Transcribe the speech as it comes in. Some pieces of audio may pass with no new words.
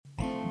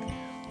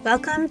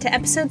Welcome to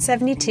episode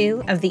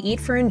 72 of the Eat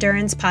for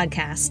Endurance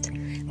podcast.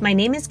 My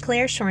name is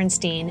Claire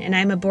Shorenstein, and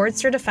I'm a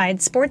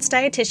board-certified sports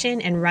dietitian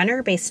and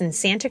runner based in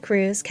Santa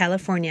Cruz,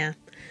 California.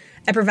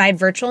 I provide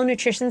virtual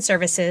nutrition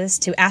services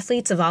to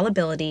athletes of all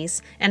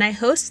abilities, and I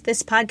host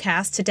this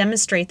podcast to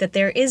demonstrate that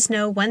there is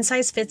no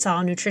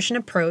one-size-fits-all nutrition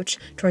approach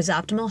towards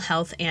optimal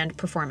health and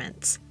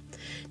performance.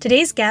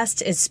 Today's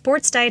guest is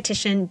sports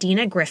dietitian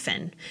Dina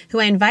Griffin, who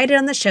I invited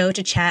on the show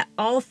to chat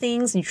all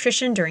things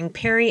nutrition during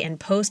peri and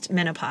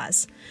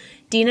post-menopause.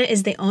 Dina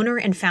is the owner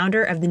and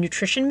founder of The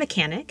Nutrition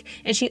Mechanic,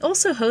 and she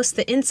also hosts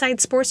the Inside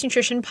Sports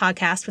Nutrition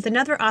podcast with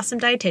another awesome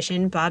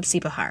dietitian, Bob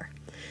Siebehar.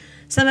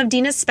 Some of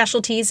Dina's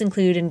specialties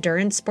include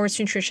endurance sports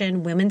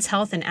nutrition, women's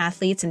health and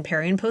athletes in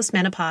peri and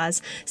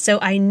post-menopause, so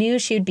I knew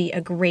she would be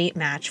a great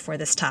match for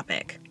this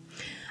topic.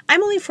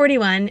 I'm only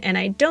 41, and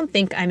I don't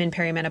think I'm in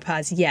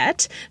perimenopause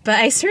yet, but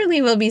I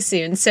certainly will be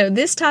soon, so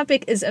this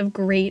topic is of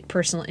great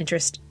personal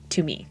interest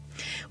to me.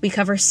 We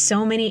cover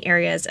so many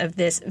areas of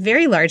this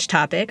very large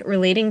topic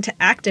relating to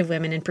active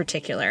women in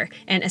particular,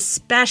 and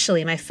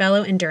especially my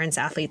fellow endurance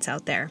athletes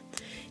out there.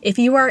 If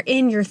you are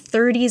in your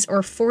 30s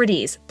or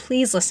 40s,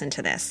 please listen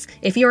to this.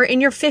 If you are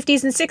in your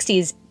 50s and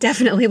 60s,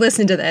 definitely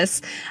listen to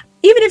this.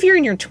 Even if you're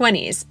in your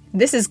 20s,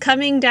 this is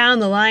coming down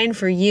the line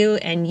for you,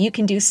 and you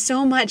can do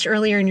so much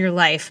earlier in your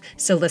life,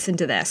 so listen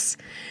to this.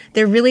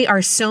 There really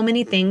are so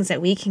many things that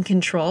we can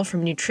control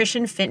from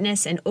nutrition,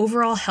 fitness, and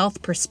overall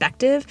health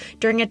perspective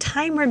during a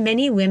time where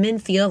many women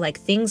feel like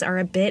things are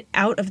a bit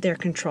out of their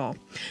control.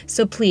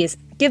 So please,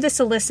 give this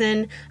a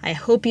listen. I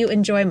hope you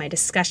enjoy my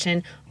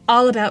discussion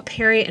all about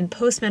peri and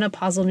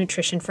postmenopausal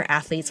nutrition for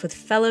athletes with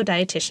fellow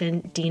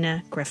dietitian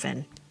Dina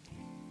Griffin.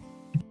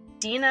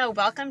 Dina,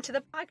 welcome to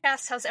the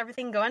podcast. How's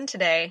everything going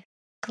today?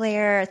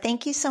 Claire,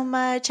 thank you so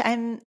much.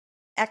 I'm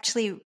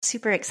actually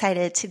super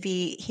excited to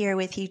be here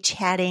with you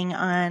chatting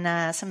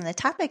on some of the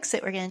topics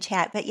that we're going to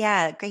chat. But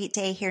yeah, great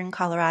day here in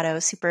Colorado.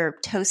 Super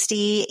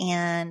toasty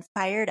and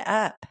fired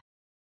up.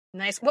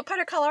 Nice. What part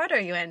of Colorado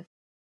are you in?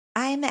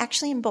 I'm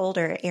actually in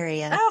Boulder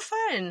area. Oh,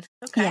 fun.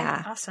 Okay.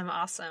 Yeah.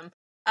 Awesome.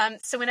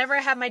 So whenever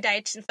I have my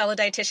fellow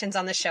dietitians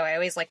on the show, I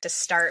always like to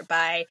start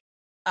by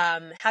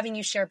having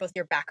you share both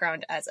your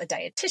background as a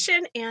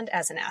dietitian and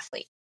as an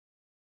athlete.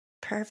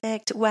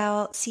 Perfect.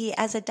 Well, see,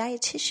 as a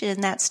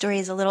dietitian, that story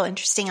is a little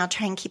interesting. I'll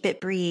try and keep it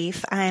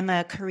brief. I'm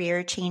a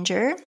career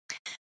changer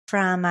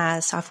from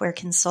software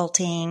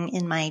consulting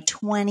in my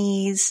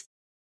 20s.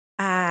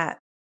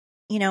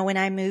 When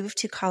I moved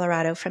to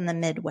Colorado from the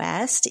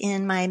Midwest,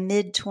 in my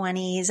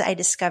mid-20s, I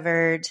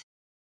discovered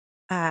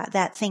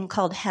that thing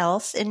called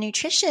health and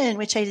nutrition,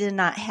 which I did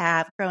not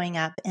have growing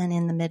up and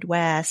in the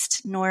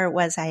Midwest, nor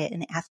was I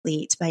an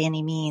athlete by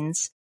any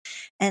means.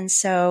 And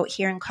so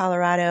here in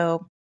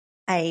Colorado,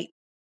 I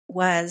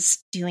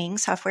was doing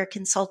software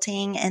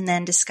consulting and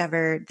then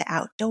discovered the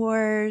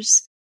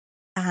outdoors,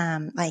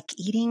 like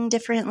eating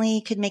differently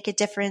could make a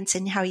difference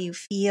in how you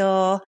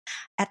feel.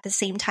 At the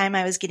same time,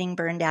 I was getting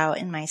burned out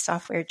in my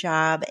software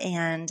job,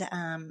 and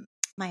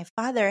my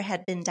father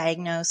had been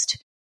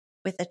diagnosed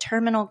with a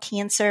terminal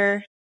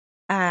cancer,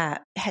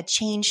 had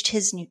changed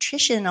his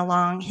nutrition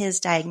along his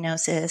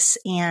diagnosis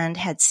and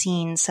had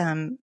seen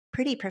some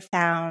pretty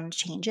profound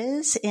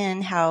changes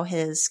in how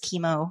his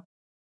chemo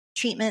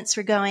treatments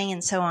were going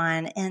and so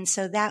on. And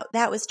so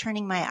that was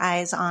turning my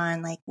eyes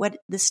on like what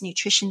this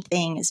nutrition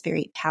thing is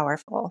very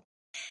powerful.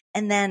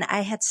 And then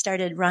I had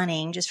started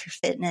running just for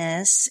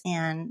fitness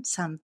and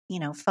some,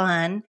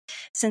 fun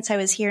since I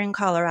was here in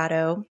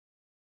Colorado,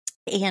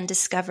 and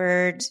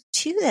discovered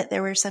too that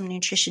there were some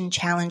nutrition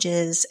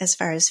challenges as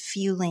far as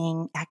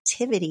fueling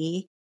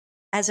activity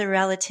as a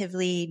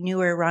relatively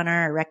newer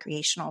runner or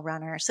recreational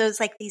runner. So it's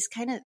like these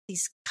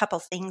couple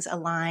things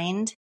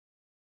aligned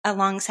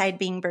alongside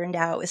being burned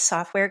out with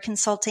software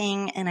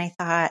consulting. And I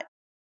thought,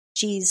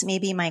 geez,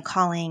 maybe my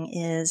calling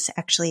is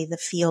actually the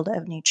field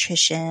of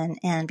nutrition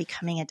and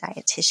becoming a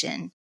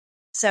dietitian.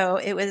 So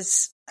it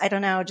was, I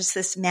don't know, just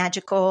this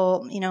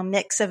magical,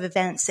 mix of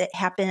events that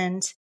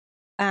happened,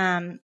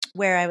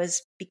 where I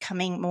was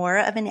becoming more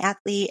of an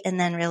athlete and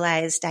then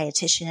realized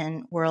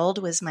dietitian world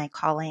was my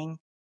calling.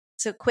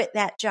 So quit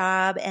that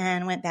job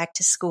and went back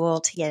to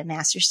school to get a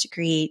master's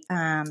degree,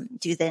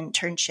 do the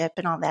internship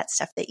and all that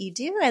stuff that you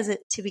do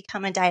to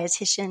become a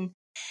dietitian.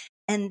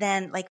 And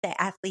then like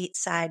the athlete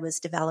side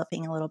was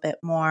developing a little bit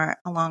more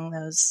along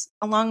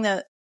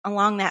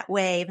that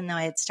way. Even though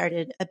I had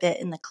started a bit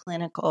in the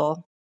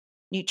clinical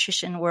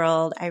nutrition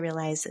world, I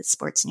realized that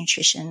sports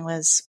nutrition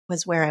was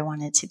where I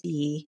wanted to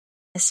be,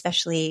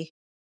 especially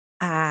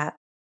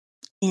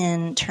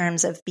in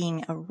terms of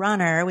being a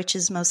runner, which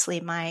is mostly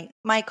my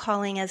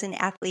calling as an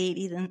athlete,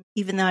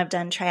 even though I've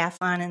done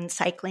triathlon and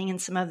cycling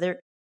and some other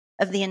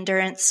of the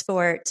endurance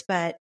sports,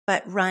 but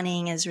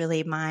running is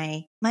really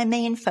my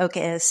main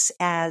focus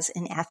as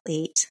an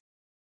athlete.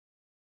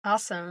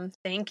 Awesome.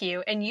 Thank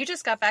you. And you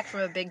just got back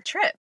from a big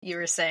trip, you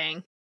were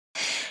saying.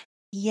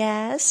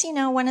 Yes,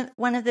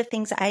 one of the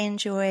things I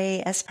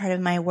enjoy as part of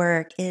my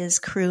work is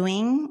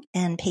crewing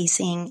and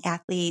pacing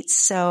athletes.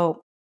 So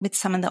with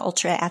some of the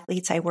ultra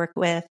athletes I work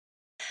with,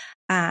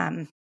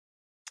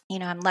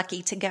 I'm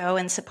lucky to go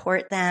and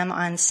support them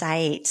on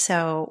site.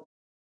 So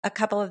a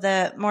couple of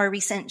the more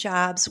recent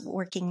jobs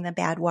working the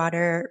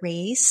Badwater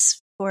race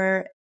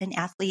for an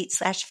athlete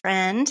 /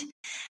 friend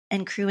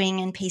and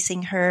crewing and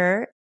pacing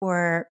her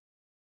for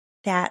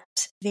that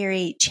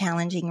very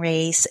challenging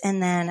race.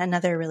 And then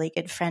another really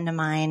good friend of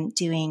mine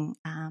doing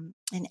an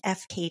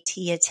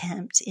FKT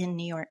attempt in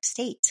New York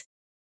State,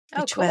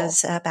 which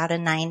was about a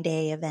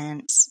 9-day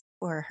event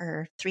for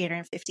her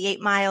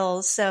 358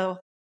 miles. So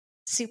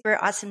super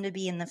awesome to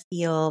be in the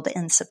field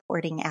and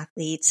supporting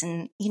athletes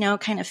and,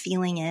 kind of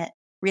feeling it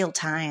real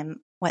time,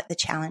 what the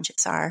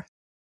challenges are.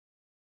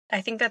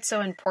 I think that's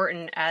so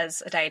important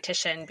as a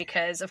dietitian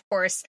because, of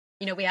course,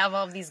 we have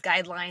all of these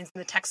guidelines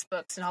and the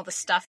textbooks and all the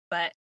stuff,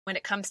 but when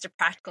it comes to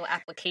practical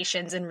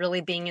applications and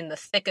really being in the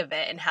thick of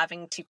it and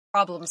having to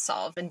problem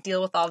solve and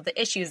deal with all of the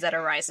issues that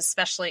arise,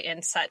 especially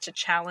in such a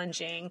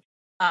challenging,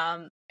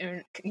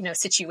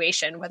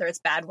 situation, whether it's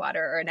Badwater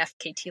or an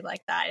FKT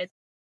like that,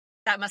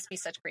 that must be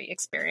such great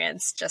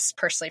experience, just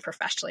personally,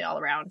 professionally, all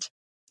around.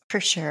 For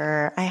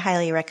sure. I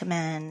highly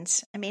recommend.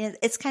 I mean,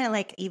 it's kind of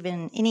like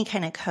even any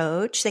kind of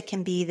coach that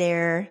can be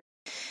there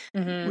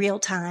real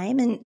time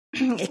and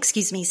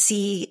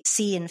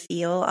see and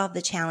feel all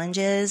the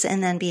challenges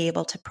and then be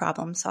able to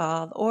problem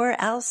solve. Or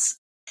else,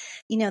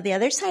 the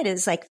other side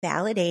is like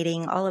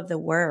validating all of the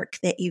work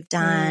that you've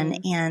done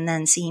and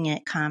then seeing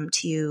it come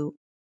to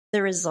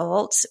the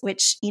results,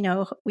 which,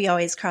 we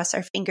always cross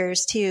our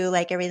fingers too,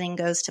 like everything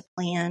goes to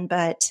plan,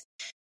 but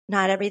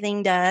not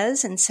everything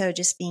does. And so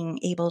just being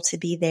able to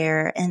be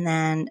there and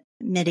then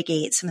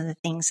mitigate some of the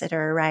things that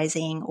are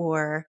arising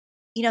or,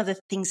 the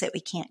things that we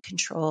can't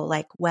control,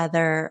 like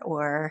weather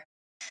or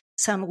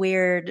some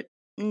weird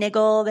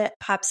niggle that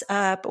pops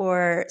up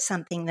or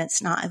something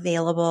that's not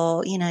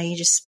available. You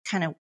just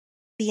kind of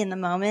be in the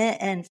moment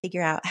and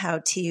figure out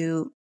how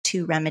to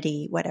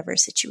remedy whatever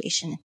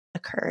situation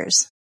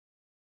occurs.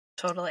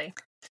 Totally.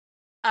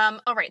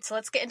 All right, so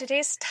let's get into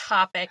today's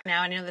topic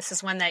now. I know this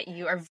is one that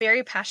you are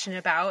very passionate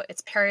about.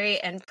 It's peri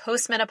and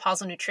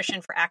postmenopausal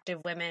nutrition for active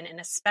women, and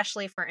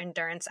especially for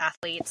endurance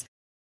athletes.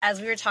 As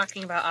we were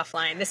talking about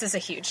offline, this is a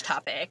huge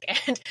topic,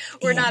 and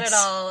we're not at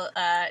all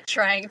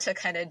trying to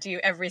kind of do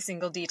every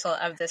single detail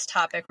of this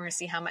topic. We're going to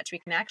see how much we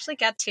can actually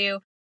get to,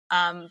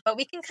 but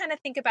we can kind of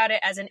think about it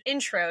as an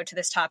intro to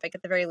this topic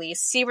at the very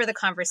least, see where the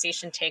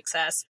conversation takes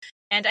us.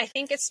 And I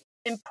think it's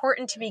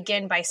important to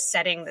begin by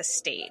setting the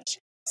stage.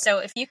 So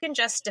if you can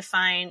just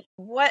define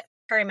what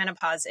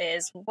perimenopause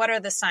is, what are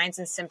the signs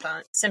and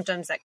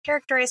symptoms that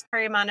characterize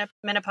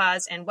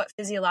perimenopause, and what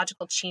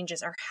physiological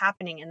changes are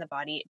happening in the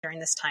body during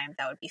this time,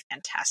 that would be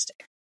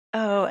fantastic.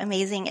 Oh,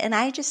 amazing. And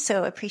I just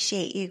so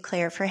appreciate you,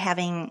 Claire, for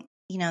having,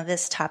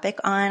 this topic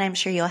on. I'm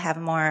sure you'll have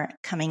more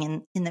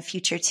coming in the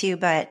future too,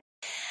 but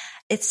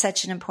it's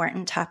such an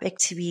important topic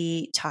to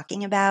be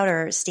talking about,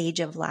 or stage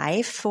of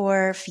life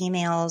for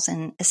females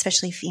and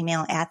especially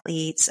female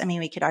athletes. I mean,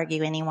 we could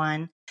argue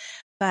anyone,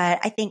 but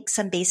I think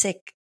some basic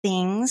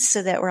things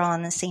so that we're all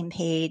on the same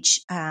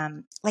page.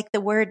 Like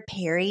the word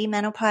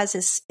perimenopause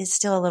is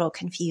still a little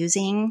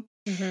confusing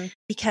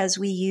because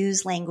we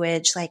use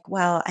language like,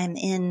 well, I'm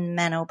in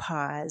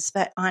menopause,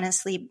 but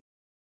honestly,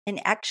 and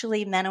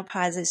actually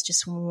menopause is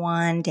just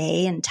one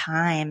day in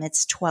time.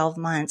 It's 12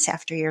 months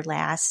after your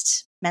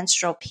last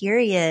menstrual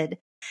period.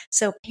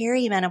 So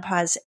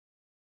perimenopause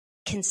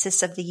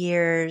consists of the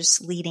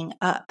years leading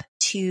up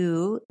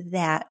to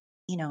that,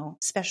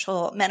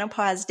 special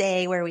menopause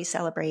day where we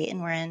celebrate,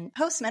 and we're in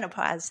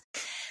postmenopause.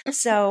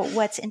 So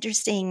what's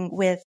interesting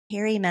with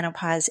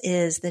perimenopause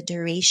is the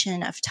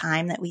duration of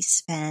time that we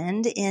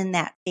spend in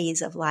that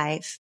phase of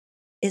life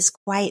is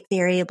quite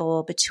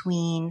variable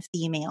between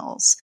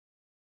females.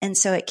 And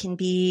so it can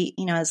be,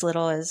 as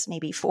little as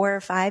maybe 4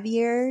 or 5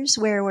 years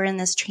where we're in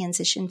this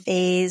transition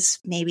phase,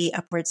 maybe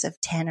upwards of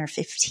 10 or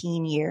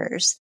 15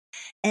 years.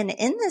 And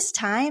in this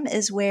time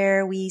is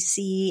where we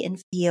see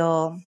and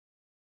feel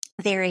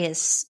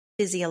various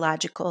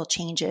physiological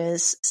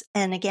changes.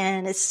 And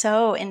again, it's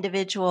so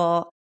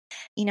individual,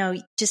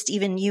 just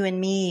even you and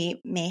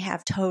me may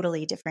have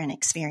totally different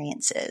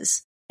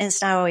experiences. And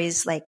it's not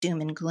always like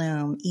doom and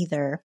gloom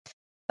either.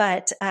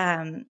 But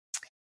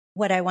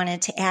what I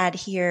wanted to add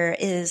here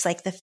is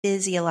like the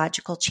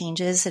physiological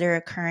changes that are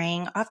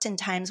occurring.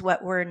 Oftentimes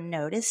what we're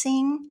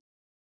noticing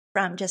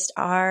from just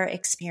our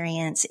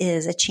experience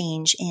is a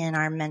change in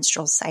our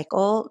menstrual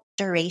cycle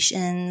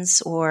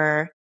durations,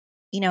 or,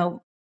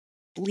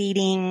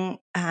 bleeding,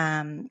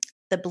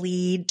 the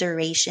bleed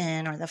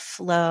duration or the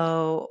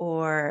flow,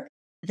 or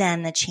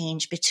then the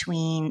change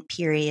between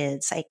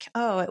periods. Like,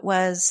 oh, it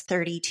was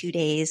 32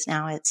 days.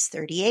 Now it's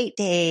 38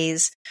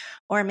 days,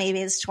 or maybe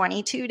it's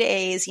 22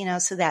 days,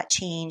 so that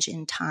change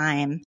in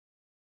time.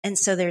 And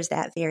so there's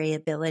that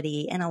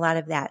variability. And a lot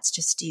of that's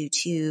just due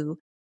to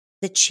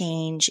the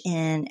change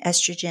in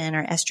estrogen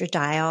or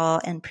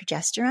estradiol and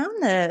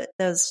progesterone,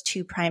 those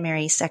two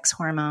primary sex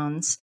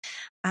hormones.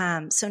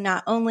 So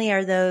not only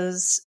are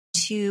those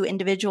two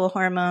individual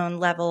hormone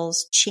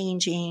levels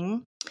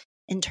changing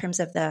in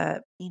terms of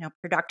the,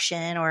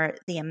 production or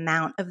the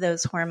amount of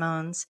those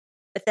hormones,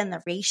 But then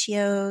the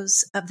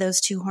ratios of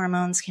those two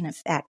hormones can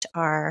affect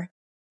our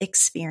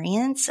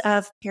experience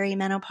of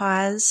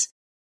perimenopause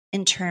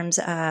in terms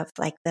of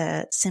like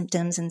the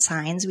symptoms and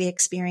signs we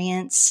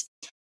experience.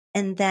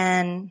 And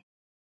then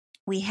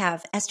we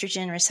have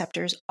estrogen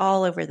receptors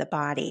all over the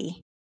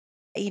body.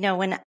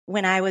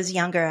 When I was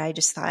younger, I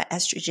just thought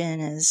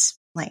estrogen is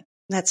like,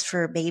 that's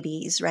for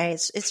babies, right?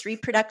 It's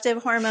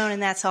reproductive hormone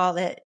and that's all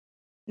that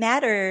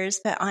matters.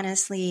 But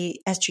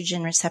honestly,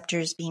 estrogen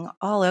receptors being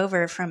all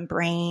over from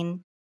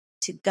brain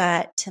to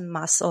gut to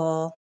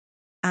muscle.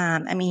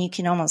 You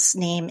can almost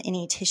name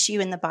any tissue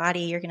in the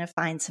body. You're going to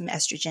find some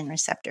estrogen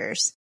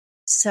receptors.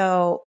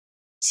 So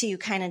to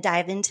kind of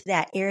dive into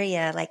that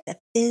area, like the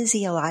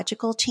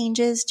physiological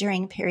changes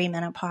during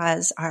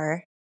perimenopause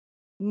are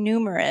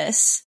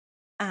numerous.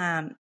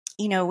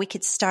 We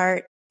could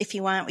start, if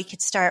you want, we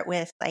could start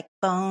with like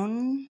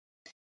bone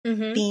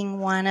being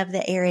one of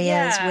the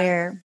areas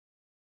where.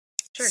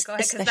 Sure, go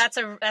ahead,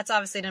 because that's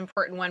obviously an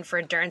important one for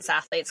endurance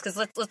athletes. Because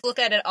let's look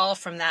at it all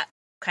from that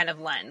kind of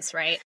lens,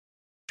 right?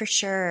 For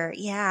sure,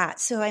 yeah.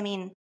 So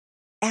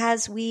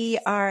as we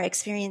are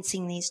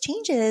experiencing these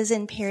changes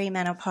in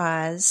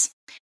perimenopause,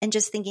 and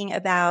just thinking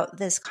about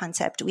this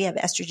concept, we have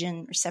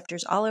estrogen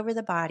receptors all over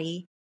the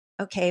body.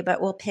 Okay, but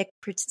we'll pick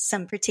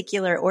some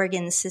particular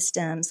organ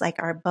systems like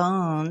our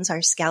bones,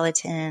 our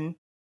skeleton.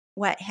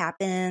 What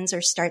happens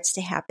or starts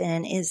to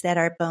happen is that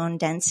our bone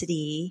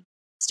density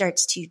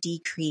starts to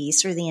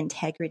decrease, or the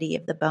integrity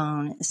of the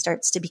bone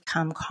starts to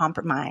become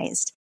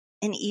compromised.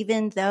 And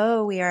even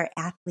though we are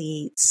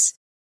athletes,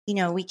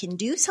 we can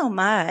do so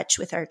much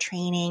with our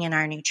training and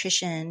our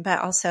nutrition, but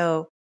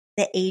also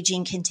the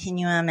aging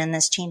continuum and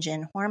this change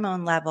in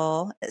hormone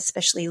level,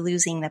 especially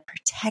losing the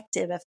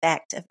protective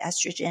effect of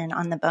estrogen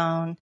on the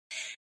bone,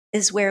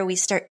 is where we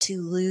start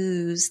to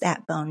lose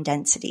that bone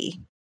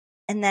density.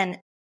 And then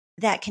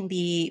that can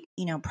be,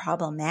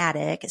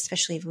 problematic,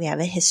 especially if we have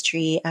a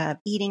history of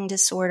eating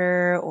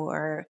disorder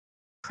or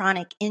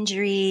chronic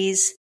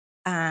injuries.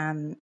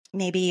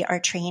 Maybe our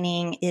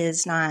training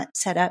is not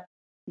set up,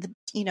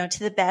 to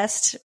the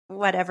best,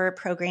 whatever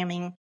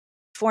programming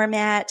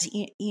format,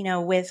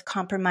 with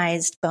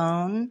compromised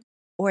bone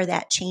or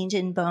that change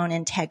in bone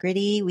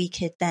integrity, we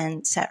could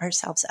then set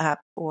ourselves up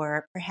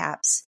for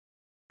perhaps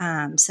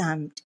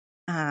some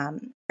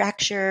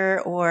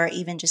fracture, or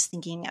even just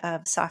thinking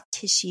of soft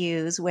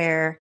tissues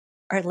where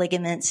our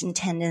ligaments and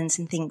tendons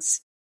and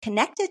things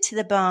connected to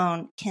the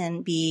bone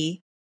can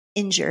be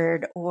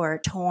injured or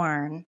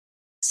torn.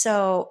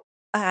 So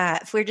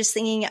if we're just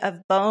thinking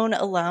of bone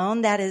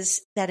alone, that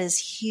is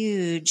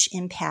huge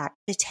impact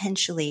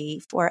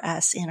potentially for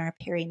us in our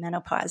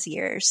perimenopause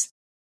years.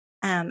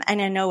 And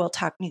I know we'll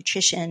talk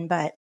nutrition,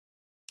 but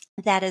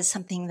that is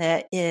something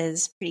that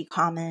is pretty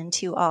common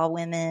to all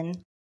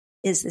women,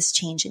 is this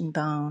change in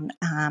bone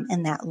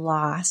and that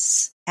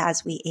loss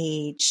as we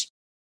age.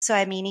 So,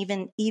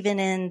 even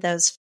in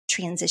those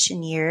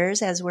transition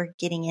years, as we're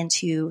getting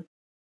into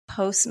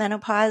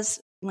postmenopause,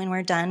 when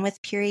we're done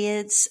with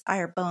periods,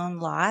 our bone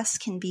loss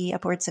can be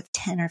upwards of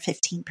 10 or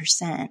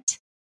 15%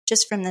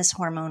 just from this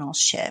hormonal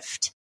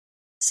shift.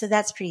 So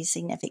that's pretty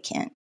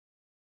significant.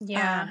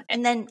 Yeah.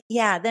 And then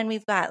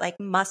we've got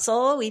like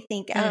muscle. We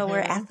think, we're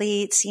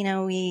athletes,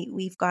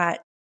 we've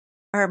got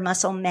our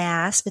muscle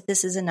mass, but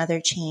this is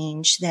another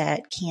change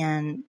that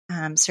can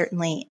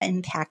certainly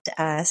impact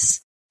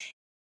us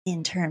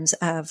in terms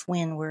of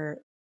when we're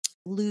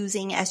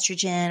losing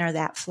estrogen, or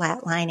that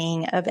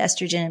flatlining of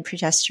estrogen and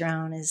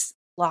progesterone is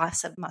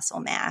loss of muscle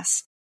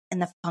mass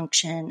and the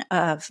function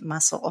of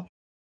muscle.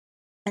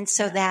 And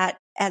so that,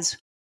 as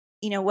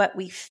what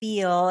we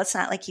feel, it's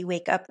not like you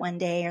wake up one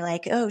day, you're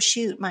like, oh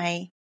shoot,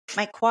 my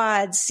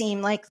quads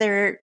seem like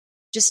they're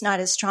just not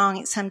as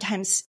strong.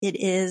 Sometimes it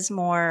is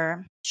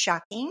more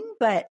shocking,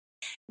 but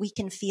we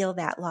can feel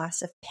that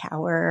loss of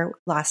power,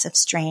 loss of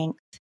strength,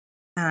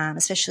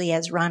 especially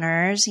as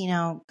runners,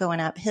 going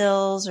up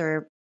hills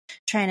or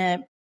trying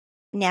to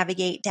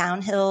navigate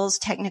downhills,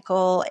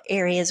 technical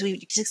areas.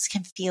 We just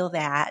can feel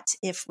that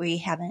if we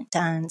haven't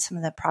done some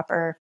of the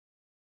proper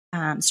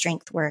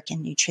strength work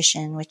and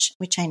nutrition,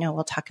 which I know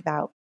we'll talk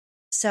about.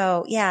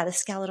 So the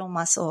skeletal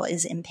muscle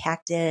is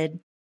impacted.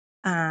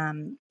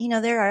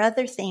 There are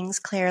other things,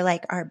 Claire,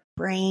 like our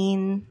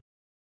brain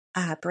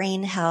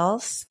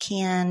health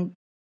can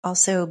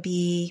also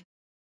be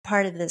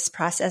part of this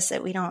process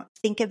that we don't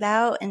think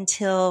about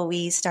until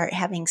we start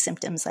having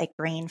symptoms like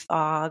brain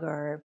fog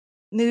or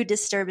mood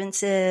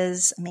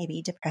disturbances,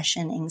 maybe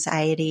depression,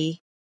 anxiety.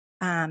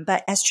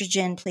 But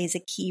estrogen plays a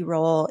key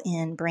role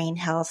in brain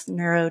health,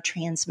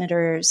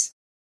 neurotransmitters,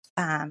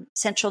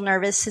 central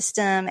nervous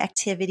system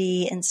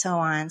activity, and so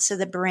on. So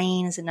the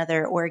brain is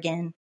another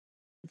organ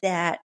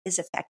that is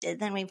affected.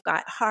 Then we've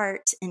got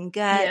heart and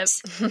gut.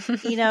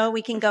 Yep.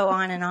 We can go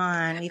on and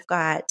on. We've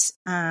got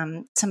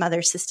some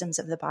other systems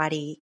of the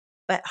body,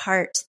 but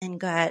heart and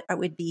gut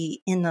would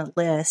be in the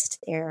list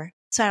there.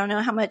 So I don't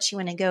know how much you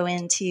want to go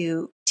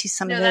into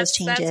some of those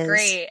changes. That's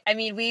great.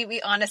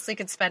 We honestly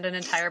could spend an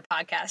entire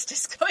podcast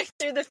just going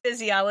through the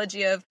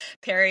physiology of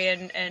peri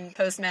and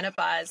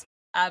postmenopause.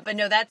 But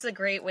no, that's a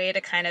great way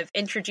to kind of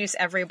introduce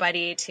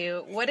everybody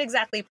to what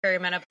exactly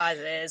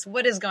perimenopause is,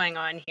 what is going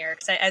on here.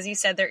 Because as you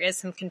said, there is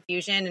some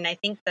confusion. And I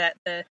think that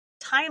the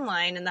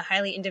timeline and the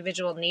highly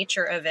individual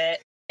nature of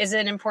it is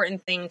an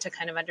important thing to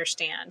kind of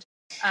understand.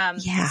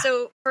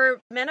 So for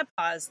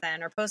menopause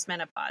then, or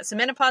postmenopause, so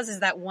menopause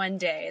is that one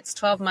day. It's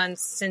 12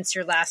 months since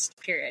your last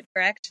period,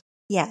 correct?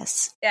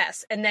 Yes.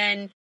 Yes. And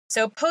then,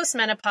 so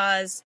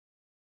postmenopause,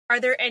 are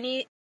there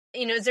any,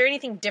 is there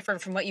anything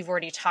different from what you've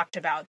already talked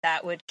about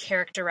that would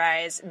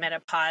characterize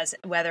menopause,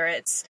 whether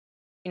it's,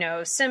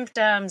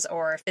 symptoms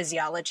or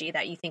physiology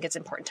that you think it's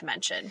important to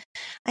mention?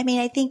 I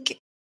mean, I think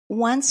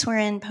once we're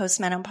in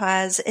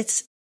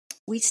postmenopause,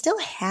 we still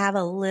have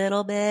a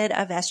little bit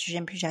of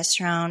estrogen,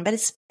 progesterone, but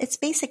it's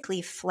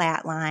basically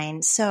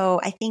flatline.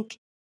 So I think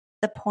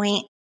the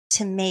point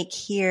to make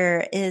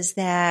here is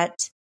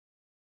that,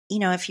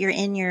 if you're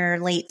in your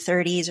late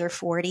 30s or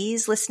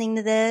 40s listening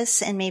to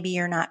this, and maybe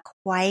you're not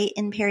quite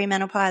in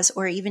perimenopause,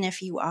 or even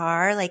if you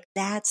are, like,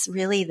 that's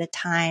really the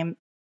time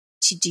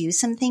to do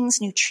some things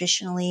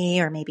nutritionally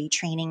or maybe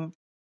training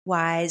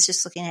wise,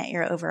 just looking at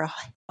your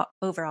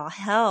overall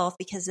health,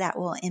 because that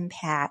will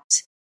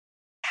impact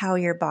how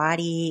your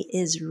body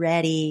is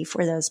ready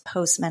for those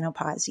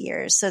postmenopause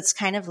years. So it's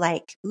kind of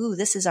like,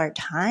 this is our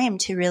time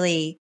to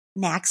really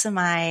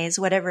maximize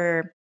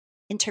whatever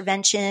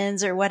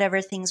interventions or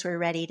whatever things we're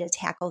ready to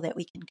tackle that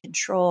we can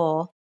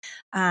control.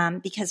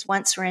 Because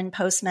once we're in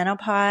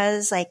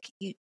postmenopause, like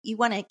you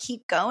want to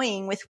keep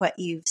going with what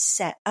you've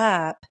set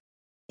up.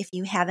 If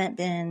you haven't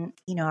been,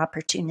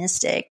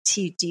 opportunistic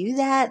to do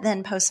that,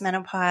 then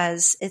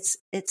postmenopause,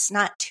 it's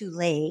not too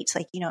late.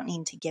 Like, you don't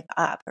need to give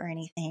up or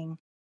anything.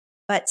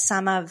 But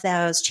some of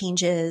those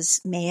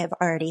changes may have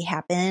already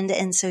happened.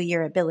 And so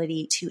your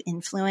ability to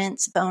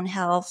influence bone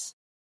health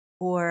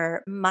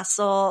or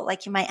muscle,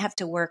 like, you might have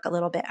to work a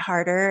little bit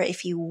harder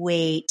if you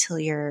wait till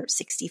you're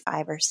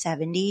 65 or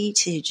 70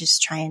 to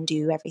just try and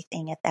do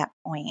everything at that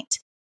point.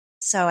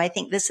 So I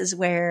think this is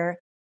where,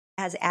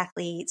 as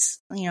athletes,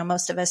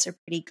 most of us are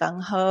pretty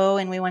gung-ho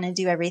and we want to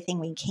do everything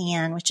we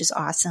can, which is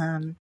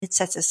awesome. It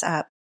sets us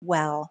up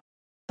well.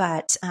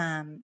 But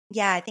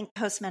I think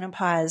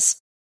postmenopause,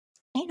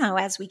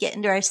 as we get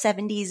into our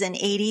 70s and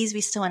 80s,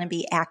 we still want to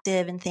be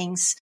active and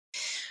things.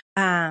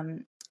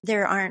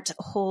 There aren't a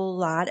whole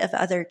lot of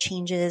other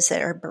changes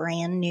that are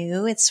brand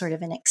new. It's sort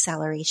of an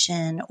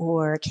acceleration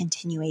or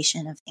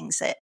continuation of things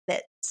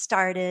that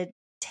started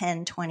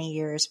 10, 20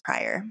 years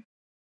prior.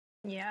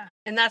 Yeah.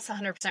 And that's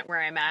 100%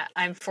 where I'm at.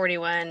 I'm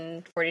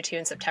 41, 42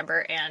 in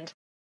September. And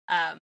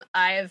I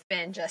have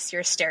been just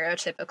your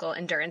stereotypical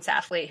endurance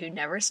athlete who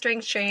never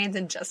strength trains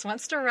and just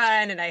wants to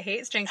run. And I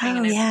hate strength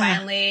training. And I'm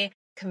finally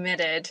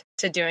committed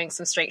to doing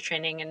some strength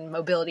training and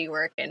mobility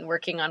work and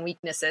working on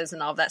weaknesses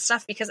and all of that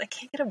stuff, because I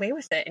can't get away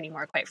with it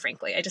anymore, quite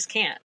frankly. I just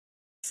can't.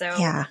 So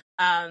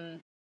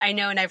I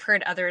know, and I've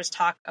heard others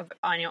talk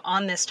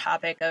on this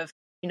topic of,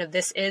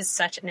 this is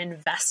such an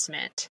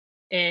investment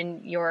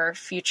in your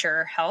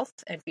future health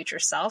and future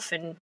self,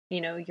 and,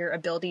 your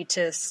ability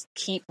to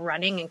keep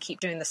running and keep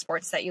doing the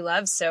sports that you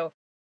love. So,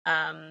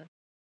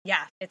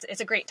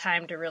 it's a great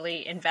time to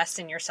really invest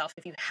in yourself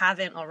if you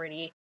haven't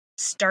already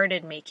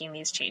started making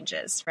these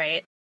changes,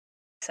 right?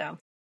 So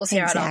we'll see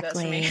how it all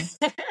goes for me.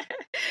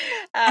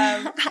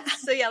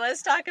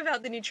 Let's talk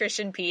about the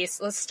nutrition piece.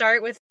 Let's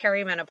start with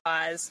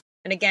perimenopause.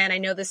 And again, I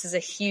know this is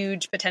a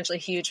potentially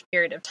huge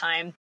period of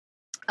time.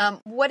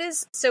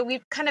 So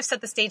we've kind of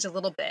set the stage a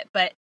little bit,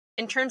 but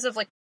in terms of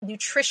like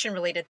nutrition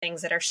related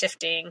things that are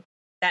shifting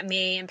that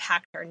may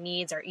impact our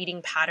needs, our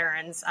eating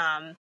patterns,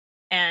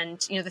 and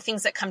the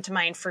things that come to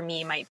mind for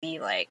me might be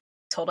like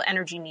total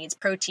energy needs,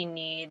 protein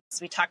needs.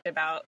 We talked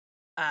about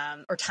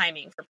or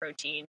timing for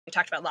protein. We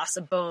talked about loss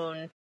of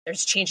bone.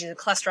 There's changes in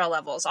cholesterol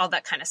levels, all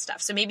that kind of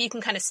stuff. So maybe you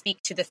can kind of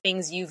speak to the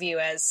things you view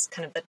as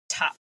kind of the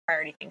top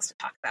priority things to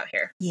talk about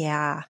here.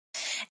 Yeah.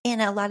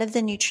 And a lot of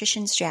the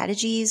nutrition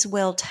strategies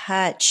will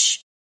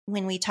touch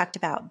when we talked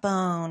about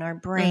bone or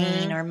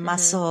brain or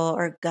muscle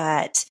or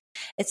gut.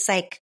 It's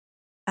like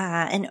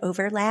an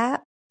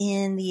overlap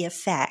in the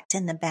effect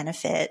and the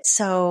benefit.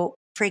 So,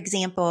 for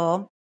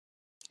example,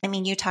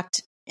 you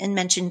talked and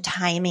mentioned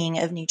timing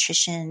of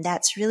nutrition.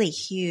 That's really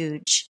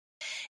huge,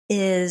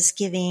 is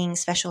giving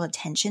special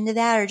attention to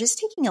that or just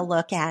taking a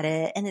look at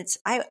it. And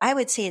I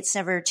would say it's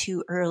never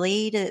too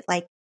early to,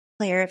 like,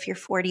 Claire, if you're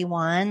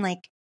 41,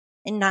 like,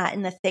 and not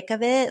in the thick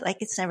of it, like,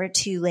 it's never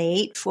too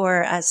late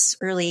for us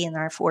early in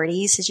our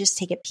 40s to just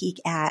take a peek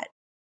at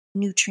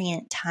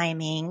nutrient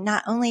timing,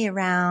 not only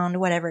around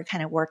whatever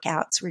kind of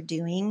workouts we're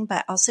doing,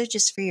 but also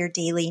just for your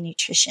daily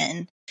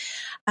nutrition.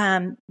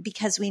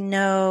 Because we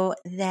know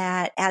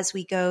that as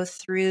we go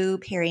through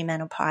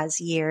perimenopause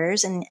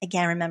years, and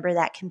again, remember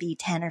that can be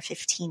 10 or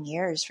 15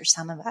 years for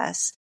some of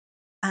us,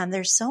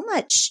 there's so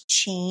much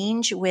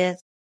change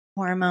with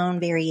hormone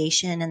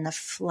variation and the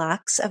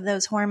flux of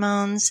those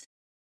hormones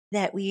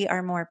that we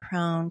are more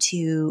prone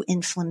to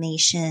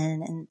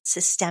inflammation and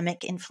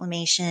systemic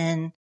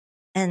inflammation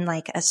and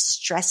like a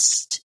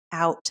stressed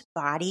out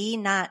body,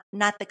 not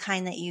the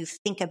kind that you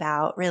think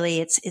about. Really,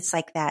 it's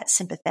like that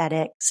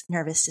sympathetic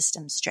nervous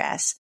system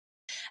stress.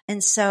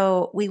 And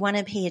so we want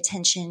to pay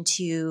attention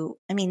to,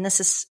 I mean,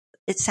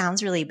 it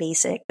sounds really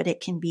basic, but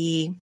it can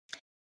be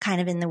kind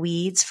of in the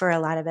weeds for a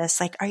lot of us.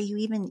 Like, are you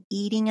even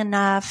eating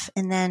enough?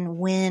 And then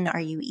when are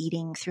you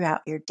eating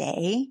throughout your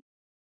day?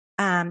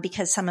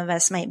 Because some of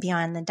us might be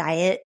on the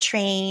diet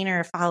train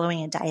or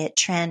following a diet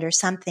trend or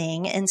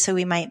something. And so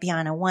we might be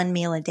on a 1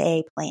 meal a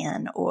day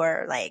plan,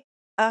 or like,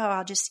 oh,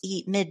 I'll just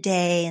eat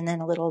midday and then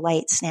a little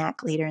light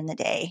snack later in the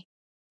day,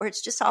 or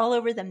it's just all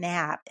over the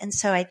map. And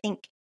so I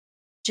think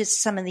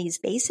just some of these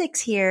basics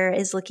here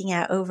is looking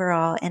at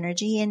overall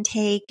energy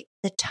intake,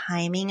 the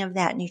timing of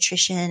that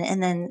nutrition,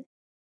 and then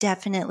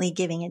definitely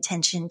giving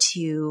attention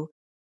to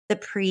the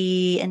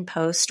pre and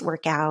post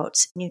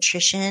workout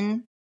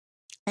nutrition.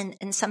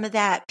 And some of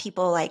that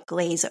people like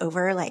glaze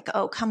over, like,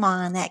 oh, come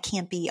on, that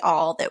can't be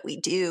all that we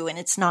do. And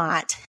it's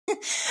not,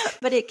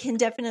 but it can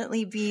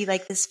definitely be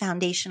like this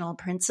foundational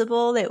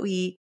principle that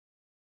we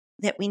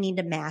need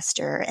to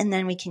master. And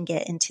then we can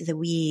get into the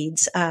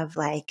weeds of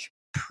like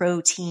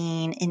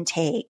protein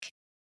intake.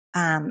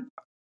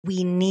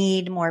 We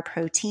need more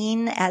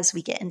protein as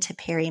we get into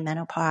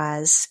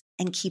perimenopause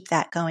and keep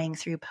that going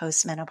through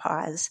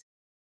postmenopause.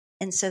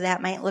 And so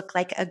that might look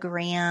like a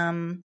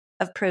gram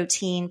of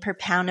protein per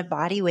pound of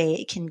body weight.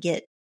 It can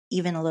get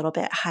even a little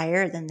bit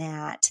higher than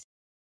that,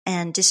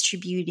 and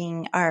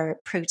distributing our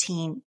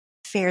protein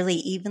fairly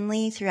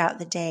evenly throughout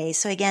the day.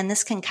 So again,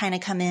 this can kind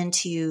of come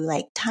into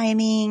like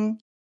timing,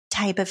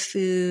 type of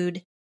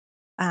food.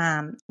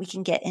 We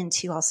can get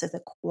into also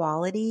the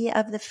quality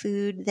of the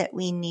food that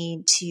we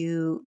need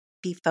to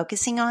be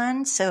focusing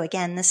on. So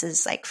again, this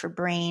is like for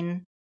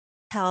brain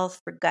health,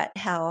 for gut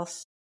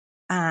health,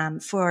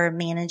 for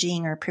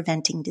managing or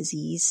preventing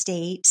disease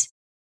state.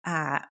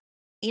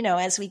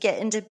 As we get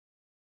into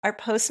our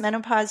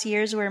postmenopause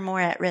years, we're more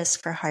at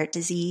risk for heart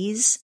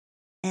disease.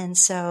 And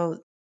so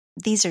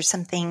these are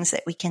some things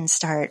that we can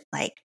start,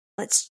 like,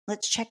 let's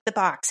check the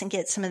box and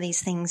get some of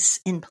these things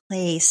in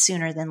place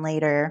sooner than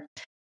later.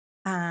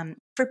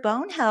 For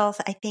bone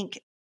health, I think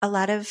a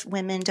lot of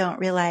women don't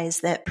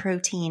realize that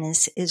protein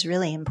is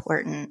really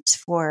important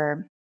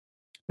for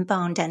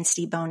bone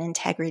density, bone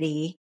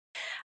integrity.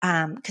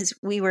 Because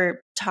we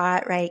were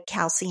taught, right,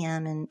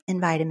 calcium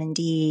and vitamin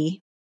D,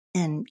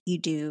 and you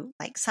do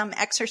like some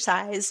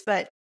exercise,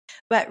 but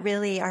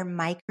really our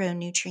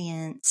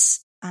micronutrients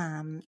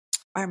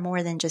are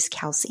more than just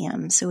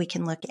calcium. So we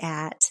can look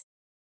at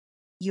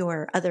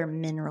your other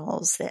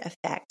minerals that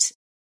affect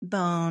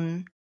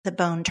the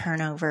bone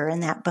turnover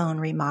and that bone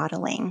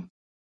remodeling.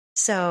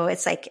 So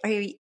it's like,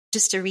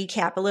 just to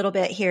recap a little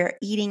bit here,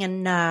 eating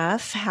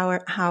enough,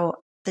 how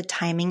the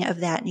timing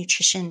of that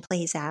nutrition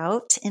plays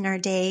out in our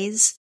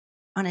days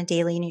on a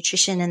daily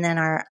nutrition, and then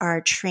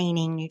our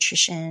training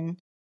nutrition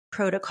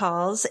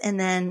protocols. And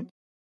then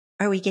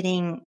are we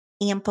getting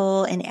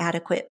ample and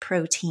adequate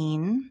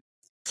protein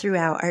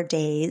throughout our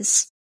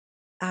days?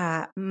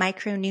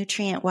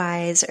 Micronutrient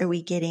wise, are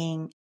we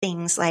getting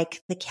things like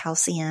the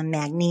calcium,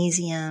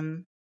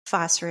 magnesium,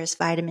 phosphorus,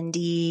 vitamin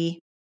D,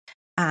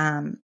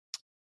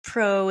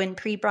 pro and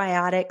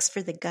prebiotics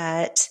for the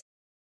gut?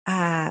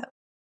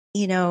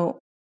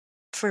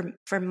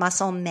 For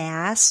muscle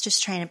mass,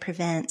 just trying to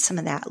prevent some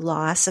of that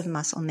loss of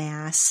muscle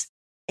mass.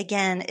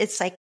 Again, it's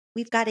like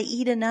we've got to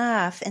eat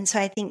enough. And so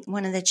I think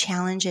one of the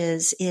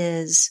challenges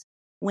is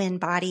when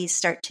bodies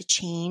start to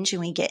change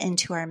and we get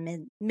into our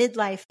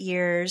midlife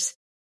years,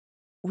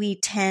 we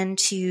tend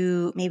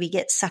to maybe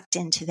get sucked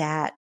into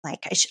that.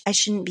 Like, I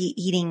shouldn't be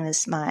eating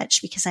this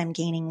much because I'm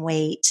gaining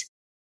weight,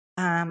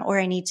 or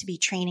I need to be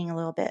training a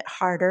little bit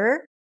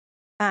harder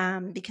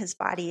because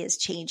body is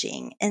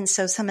changing. And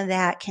so some of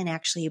that can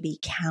actually be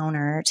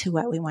counter to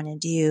what we want to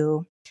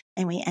do.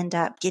 And we end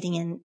up getting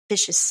in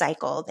vicious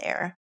cycle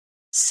there.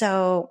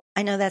 So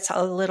I know that's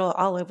a little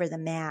all over the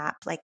map.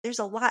 Like, there's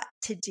a lot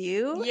to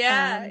do.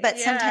 But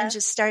sometimes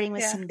just starting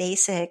with some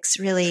basics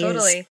really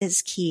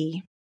is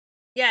key.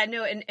 Yeah,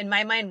 no, and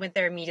my mind went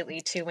there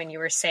immediately too when you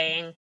were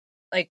saying,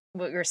 like,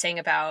 what you were saying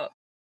about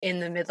in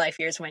the midlife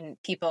years when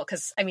people,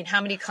 because I mean,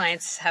 how many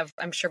clients have,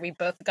 I'm sure we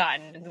both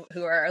gotten,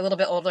 who are a little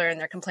bit older and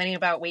they're complaining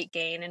about weight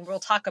gain, and we'll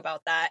talk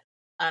about that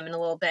in a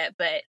little bit.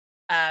 But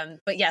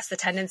yes, the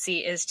tendency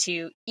is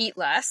to eat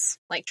less,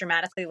 like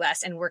dramatically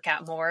less, and work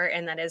out more,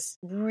 and that is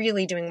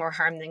really doing more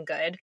harm than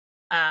good.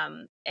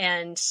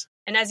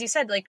 And as you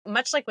said, like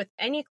much like with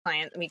any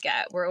client we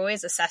get, we're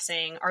always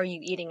assessing, are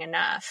you eating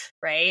enough,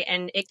 right?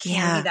 And it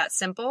can be that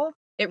simple.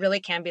 It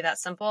really can be that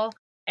simple.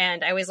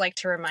 And I always like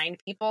to remind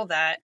people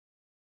that,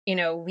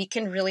 we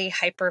can really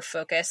hyper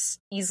focus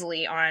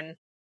easily on,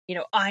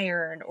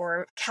 iron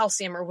or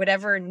calcium or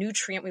whatever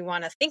nutrient we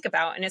want to think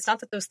about. And it's not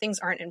that those things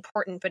aren't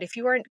important, but if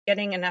you aren't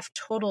getting enough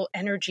total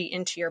energy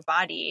into your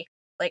body,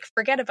 like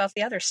forget about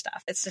the other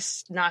stuff. It's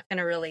just not going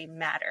to really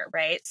matter.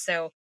 Right.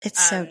 So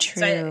it's so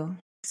true.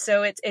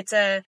 So it's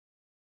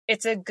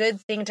a good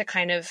thing to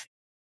kind of,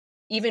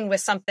 even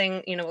with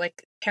something,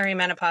 like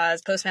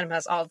perimenopause,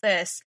 postmenopause, all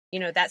this,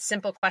 that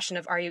simple question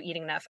of, are you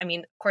eating enough? I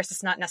mean, of course,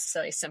 it's not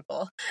necessarily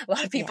simple. A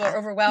lot of people are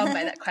overwhelmed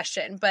by that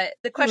question, but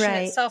the question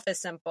itself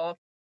is simple.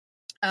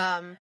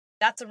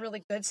 That's a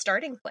really good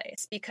starting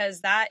place,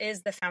 because that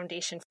is the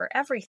foundation for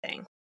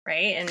everything.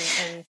 Right. And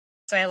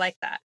so I like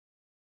that.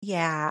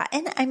 Yeah.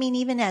 And I mean,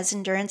 even as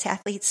endurance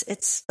athletes,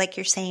 it's like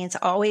you're saying, it's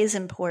always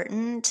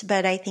important.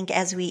 But I think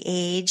as we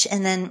age,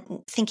 and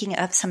then thinking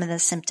of some of the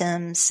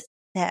symptoms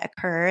that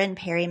occur in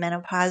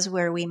perimenopause,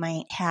 where we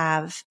might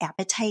have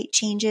appetite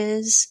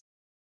changes,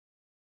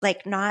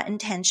 like not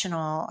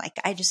intentional, like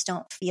I just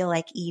don't feel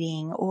like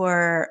eating,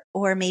 or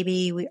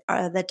maybe we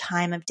are the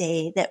time of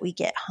day that we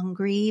get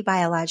hungry,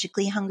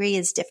 biologically hungry,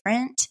 is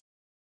different.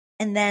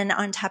 And then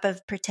on top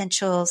of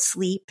potential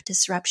sleep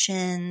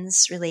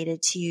disruptions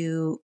related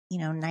to,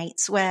 night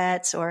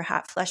sweats or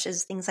hot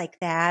flushes, things like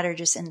that, or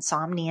just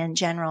insomnia in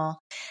general,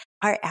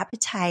 our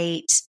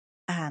appetite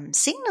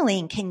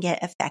signaling can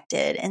get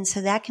affected. And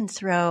so that can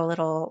throw a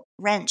little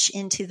wrench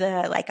into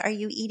the, like, are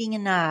you eating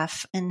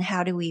enough? And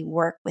how do we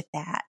work with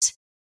that?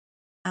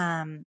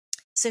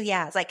 So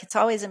yeah, it's like, it's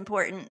always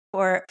important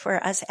for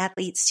us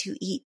athletes to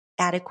eat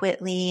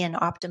adequately and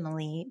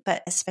optimally,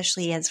 but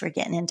especially as we're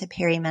getting into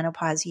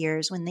perimenopause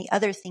years, when the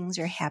other things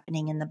are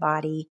happening in the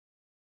body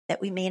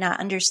that we may not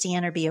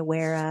understand or be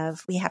aware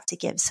of, we have to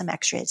give some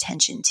extra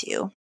attention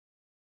to.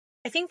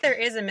 I think there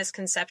is a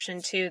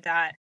misconception too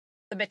that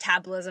the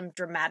metabolism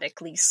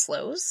dramatically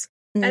slows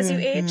as you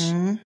age.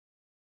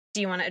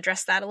 Do you want to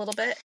address that a little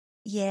bit?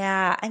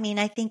 Yeah. I mean,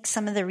 I think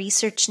some of the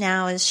research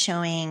now is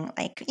showing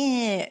like,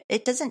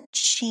 it doesn't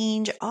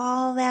change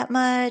all that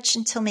much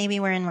until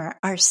maybe we're in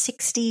our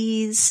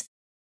 60s.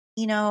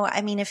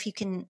 I mean,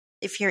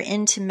 if you're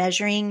into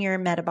measuring your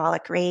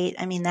metabolic rate,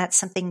 I mean, that's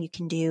something you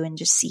can do and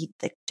just see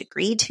the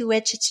degree to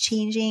which it's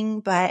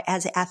changing. But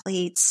as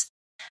athletes,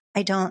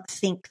 I don't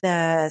think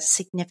the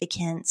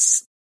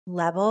significance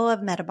level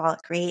of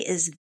metabolic rate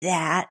is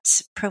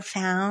that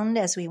profound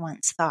as we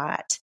once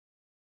thought.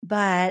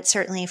 But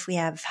certainly if we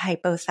have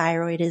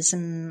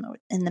hypothyroidism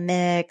in the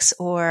mix,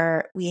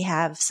 or we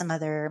have some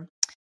other,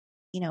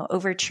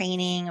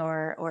 overtraining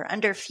or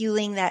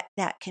underfueling,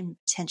 that can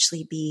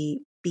potentially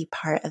be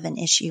part of an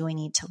issue we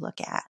need to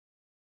look at.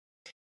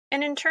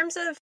 And in terms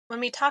of when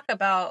we talk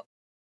about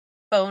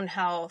bone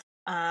health,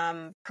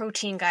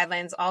 protein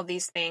guidelines, all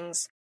these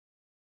things,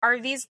 are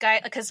these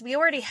because we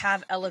already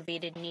have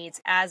elevated needs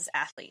as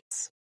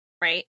athletes,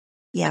 right?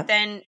 Yeah. But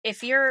then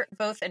if you're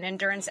both an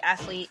endurance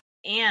athlete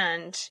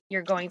and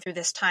you're going through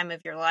this time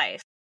of your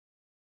life,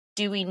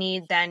 do we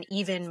need then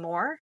even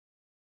more?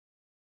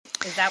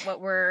 Is that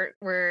what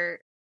we're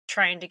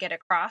trying to get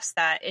across,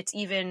 that it's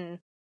even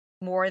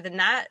more than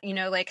that?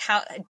 Like,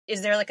 how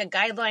is there like a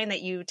guideline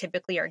that you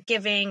typically are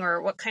giving,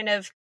 or what kind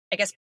of, I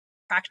guess,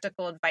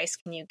 practical advice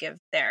can you give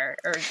there,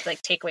 or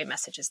like takeaway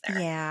messages there?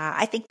 Yeah,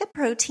 I think the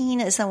protein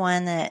is the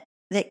one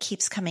that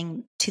keeps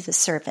coming to the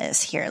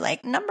surface here.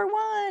 Like, number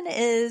one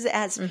is,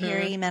 as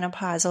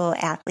perimenopausal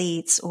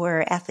athletes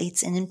or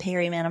athletes in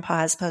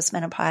perimenopause,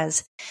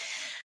 postmenopause,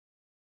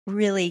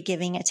 really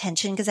giving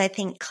attention, because I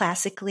think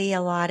classically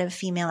a lot of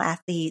female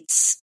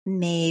athletes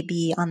may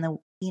be on the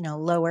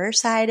lower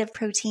side of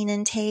protein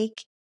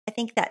intake. I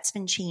think that's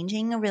been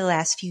changing over the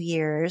last few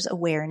years,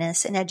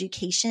 awareness and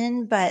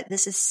education, but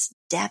this is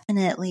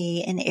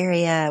definitely an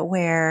area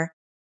where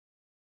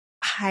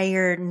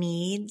higher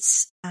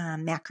needs,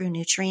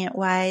 macronutrient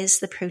wise,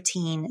 the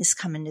protein is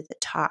coming to the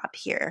top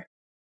here.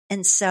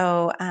 And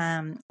so,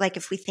 like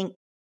if we think,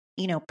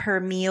 per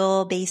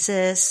meal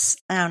basis,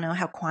 I don't know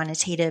how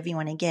quantitative you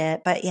want to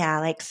get, but yeah,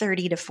 like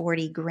 30 to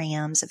 40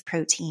 grams of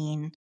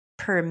protein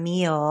per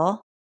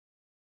meal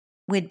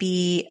would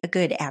be a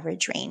good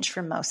average range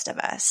for most of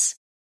us.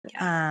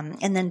 Yeah.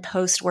 And then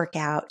post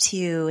workout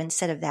too,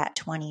 instead of that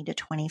 20 to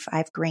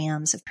 25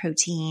 grams of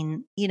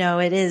protein,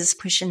 it is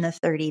pushing the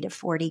 30 to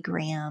 40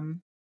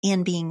 gram,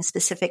 and being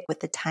specific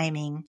with the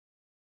timing.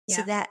 Yeah.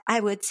 So that I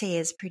would say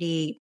is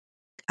pretty,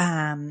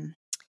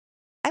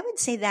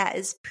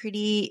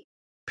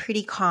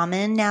 pretty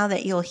common now,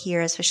 that you'll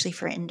hear, especially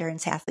for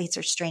endurance athletes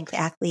or strength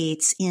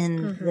athletes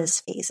in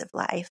this phase of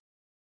life.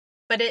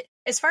 But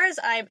as far as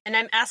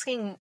I'm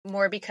asking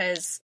more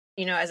because,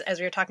 as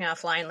we were talking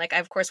offline, like I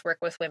of course work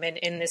with women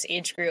in this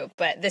age group,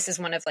 but this is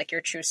one of like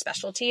your true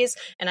specialties,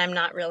 and I'm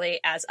not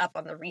really as up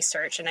on the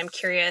research, and I'm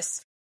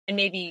curious, and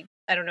maybe,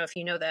 I don't know if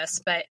you know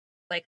this, but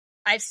like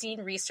I've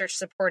seen research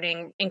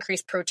supporting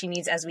increased protein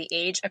needs as we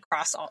age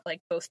across all, like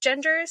both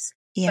genders.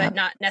 Yeah. But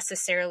not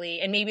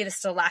necessarily, and maybe this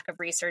is a lack of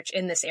research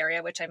in this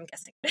area, which I'm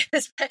guessing it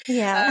is, but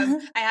I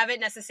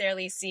haven't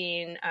necessarily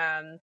seen,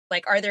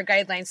 like, are there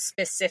guidelines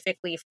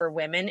specifically for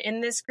women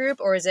in this group,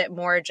 or is it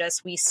more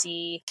just we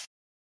see,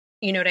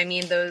 you know what I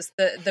mean,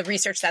 the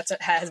research that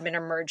has been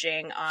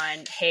emerging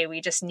on, hey, we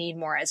just need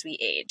more as we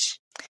age?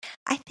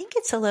 I think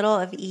it's a little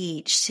of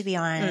each, to be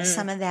honest.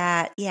 Some of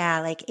that,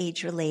 like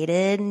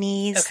age-related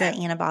needs, the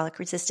anabolic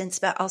resistance,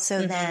 but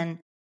also then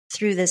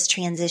through this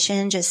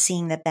transition, just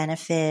seeing the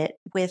benefit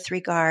with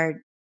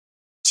regard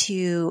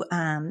to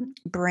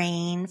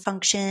brain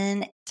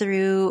function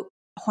through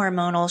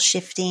hormonal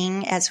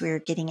shifting as we're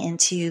getting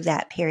into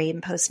that peri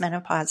and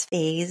postmenopause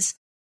phase,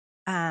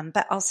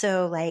 but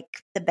also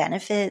like the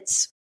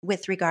benefits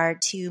with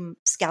regard to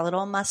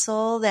skeletal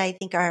muscle that I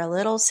think are a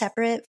little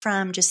separate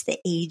from just the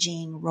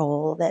aging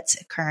role that's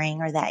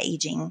occurring or that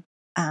aging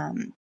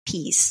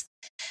piece.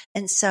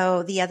 And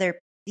so the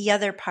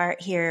other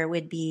part here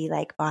would be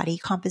like body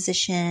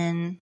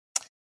composition,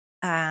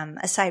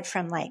 aside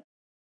from like,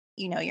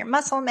 your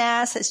muscle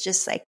mass. It's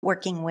just like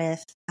working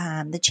with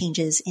the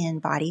changes in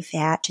body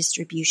fat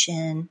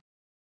distribution.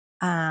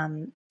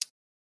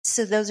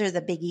 So those are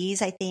the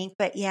biggies, I think.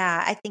 But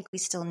yeah, I think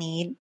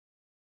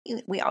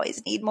we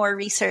always need more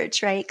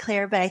research, right,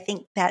 Claire? But I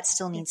think that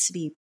still needs to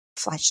be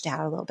fleshed out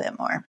a little bit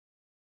more.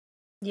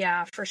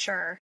 Yeah, for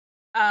sure.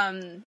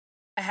 I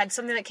had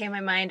something that came to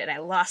my mind and I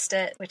lost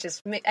it, which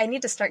is, I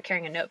need to start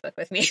carrying a notebook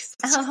with me.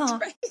 So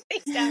write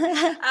things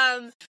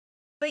down.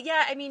 But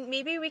yeah, I mean,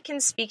 maybe we can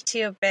speak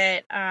to a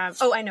bit.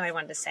 I know I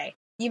wanted to say,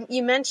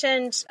 you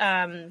mentioned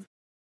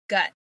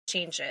gut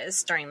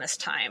changes during this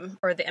time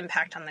or the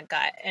impact on the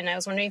gut. And I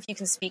was wondering if you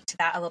can speak to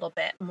that a little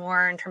bit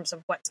more in terms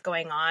of what's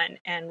going on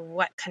and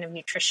what kind of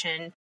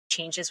nutrition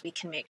changes we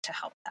can make to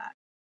help that.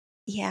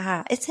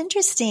 Yeah, it's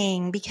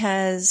interesting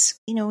because,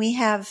 we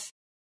have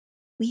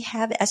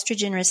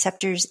estrogen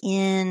receptors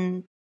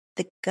in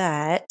the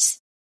gut.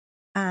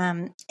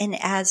 And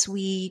as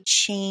we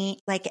change,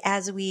 like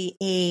as we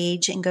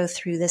age and go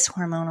through this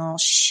hormonal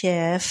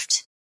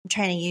shift, I'm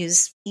trying to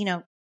use,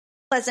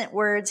 pleasant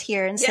words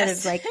here instead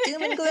of like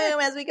doom and gloom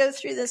as we go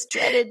through this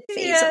dreaded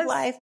phase of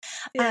life.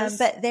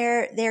 But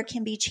there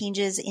can be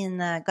changes in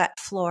the gut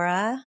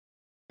flora,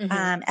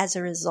 as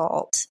a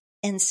result.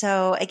 And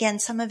so again,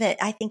 some of it,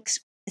 I think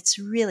it's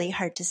really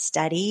hard to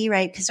study,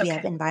 right? Because we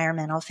have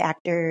environmental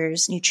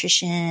factors,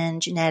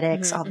 nutrition,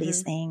 genetics, all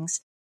these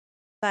things.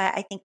 But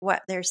I think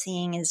what they're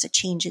seeing is a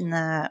change in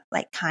the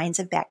like kinds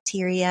of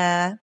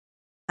bacteria.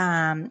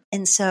 And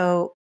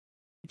so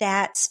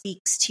that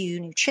speaks to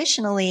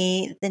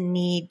nutritionally the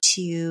need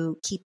to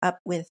keep up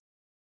with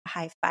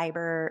high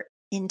fiber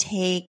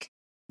intake,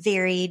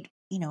 varied,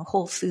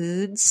 whole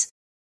foods,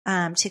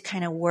 to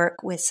kind of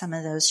work with some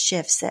of those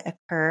shifts that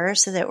occur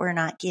so that we're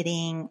not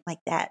getting like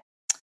that.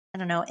 I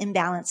don't know,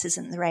 imbalance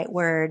isn't the right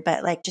word,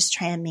 but like just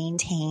try and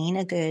maintain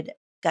a good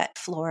gut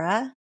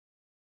flora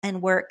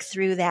and work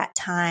through that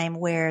time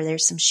where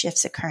there's some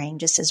shifts occurring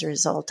just as a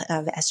result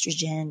of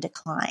estrogen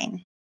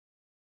decline.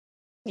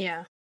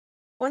 Yeah.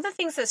 One of the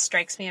things that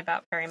strikes me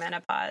about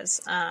perimenopause,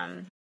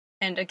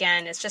 and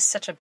again, it's just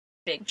such a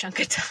big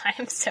chunk of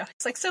time. So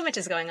it's like so much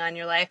is going on in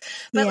your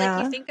life. But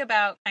like you think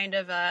about kind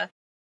of a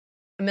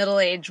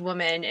middle-aged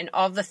woman and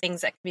all the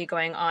things that can be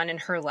going on in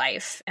her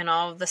life and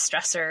all of the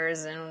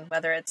stressors and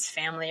whether it's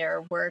family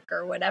or work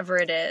or whatever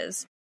it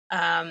is.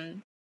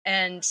 And,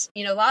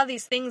 a lot of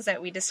these things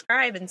that we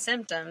describe in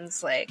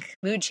symptoms like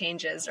mood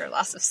changes or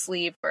loss of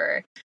sleep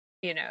or,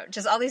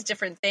 just all these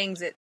different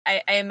things,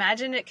 I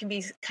imagine it can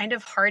be kind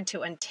of hard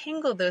to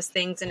untangle those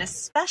things. And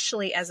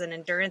especially as an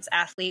endurance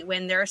athlete,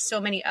 when there are so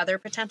many other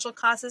potential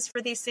causes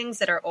for these things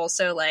that are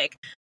also like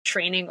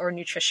training or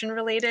nutrition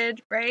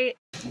related, right?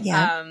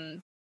 Yeah.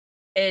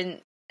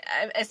 And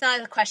it's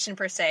not a question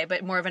per se,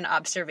 but more of an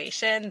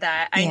observation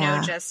that I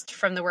know just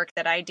from the work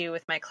that I do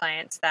with my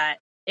clients that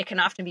it can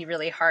often be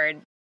really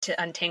hard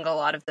to untangle a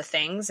lot of the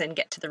things and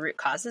get to the root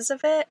causes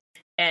of it.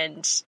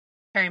 And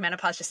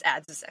perimenopause just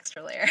adds this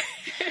extra layer.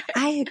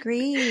 I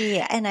agree.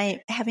 And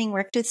having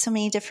worked with so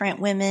many different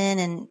women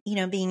and,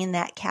 being in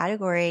that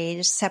category,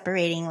 just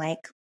separating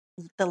like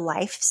the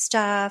life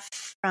stuff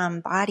from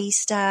body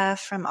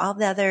stuff, from all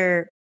the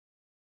other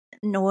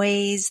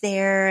noise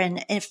there.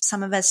 And if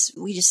some of us,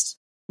 we just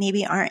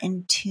maybe aren't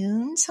in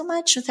tune so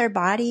much with our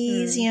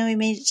bodies, we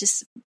may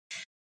just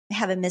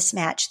have a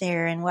mismatch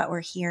there in what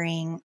we're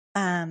hearing.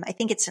 I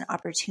think it's an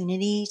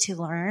opportunity to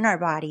learn our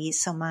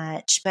bodies so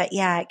much, but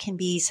it can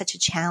be such a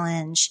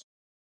challenge,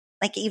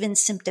 like even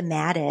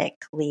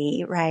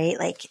symptomatically, right?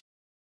 Like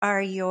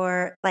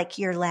your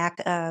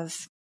lack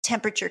of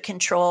temperature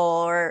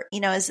control or,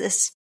 is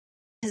this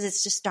because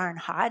it's just darn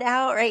hot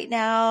out right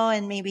now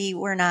and maybe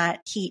we're not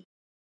heat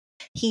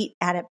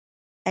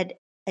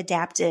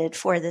adapted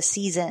for the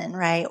season,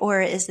 right?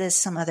 Or is this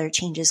some other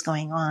changes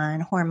going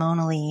on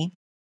hormonally?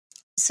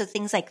 So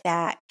things like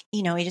that,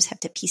 we just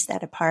have to piece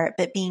that apart.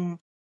 But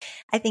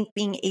I think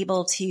being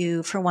able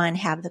to, for one,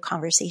 have the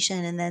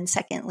conversation, and then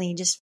secondly,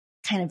 just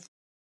kind of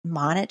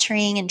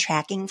monitoring and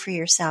tracking for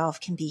yourself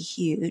can be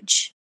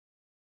huge.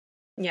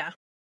 Yeah,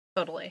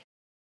 totally.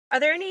 Are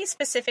there any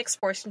specific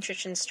sports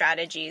nutrition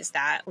strategies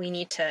that we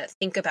need to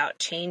think about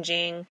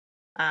changing?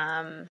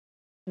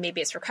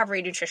 Maybe it's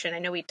recovery nutrition. I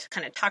know we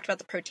kind of talked about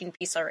the protein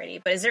piece already,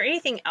 but is there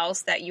anything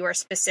else that you are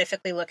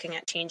specifically looking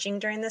at changing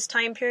during this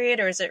time period?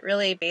 Or is it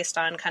really based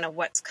on kind of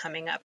what's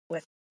coming up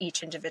with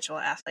each individual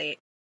athlete?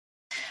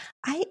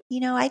 I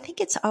think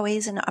it's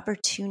always an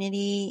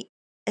opportunity,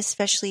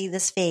 especially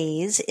this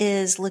phase,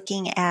 is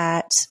looking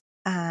at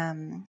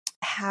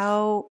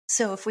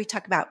so if we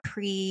talk about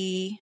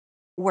pre-workout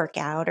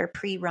workout or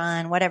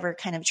pre-run, whatever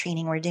kind of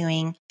training we're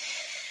doing,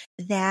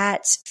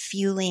 that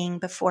fueling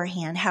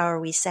beforehand, how are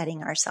we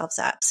setting ourselves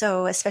up?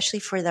 So especially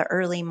for the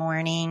early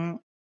morning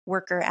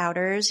worker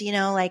outers,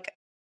 like,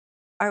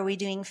 are we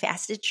doing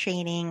fasted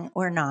training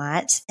or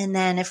not? And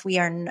then if we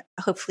are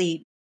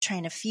hopefully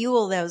trying to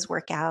fuel those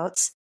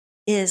workouts,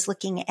 is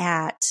looking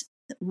at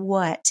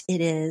what it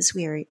is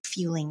we're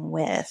fueling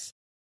with.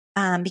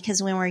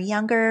 Because when we're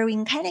younger, we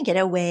can kind of get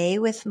away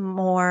with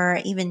more,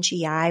 even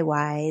GI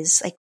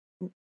wise. Like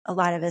a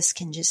lot of us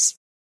can just,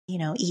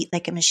 eat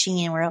like a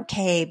machine and we're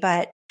okay.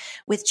 But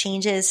with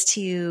changes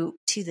to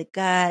the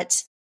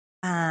gut,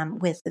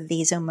 with the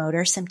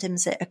vasomotor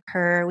symptoms that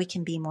occur, we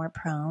can be more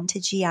prone to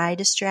GI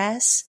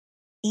distress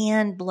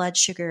and blood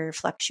sugar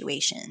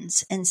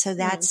fluctuations. And so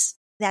that's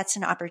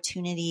an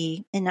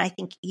opportunity. And I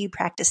think you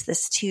practice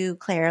this too,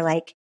 Claire,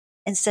 like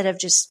instead of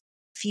just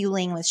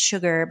fueling with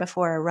sugar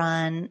before a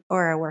run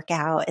or a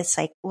workout, it's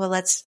like, well,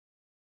 let's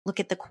look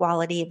at the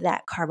quality of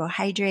that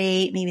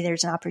carbohydrate. Maybe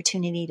there's an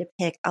opportunity to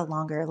pick a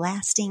longer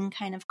lasting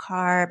kind of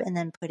carb and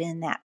then put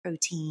in that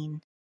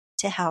protein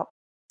to help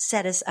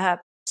set us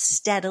up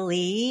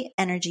steadily,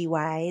 energy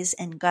wise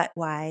and gut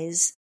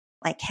wise,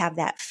 like have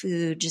that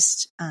food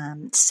just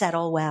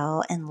settle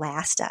well and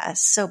last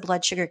us. So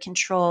blood sugar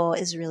control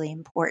is really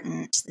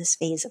important this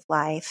phase of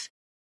life.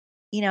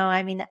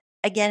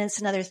 Again, it's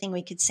another thing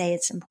we could say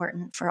it's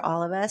important for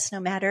all of us, no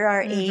matter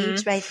our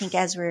age. But I think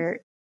as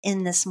we're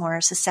in this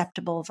more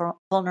susceptible,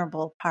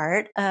 vulnerable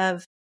part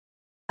of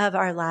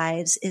our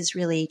lives is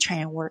really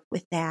trying to work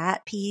with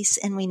that piece.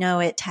 And we know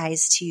it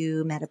ties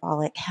to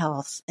metabolic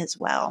health as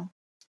well.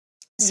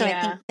 So I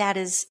think that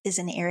is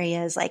an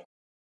area is like,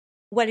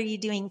 what are you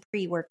doing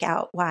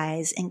pre-workout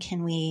wise? And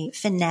can we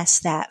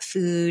finesse that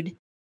food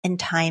and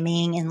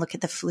timing and look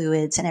at the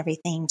fluids and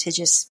everything to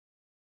just,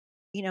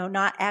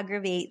 not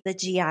aggravate the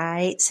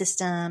GI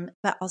system,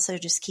 but also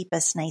just keep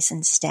us nice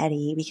and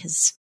steady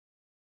because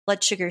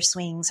blood sugar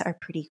swings are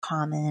pretty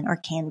common or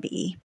can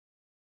be.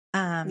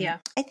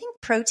 I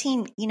think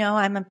protein,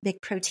 I'm a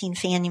big protein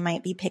fan. You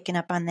might be picking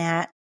up on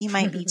that. You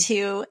might be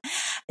too.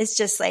 It's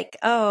just like,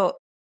 not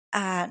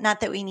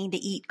that we need to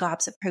eat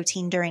gobs of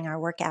protein during our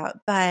workout,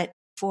 but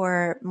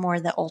for more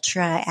the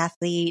ultra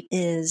athlete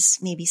is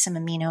maybe some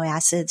amino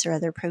acids or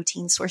other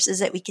protein sources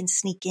that we can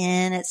sneak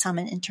in at some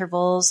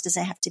intervals.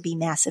 Doesn't have to be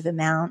massive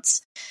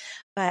amounts,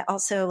 but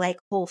also like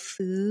whole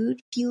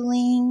food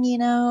fueling,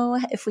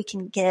 if we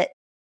can get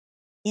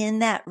in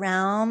that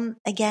realm,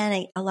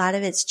 again, a lot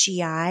of it's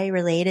GI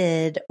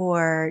related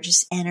or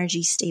just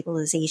energy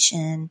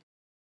stabilization.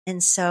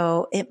 And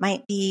so it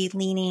might be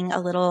leaning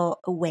a little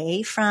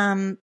away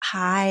from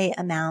high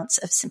amounts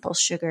of simple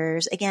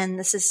sugars.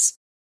 Again,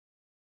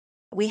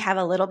 we have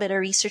a little bit of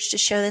research to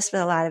show this,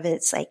 but a lot of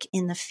it's like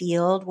in the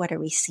field. What are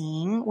we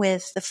seeing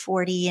with the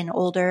 40 and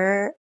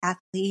older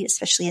athlete,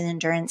 especially an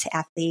endurance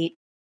athlete?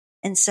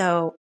 And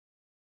so,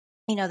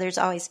 there's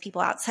always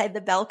people outside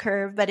the bell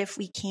curve, but if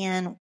we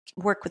can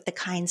work with the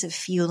kinds of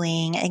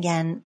fueling,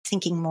 again,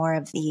 thinking more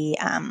of the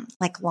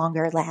like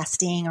longer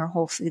lasting or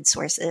whole food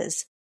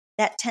sources,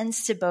 that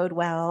tends to bode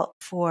well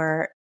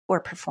for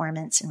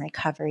performance and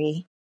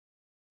recovery.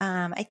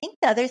 I think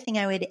the other thing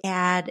I would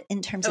add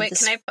in terms of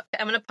this... I'm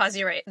going to pause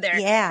you right there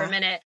for a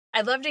minute.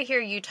 I'd love to hear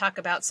you talk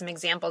about some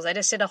examples. I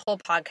just did a whole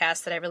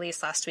podcast that I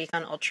released last week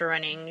on ultra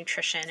running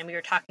nutrition, and we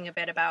were talking a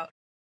bit about,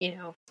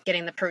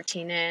 getting the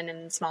protein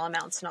in small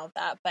amounts and all of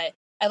that. But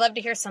I'd love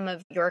to hear some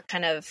of your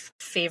kind of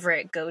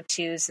favorite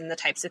go-tos and the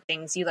types of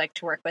things you like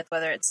to work with,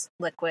 whether it's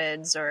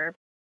liquids or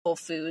whole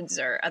foods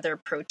or other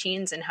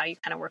proteins, and how you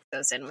kind of work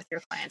those in with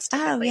your clients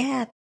typically. Oh,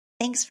 yeah.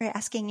 Thanks for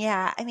asking.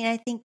 Yeah. I mean, I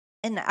think,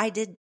 and I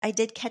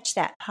did catch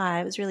that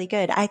pod. It was really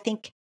good. I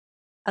think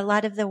a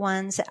lot of the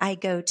ones that I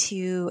go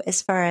to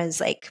as far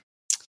as like,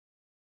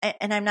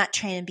 and I'm not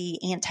trying to be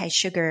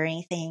anti-sugar or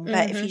anything,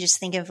 but if you just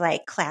think of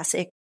like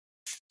classic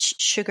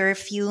sugar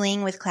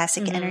fueling with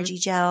classic energy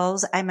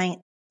gels, I might,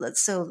 not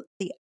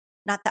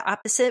the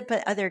opposite,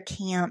 but other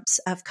camps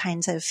of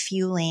kinds of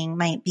fueling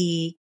might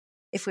be,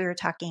 if we were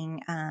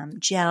talking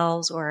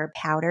gels or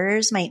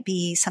powders, might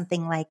be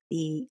something like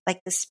the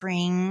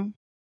spring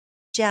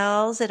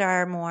gels that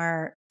are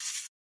more,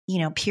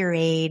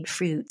 pureed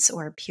fruits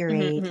or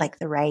pureed like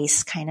the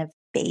rice kind of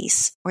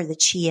base or the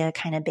chia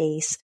kind of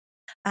base.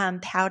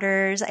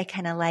 Powders, I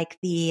kind of like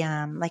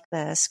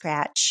the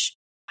Scratch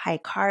high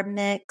carb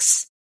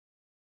mix,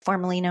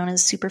 formerly known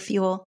as Super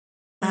Fuel,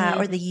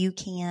 or the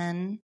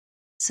UCAN.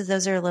 So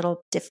those are a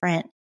little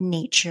different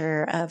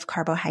nature of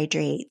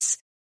carbohydrates.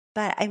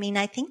 But I mean,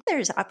 I think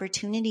there's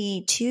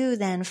opportunity too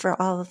then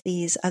for all of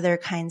these other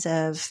kinds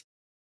of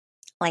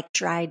like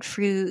dried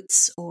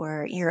fruits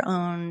or your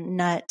own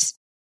nut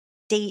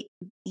date,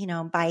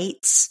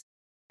 bites,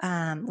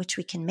 which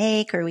we can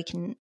make or we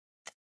can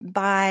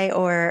buy,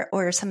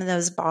 or some of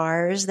those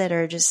bars that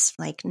are just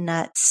like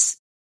nuts,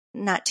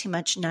 not too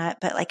much nut,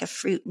 but like a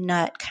fruit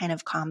nut kind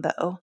of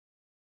combo.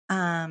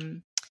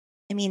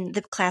 I mean,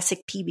 the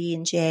classic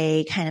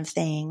PB&J kind of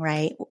thing,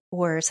 right?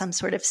 Or some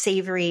sort of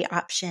savory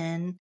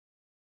option.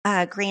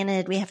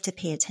 Granted, we have to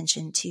pay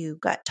attention to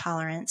gut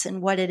tolerance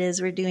and what it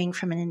is we're doing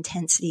from an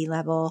intensity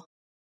level.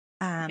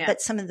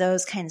 But some of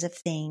those kinds of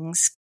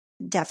things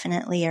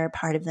definitely are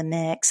part of the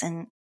mix.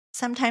 And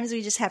sometimes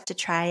we just have to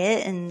try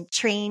it and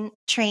train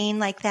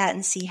like that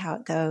and see how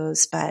it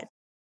goes. But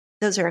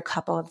those are a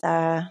couple of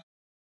the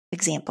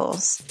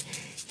examples.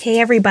 Hey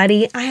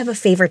everybody, I have a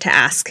favor to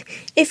ask.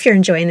 If you're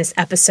enjoying this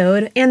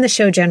episode and the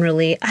show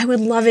generally, I would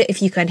love it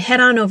if you could head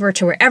on over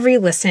to wherever you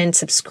listen,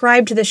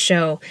 subscribe to the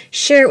show,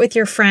 share it with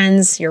your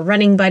friends, your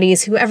running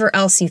buddies, whoever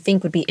else you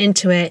think would be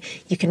into it.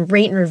 You can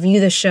rate and review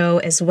the show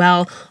as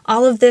well.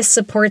 All of this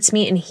supports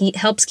me and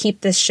helps keep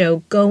this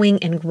show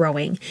going and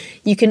growing.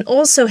 You can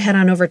also head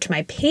on over to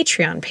my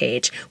Patreon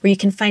page where you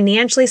can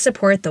financially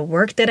support the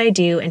work that I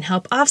do and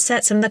help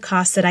offset some of the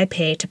costs that I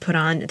pay to put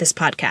on this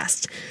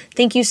podcast.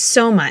 Thank you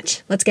so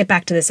much. Let's get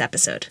back to this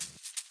episode.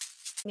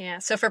 Yeah,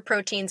 so for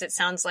proteins, it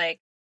sounds like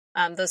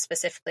those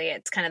specifically,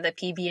 it's kind of the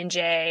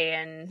PB&J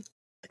and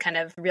the kind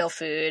of real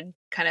food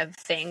kind of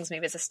things.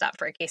 Maybe it's a stop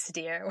for a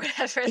quesadilla or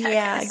whatever.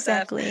 Yeah,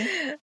 exactly.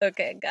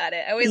 Okay, got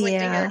it. I always like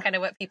to hear kind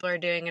of what people are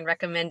doing and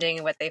recommending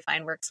and what they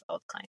find works well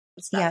with clients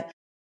and stuff.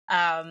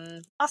 Yeah.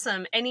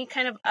 Awesome. Any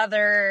kind of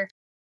other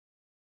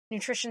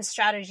nutrition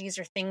strategies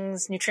or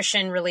things,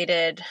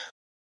 nutrition-related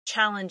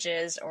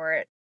challenges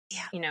or,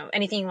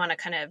 anything you want to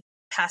kind of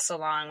pass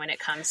along when it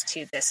comes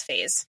to this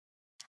phase?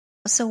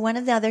 So one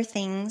of the other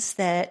things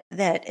that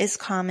is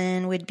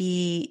common would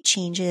be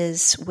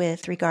changes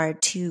with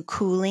regard to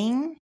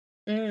cooling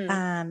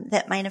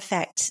that might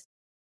affect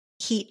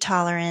heat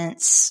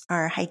tolerance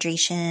or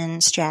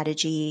hydration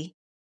strategy.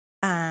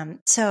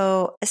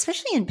 So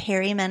especially in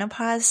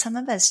perimenopause, some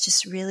of us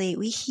just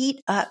we heat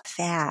up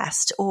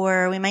fast,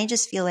 or we might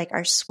just feel like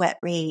our sweat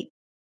rate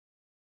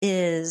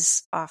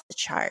is off the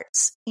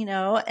charts,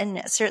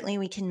 and certainly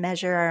we can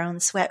measure our own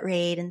sweat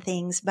rate and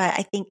things, but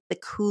I think the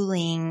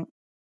cooling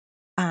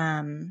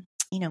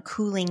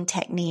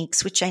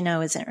techniques, which I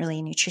know isn't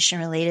really nutrition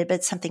related, but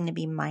it's something to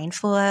be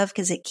mindful of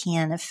because it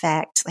can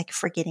affect, like if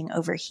we're getting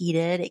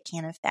overheated, it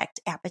can affect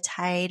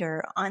appetite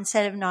or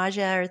onset of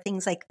nausea or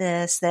things like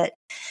this that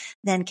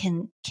then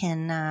can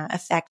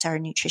affect our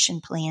nutrition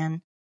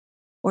plan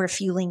or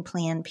fueling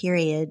plan,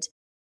 period.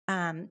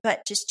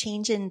 But just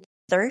change in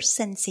thirst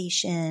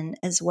sensation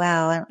as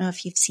well. I don't know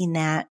if you've seen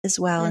that as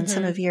well in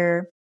some of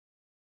your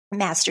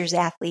masters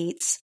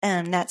athletes.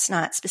 That's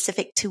not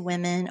specific to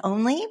women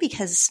only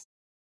because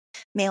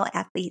male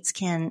athletes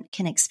can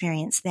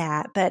experience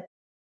that, but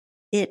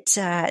it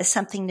is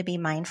something to be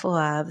mindful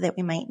of, that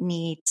we might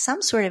need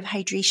some sort of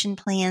hydration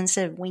plan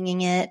instead of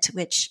winging it,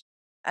 which,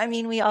 I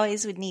mean, we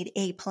always would need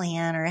a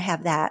plan or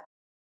have that,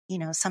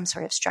 some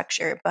sort of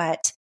structure,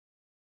 but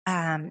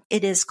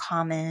it is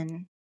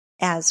common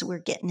as we're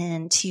getting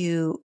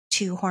into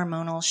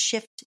hormonal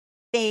shift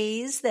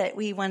phase that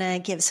we want to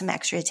give some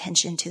extra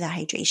attention to the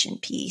hydration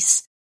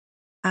piece.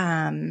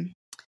 And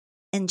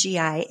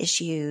GI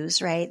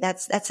issues, right?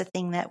 That's a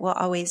thing that will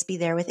always be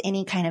there with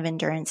any kind of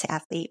endurance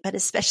athlete, but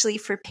especially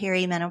for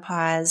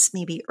perimenopause,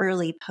 maybe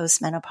early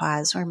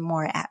postmenopause, we're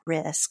more at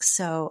risk.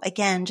 So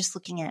again, just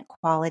looking at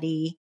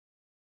quality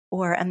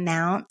or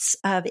amounts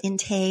of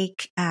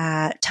intake,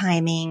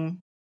 timing,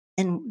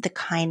 and the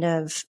kind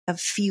of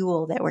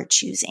fuel that we're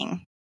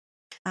choosing.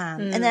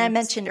 And then I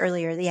mentioned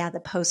earlier,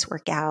 the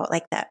post-workout,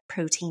 like that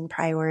protein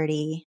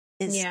priority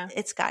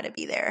it's got to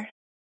be there.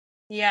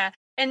 Yeah.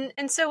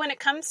 And so when it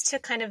comes to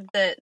kind of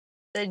the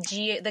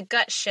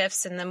gut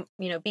shifts and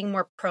the, being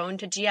more prone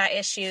to GI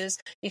issues,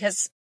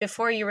 because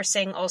before you were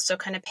saying also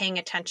kind of paying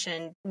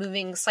attention,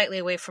 moving slightly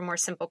away from more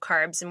simple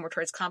carbs and more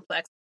towards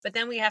complex, but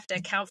then we have to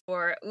account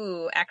for,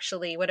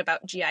 actually, what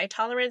about GI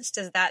tolerance?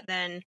 Does that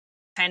then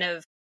kind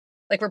of,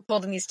 like, we're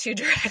pulled in these two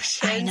directions?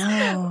 I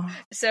know.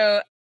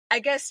 So I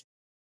guess,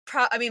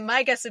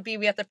 my guess would be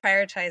we have to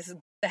prioritize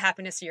the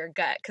happiness of your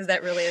gut, because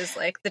that really is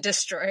like the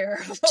destroyer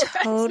of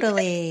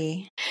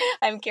totally.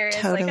 I'm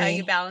curious like how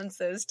you balance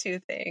those two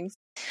things.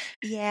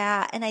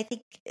 Yeah, and I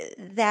think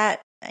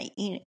that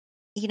you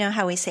know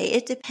how we say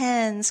it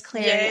depends,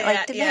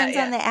 Claire. Depends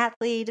on the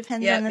athlete,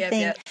 depends on the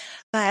thing.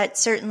 But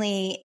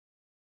certainly,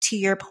 to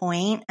your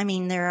point, I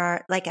mean, there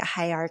are like a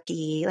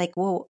hierarchy. Like,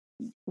 well,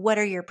 what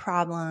are your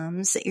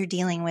problems that you're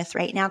dealing with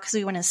right now? Because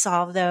we want to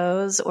solve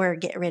those or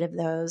get rid of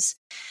those.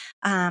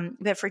 But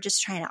if we're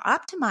just trying to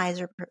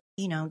optimize or,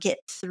 get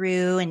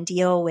through and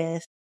deal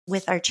with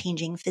our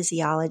changing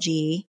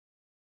physiology,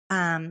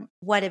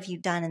 what have you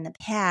done in the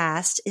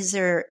past?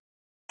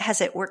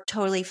 Has it worked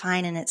totally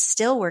fine and it's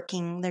still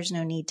working? There's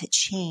no need to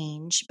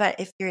change. But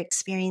if you're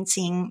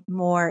experiencing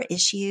more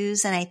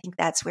issues, and I think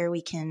that's where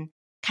we can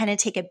kind of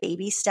take a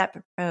baby step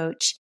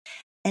approach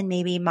and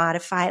maybe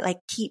modify, like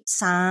keep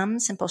some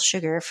simple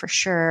sugar for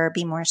sure,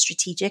 be more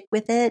strategic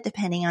with it,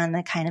 depending on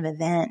the kind of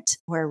event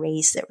or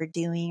race that we're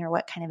doing or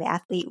what kind of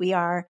athlete we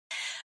are.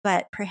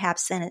 But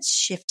perhaps then it's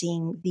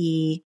shifting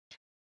the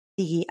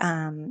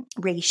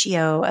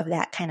ratio of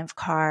that kind of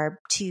carb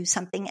to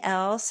something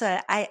else.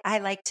 I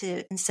like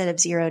to, instead of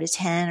 0 to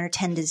 10 or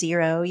 10 to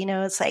 0,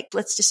 it's like,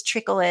 let's just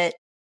trickle it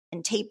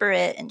and taper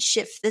it and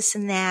shift this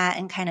and that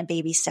and kind of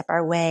baby step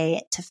our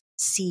way to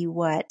see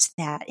what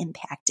that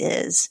impact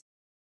is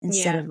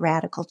instead of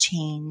radical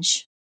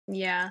change.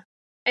 Yeah.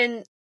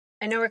 And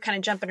I know we're kind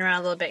of jumping around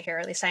a little bit here, or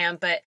at least I am,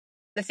 but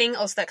the thing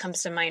also that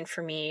comes to mind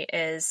for me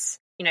is,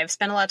 I've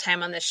spent a lot of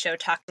time on this show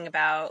talking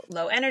about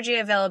low energy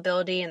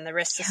availability and the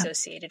risks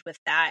associated with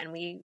that. And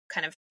we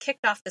kind of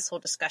kicked off this whole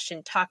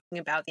discussion talking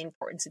about the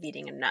importance of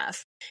eating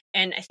enough.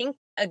 And I think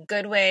a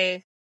good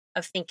way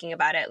of thinking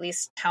about it, at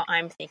least how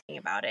I'm thinking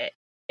about it,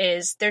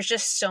 is there's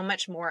just so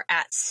much more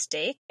at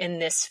stake in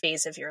this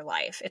phase of your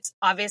life. It's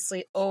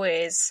obviously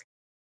always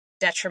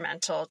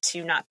detrimental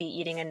to not be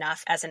eating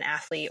enough as an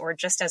athlete or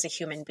just as a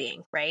human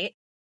being, right?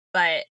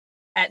 But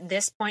at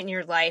this point in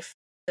your life,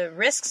 the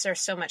risks are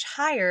so much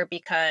higher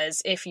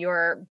because if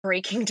you're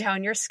breaking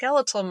down your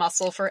skeletal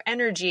muscle for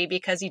energy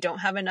because you don't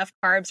have enough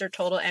carbs or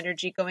total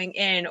energy going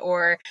in,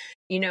 or,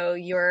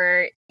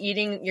 you're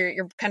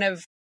kind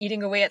of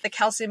eating away at the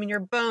calcium in your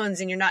bones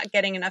and you're not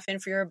getting enough in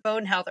for your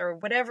bone health or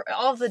whatever,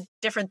 all the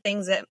different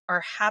things that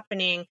are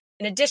happening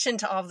in addition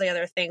to all the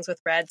other things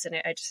with RED-S. And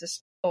I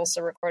just also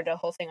recorded a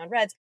whole thing on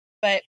RED-S.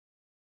 But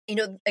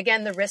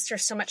again, the risks are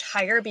so much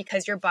higher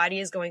because your body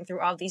is going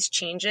through all these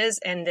changes,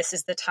 and this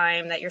is the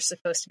time that you're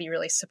supposed to be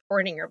really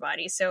supporting your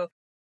body. So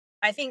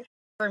I think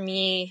for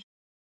me,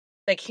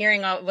 like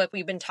hearing all what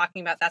we've been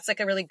talking about, that's like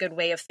a really good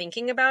way of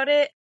thinking about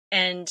it,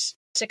 and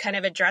to kind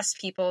of address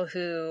people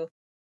who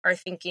are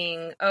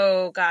thinking,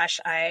 oh gosh,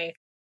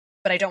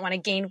 but I don't want to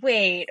gain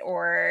weight,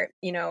 or,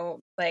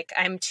 like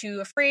I'm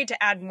too afraid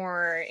to add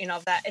more, all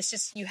of that. It's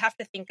just, you have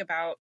to think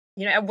about,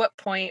 at what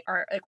point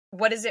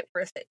what is it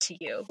worth it to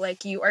you?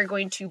 Like, you are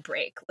going to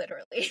break,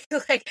 literally.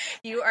 Like,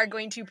 you are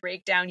going to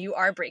break down, you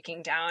are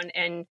breaking down.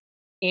 And,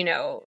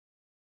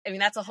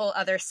 that's a whole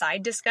other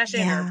side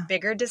discussion or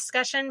bigger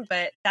discussion,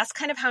 but that's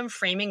kind of how I'm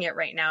framing it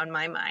right now in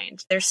my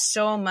mind. There's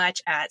so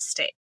much at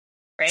stake.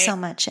 Right? So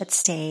much at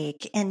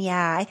stake. And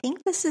I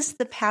think this is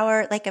the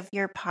power of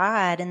your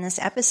pod, and this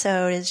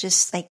episode is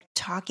just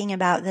talking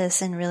about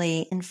this and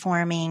really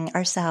informing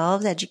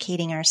ourselves,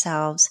 educating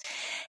ourselves,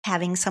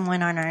 having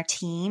someone on our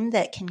team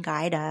that can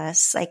guide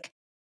us.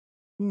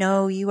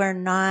 No, you are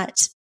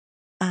not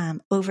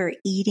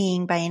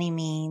overeating by any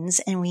means,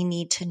 and we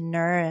need to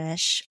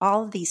nourish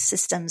all of these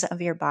systems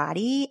of your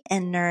body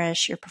and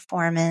nourish your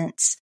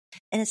performance.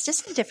 And it's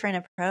just a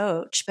different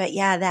approach. But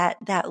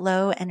that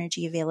low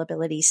energy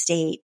availability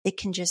state, it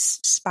can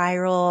just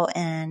spiral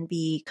and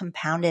be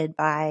compounded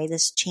by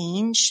this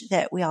change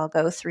that we all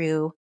go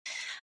through.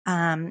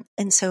 And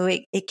so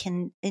it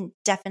can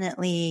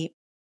definitely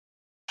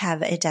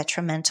have a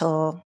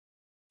detrimental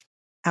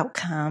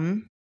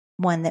outcome,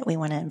 one that we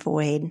want to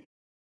avoid.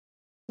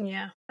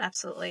 Yeah,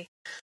 absolutely.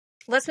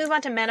 Let's move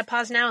on to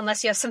menopause now,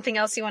 unless you have something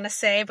else you want to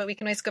say, but we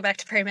can always go back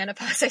to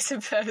perimenopause, I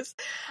suppose.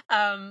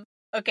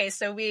 Okay,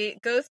 so we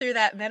go through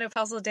that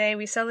menopausal day.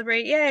 We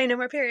celebrate, yay, no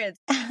more periods.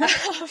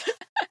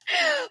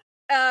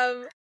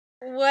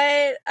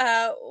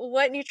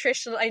 What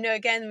nutritional? I know,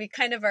 again, we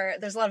kind of are.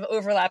 There's a lot of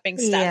overlapping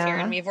stuff here,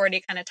 and we've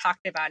already kind of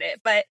talked about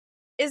it. But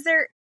is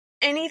there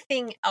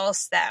anything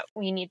else that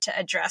we need to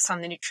address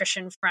on the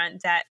nutrition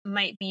front that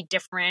might be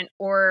different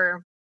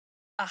or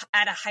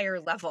at a higher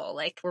level?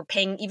 Like, we're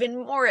paying even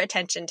more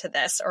attention to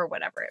this, or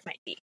whatever it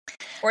might be.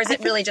 Or is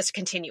it really just a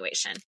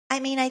continuation?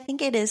 I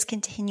think it is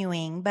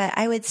continuing, but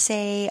I would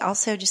say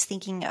also just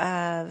thinking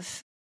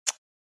of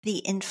the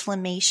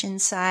inflammation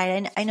side.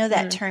 And I know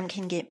that term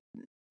can get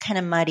kind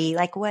of muddy.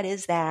 Like, what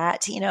is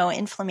that?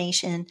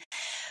 Inflammation,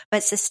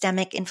 but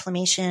systemic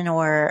inflammation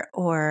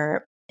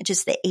or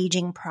just the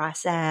aging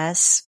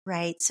process,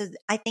 right? So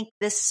I think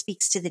this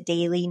speaks to the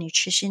daily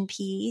nutrition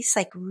piece,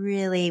 like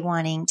really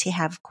wanting to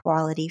have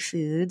quality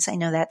foods. I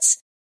know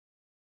that's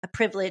a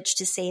privilege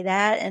to say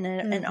that, and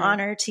an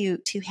honor to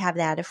have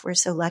that if we're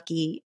so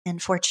lucky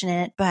and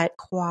fortunate, but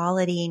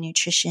quality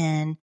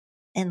nutrition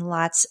and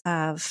lots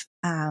of,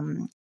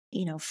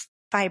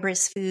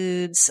 fibrous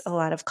foods, a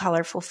lot of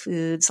colorful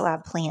foods, a lot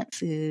of plant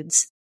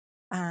foods,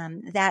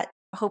 that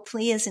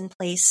hopefully is in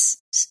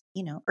place,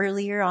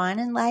 earlier on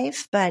in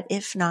life. But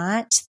if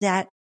not,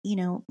 that,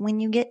 when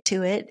you get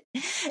to it,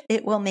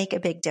 it will make a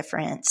big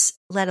difference,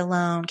 let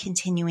alone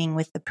continuing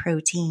with the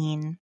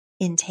protein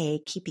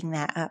intake, keeping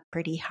that up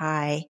pretty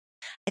high.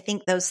 I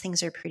think those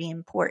things are pretty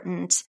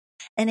important.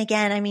 And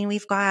again,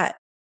 we've got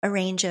a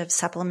range of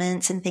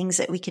supplements and things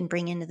that we can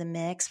bring into the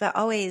mix, but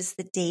always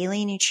the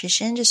daily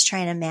nutrition, just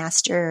trying to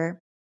master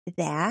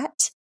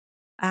that,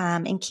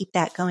 and keep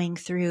that going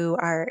through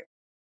our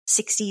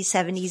 60s,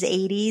 70s,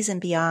 80s and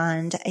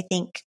beyond. I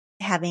think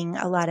having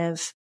a lot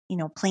of,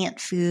 plant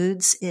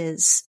foods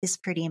is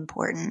pretty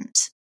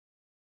important.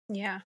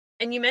 Yeah.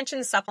 And you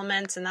mentioned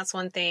supplements, and that's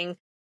one thing.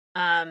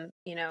 We're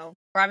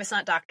obviously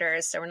not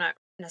doctors, so we're not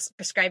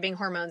prescribing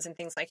hormones and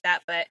things like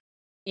that. But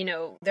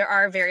there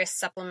are various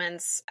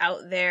supplements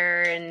out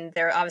there, and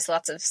there are obviously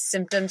lots of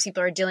symptoms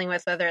people are dealing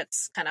with, whether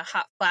it's kind of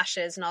hot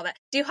flashes and all that.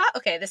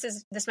 Okay,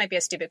 this might be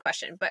a stupid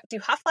question, but do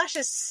hot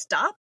flashes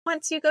stop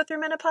once you go through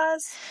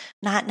menopause?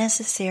 Not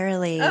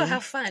necessarily. Oh, how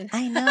fun.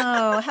 I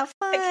know. How fun.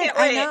 I can't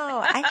wait. I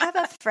know. I have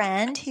a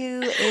friend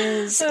who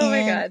is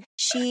my God.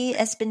 She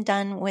has been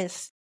done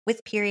with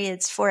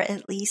periods for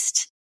at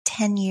least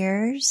 10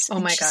 years. Oh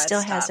my she God.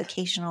 Still has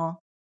occasional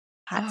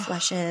hot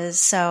flushes.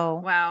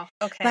 So wow.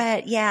 Okay.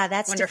 But yeah,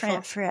 that's wonderful.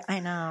 Different for,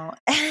 I know.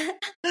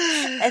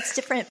 It's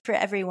different for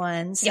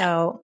everyone.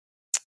 So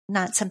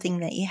not something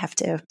that you have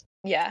to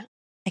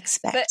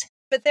expect.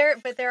 But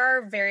there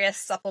are various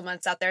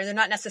supplements out there. They're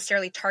not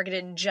necessarily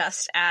targeted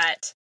just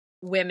at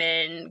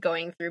women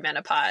going through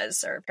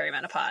menopause or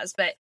perimenopause,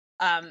 but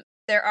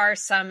there are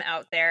some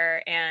out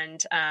there,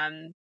 and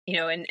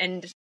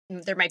and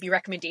there might be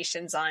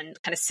recommendations on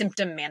kind of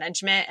symptom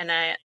management. And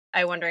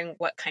I'm wondering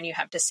what kind you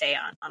have to say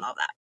on all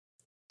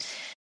that.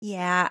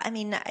 Yeah, I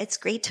mean, it's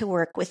great to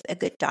work with a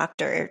good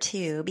doctor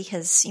too,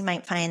 because you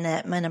might find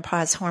that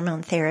menopause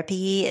hormone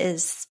therapy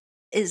is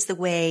the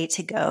way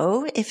to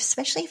go,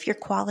 especially if your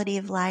quality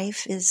of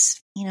life is,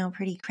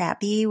 pretty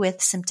crappy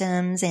with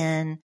symptoms,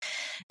 and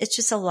it's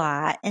just a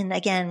lot. And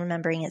again,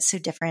 remembering it's so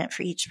different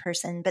for each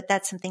person, but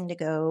that's something to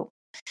go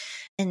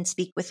and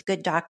speak with a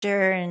good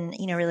doctor and,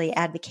 really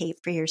advocate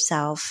for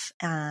yourself,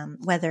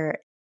 whether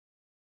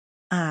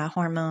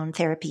hormone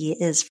therapy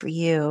is for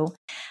you.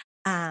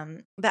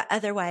 But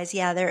otherwise,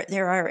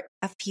 there are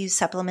a few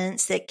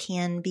supplements that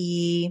can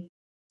be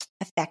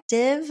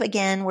effective.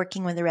 Again,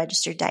 working with a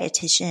registered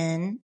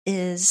dietitian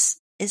is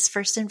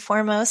first and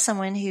foremost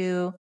someone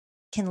who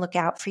can look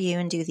out for you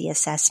and do the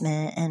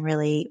assessment and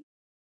really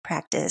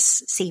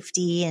practice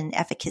safety and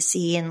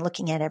efficacy and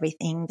looking at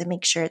everything to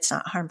make sure it's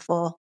not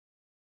harmful.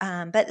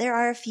 But there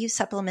are a few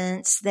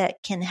supplements that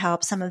can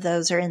help. Some of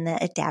those are in the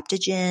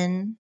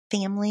adaptogen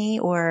family,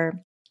 or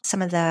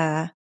some of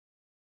the,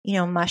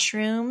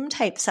 mushroom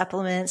type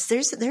supplements.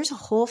 There's a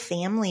whole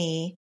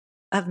family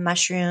of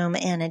mushroom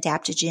and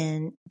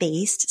adaptogen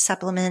based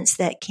supplements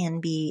that can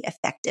be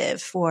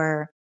effective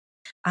for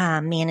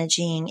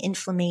managing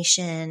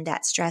inflammation,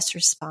 that stress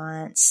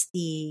response,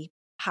 the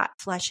hot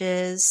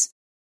flushes,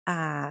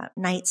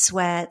 night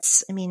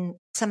sweats. I mean,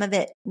 some of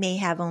it may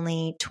have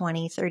only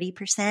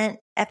 20-30%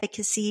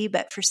 efficacy,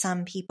 but for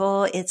some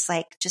people, it's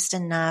like just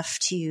enough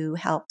to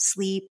help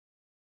sleep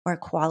or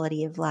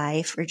quality of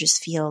life, or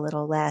just feel a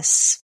little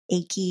less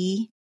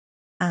achy.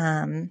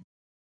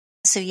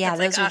 So yeah,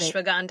 that's those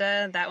like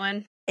ashwagandha, that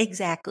one.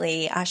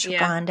 Exactly.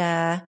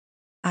 Ashwagandha,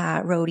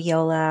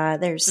 rhodiola.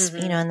 There's,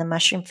 in the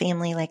mushroom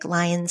family, like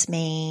lion's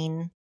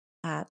mane,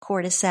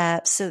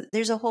 cordyceps. So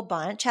there's a whole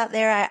bunch out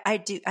there. I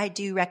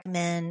do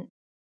recommend,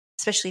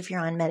 especially if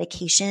you're on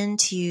medication,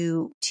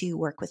 to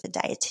work with a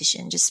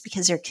dietitian, just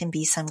because there can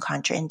be some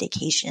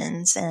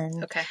contraindications.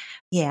 And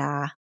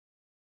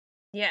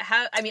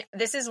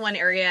this is one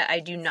area I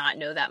do not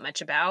know that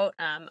much about.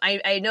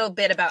 I know a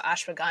bit about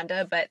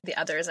ashwagandha, but the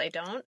others I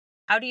don't.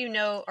 How do you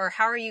know, or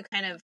how are you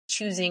kind of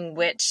choosing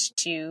which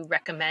to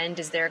recommend?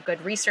 Is there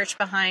good research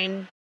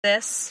behind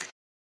this?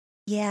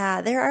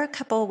 Yeah, there are a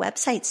couple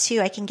websites too.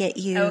 I can get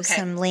you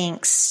some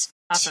links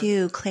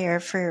to,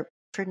 Claire, for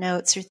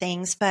notes or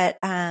things. But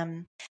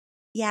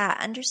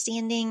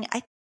understanding,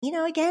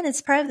 again,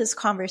 it's part of this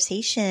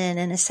conversation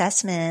and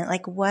assessment.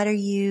 Like, what are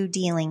you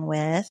dealing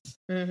with?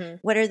 Mm-hmm.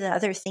 What are the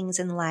other things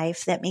in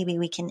life that maybe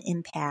we can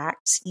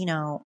impact?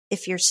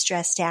 If you're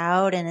stressed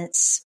out and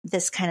it's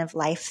this kind of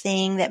life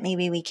thing that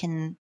maybe we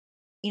can,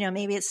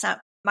 maybe it's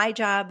not my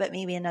job, but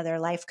maybe another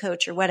life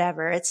coach or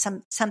whatever. It's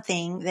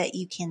something that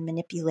you can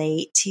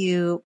manipulate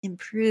to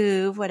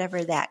improve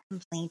whatever that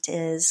complaint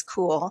is.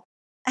 Cool.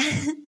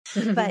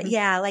 But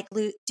like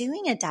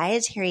doing a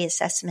dietary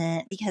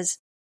assessment, because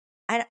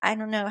I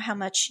don't know how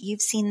much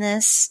you've seen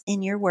this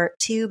in your work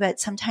too,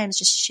 but sometimes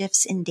just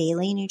shifts in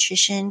daily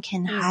nutrition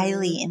can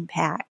highly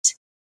impact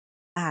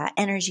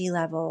energy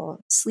level,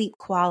 sleep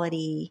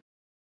quality,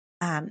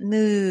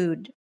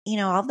 mood,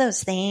 all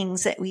those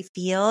things that we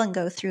feel and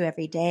go through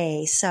every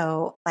day.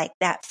 So like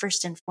that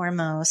first and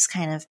foremost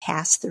kind of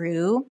pass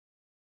through,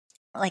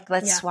 like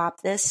let's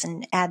swap this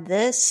and add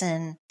this,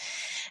 and,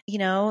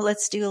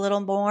 let's do a little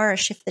more or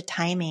shift the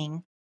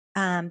timing.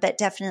 But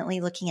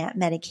definitely looking at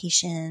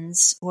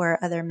medications or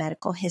other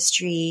medical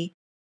history,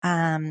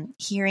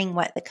 hearing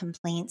what the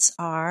complaints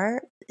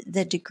are,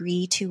 the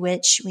degree to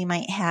which we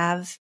might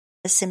have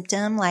a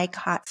symptom like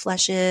hot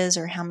flushes,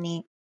 or how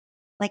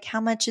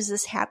much is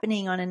this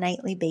happening on a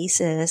nightly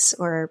basis,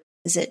 or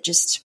is it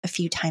just a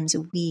few times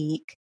a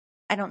week?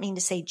 I don't mean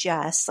to say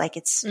just, like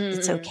it's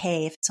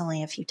okay if it's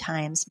only a few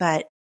times,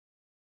 but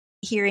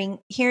hearing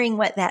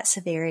what that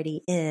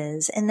severity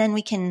is. And then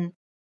we can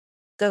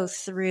go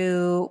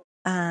through,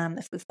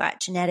 if we've got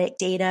genetic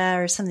data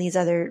or some of these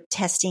other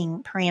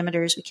testing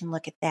parameters, we can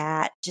look at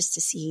that just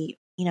to see,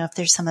 if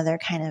there's some other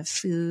kind of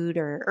food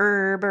or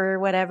herb or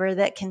whatever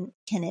that can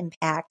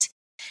impact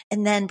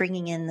And then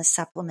bringing in the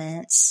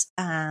supplements,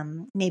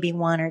 maybe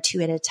 1 or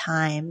 2 at a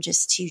time,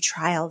 just to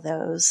trial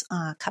those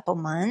a couple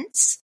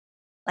months.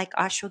 Like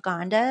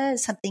ashwagandha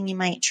is something you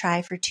might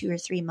try for 2 or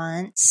 3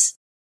 months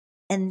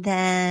and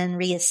then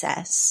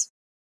reassess.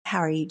 How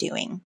are you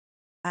doing?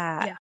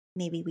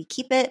 Maybe we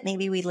keep it,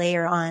 maybe we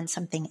layer on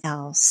something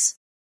else.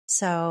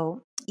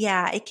 So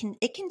yeah, it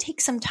can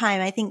take some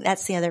time. I think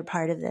that's the other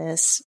part of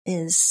this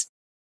is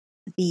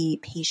the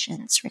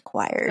patience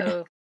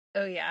required.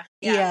 Oh yeah.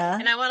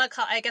 And I want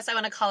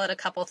to call it a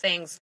couple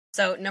things.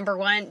 So number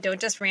one, don't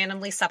just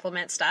randomly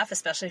supplement stuff,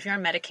 especially if you're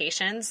on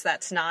medications.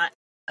 That's not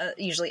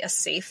usually a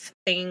safe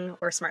thing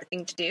or smart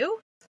thing to do.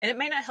 And it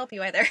might not help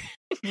you either.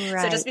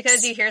 Right. So just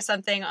because you hear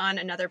something on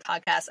another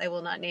podcast, I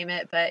will not name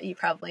it, but you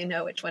probably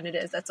know which one it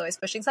is that's always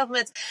pushing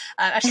supplements.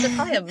 Actually, there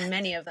probably have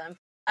many of them.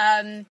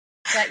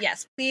 But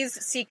yes, please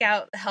seek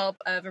out the help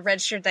of a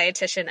registered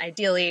dietitian,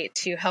 ideally,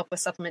 to help with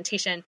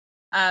supplementation.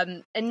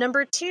 And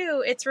number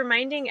two, it's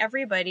reminding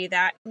everybody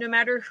that no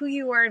matter who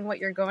you are and what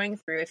you're going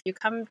through, if you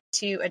come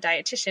to a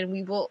dietitian,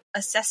 we will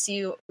assess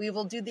you. We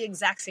will do the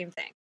exact same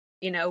thing.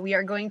 We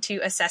are going to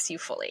assess you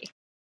fully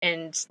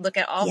and look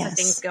at all the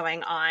things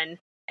going on.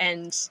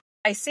 And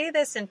I say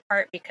this in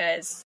part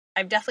because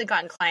I've definitely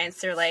gotten clients,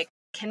 they're like,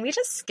 can we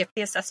just skip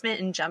the assessment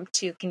and jump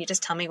to, can you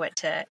just tell me what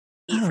to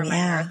eat for my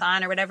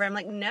marathon or whatever? I'm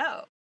like,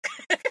 no,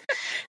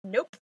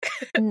 nope.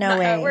 No Not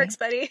way. how it works,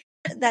 buddy.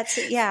 That's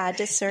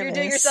disservice. You're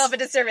doing yourself a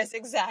disservice.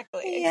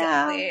 Exactly.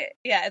 Yeah.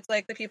 It's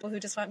like the people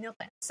who just want meal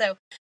plans. So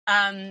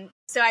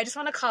I just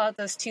want to call out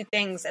those two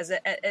things as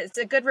it's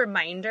a good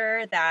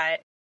reminder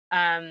that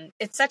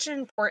it's such an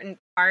important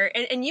part,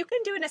 and you can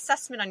do an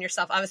assessment on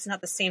yourself. Obviously not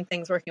the same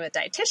things working with a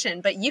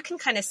dietitian, but you can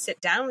kind of sit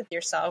down with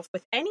yourself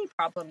with any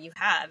problem you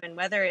have, and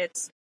whether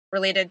it's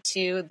related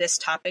to this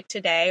topic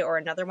today or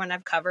another one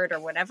I've covered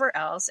or whatever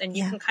else, and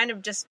you can kind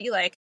of just be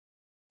like,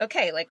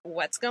 okay, like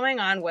what's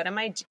going on?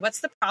 What's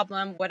the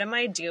problem? What am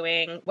I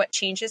doing? What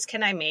changes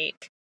can I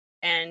make?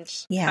 And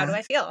how do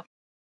I feel?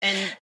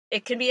 And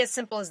it can be as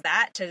simple as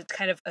that, to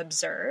kind of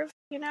observe,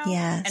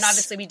 Yes. And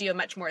obviously we do a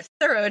much more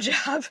thorough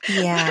job.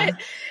 Yeah.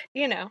 But,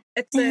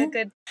 it's a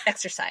good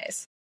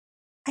exercise.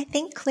 I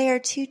think, Claire,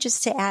 too,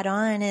 just to add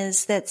on,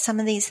 is that some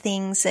of these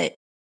things that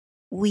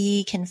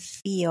we can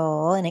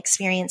feel and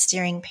experience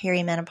during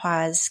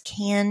perimenopause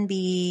can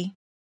be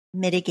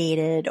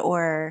mitigated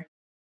or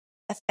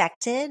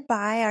affected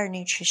by our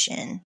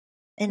nutrition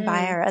and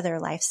by our other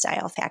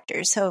lifestyle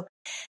factors. So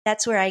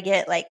that's where I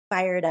get like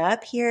fired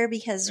up here,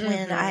 because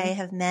when I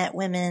have met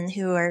women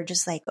who are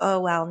just like,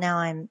 oh, well, now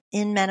I'm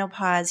in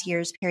menopause,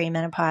 here's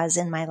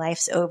perimenopause, and my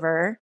life's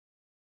over,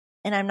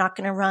 and I'm not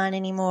going to run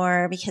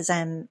anymore because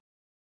I'm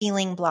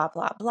feeling blah,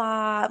 blah,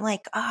 blah. I'm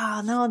like,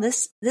 oh no,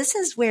 this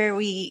is where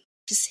we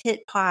just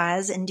hit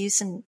pause and do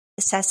some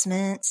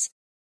assessments,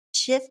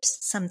 shift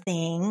some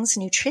things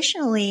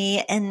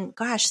nutritionally. And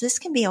gosh, this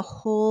can be a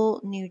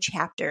whole new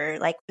chapter,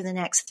 like for the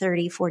next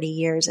 30, 40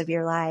 years of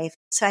your life.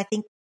 So I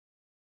think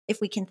if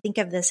we can think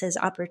of this as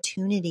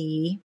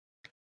opportunity,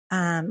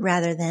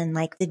 rather than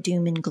like the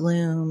doom and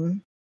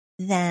gloom,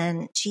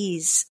 then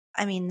geez,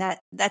 I mean,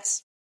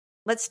 let's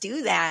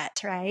do that.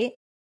 Right.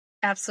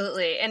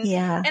 Absolutely. And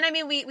I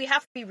mean, we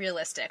have to be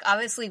realistic.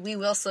 Obviously we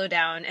will slow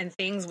down and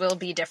things will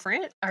be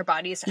different. Our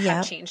bodies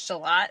have changed a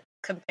lot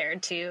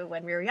compared to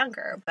when we were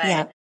younger,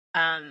 but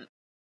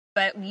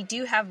we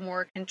do have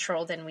more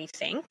control than we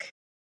think.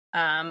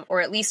 Or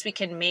at least we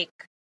can make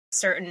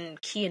certain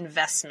key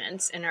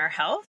investments in our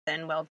health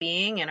and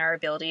well-being and our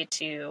ability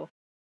to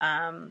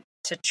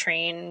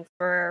train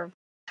for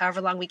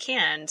however long we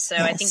can. So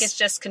I think it's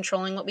just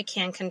controlling what we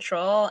can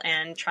control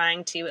and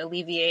trying to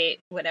alleviate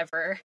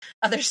whatever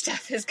other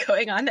stuff is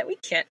going on that we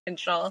can't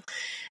control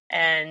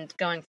and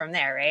going from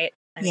there, right?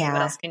 I mean,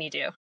 what else can you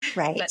do?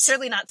 Right. But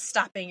certainly not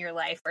stopping your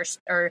life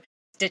or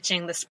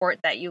ditching the sport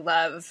that you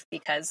love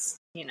because,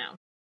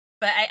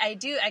 but I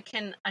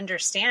can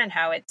understand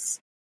how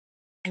it's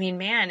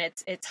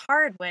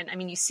hard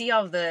when, you see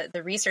all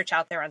the research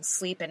out there on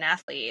sleep and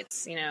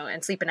athletes,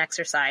 and sleep and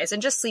exercise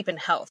and just sleep and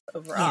health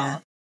overall. Yeah.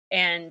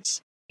 And,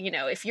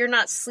 if you're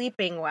not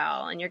sleeping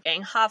well and you're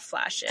getting hot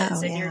flashes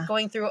and you're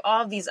going through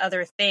all these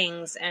other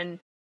things, and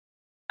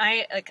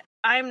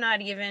I'm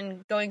not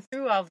even going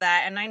through all of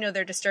that. And I know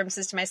there are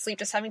disturbances to my sleep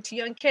just having 2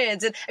 young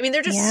kids. And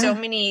there are just so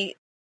many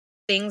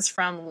things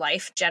from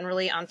life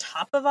generally on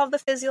top of all the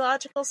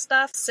physiological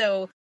stuff.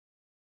 So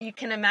you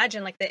can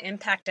imagine like the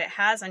impact it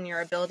has on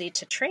your ability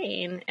to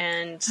train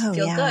and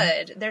feel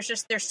good.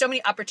 There's so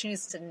many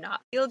opportunities to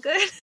not feel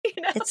good.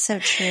 It's so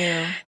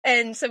true.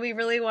 And so we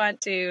really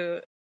want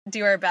to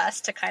do our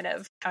best to kind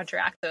of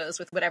counteract those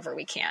with whatever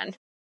we can.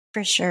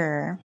 For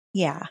sure.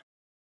 Yeah.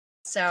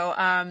 So,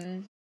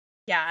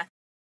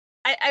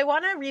 I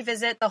want to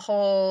revisit the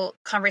whole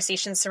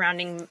conversation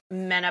surrounding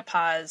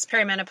menopause,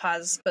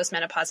 perimenopause,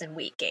 postmenopause, and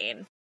weight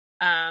gain.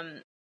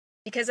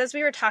 Because as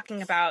we were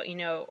talking about,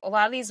 a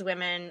lot of these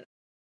women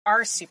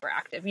are super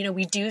active.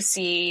 We do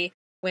see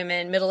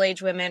women,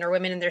 middle-aged women or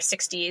women in their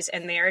 60s,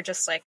 and they are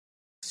just like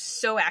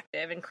so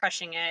active and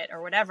crushing it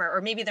or whatever,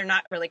 or maybe they're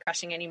not really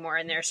crushing anymore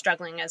and they're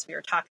struggling, as we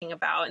were talking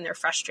about, and they're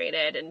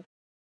frustrated.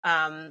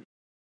 And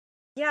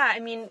yeah, I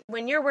mean,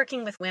 when you're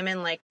working with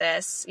women like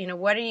this,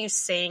 what are you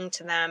saying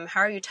to them?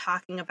 How are you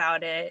talking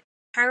about it?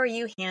 How are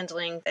you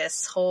handling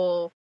this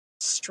whole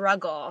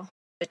struggle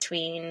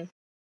between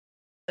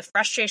the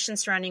frustration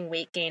surrounding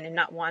weight gain and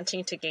not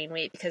wanting to gain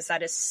weight, because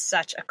that is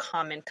such a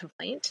common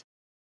complaint,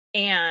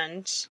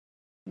 and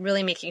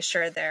really making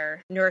sure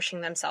they're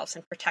nourishing themselves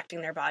and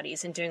protecting their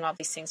bodies and doing all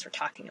these things we're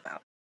talking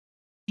about?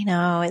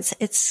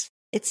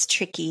 It's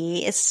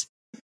tricky.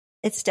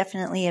 It's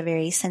definitely a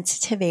very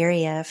sensitive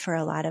area for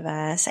a lot of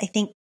us. I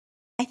think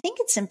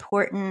it's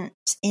important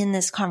in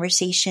this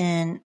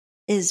conversation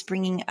is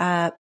bringing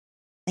up,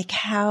 like,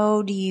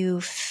 how do you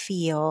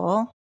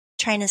feel?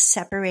 Trying to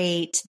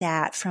separate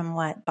that from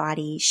what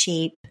body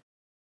shape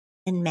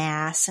and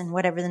mass and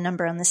whatever the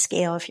number on the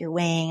scale, if you're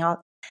weighing,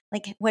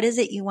 like, what is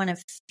it you want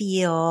to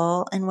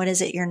feel and what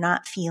is it you're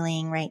not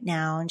feeling right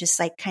now? And just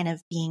like kind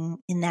of being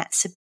in that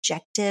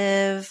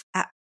subjective,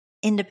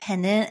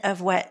 independent of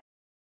what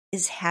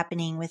is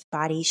happening with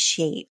body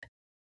shape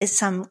is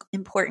some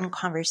important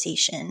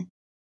conversation.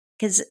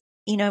 Because,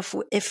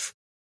 if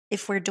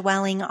we're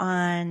dwelling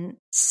on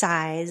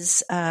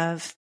size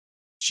of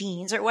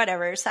jeans or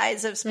whatever,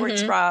 size of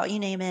sports bra, you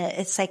name it,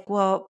 it's like,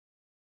 well,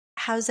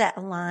 how's that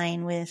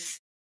align with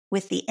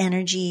the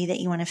energy that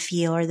you want to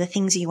feel or the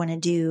things you want to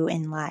do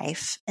in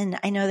life? And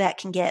I know that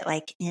can get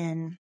like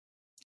in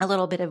a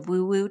little bit of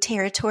woo-woo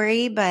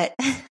territory, but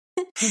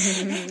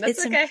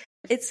That's okay.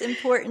 It's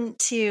important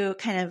to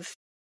kind of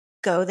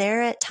go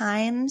there at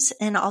times.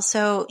 And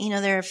also,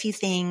 there are a few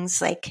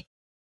things like,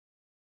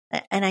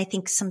 and I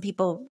think some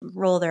people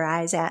roll their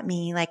eyes at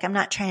me, like, I'm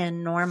not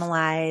trying to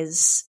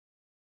normalize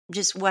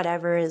just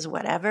whatever is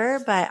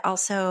whatever, but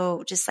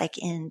also just like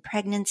in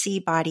pregnancy,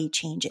 body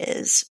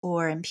changes,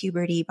 or in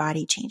puberty,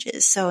 body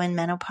changes. So in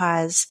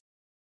menopause,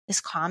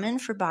 it's common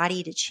for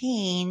body to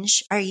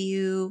change. Are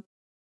you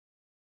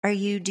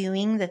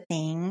doing the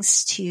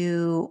things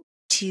to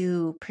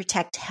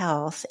protect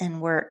health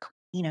and work,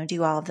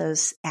 do all of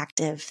those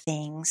active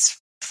things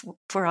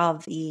for all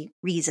of the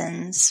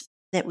reasons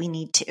that we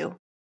need to?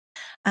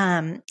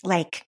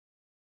 Like,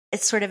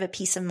 it's sort of a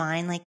peace of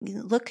mind. Like,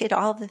 look at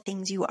all the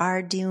things you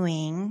are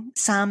doing.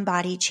 Some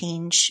body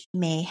change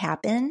may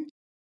happen,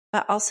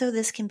 but also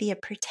this can be a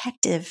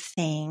protective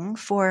thing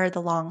for the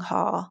long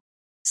haul.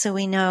 So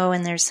we know,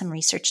 and there's some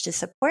research to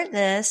support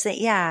this,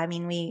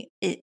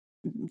 that,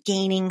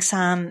 gaining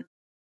some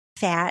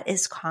fat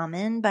is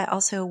common, but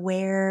also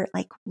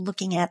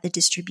looking at the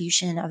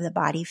distribution of the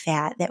body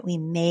fat that we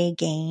may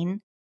gain,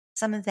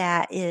 some of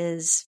that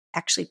is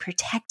actually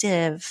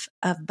protective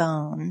of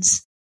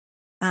bones.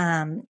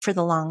 For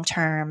the long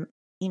term,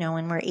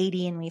 when we're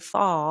 80 and we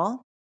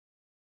fall,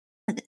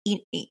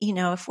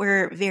 if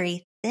we're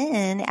very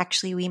thin,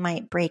 actually we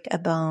might break a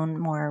bone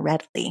more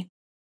readily.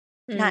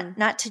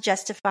 Not to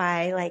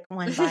justify like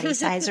one body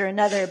size or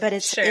another, but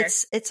it's Sure.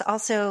 it's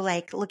also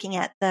like looking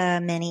at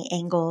the many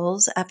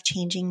angles of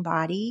changing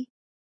body,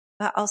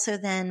 but also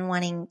then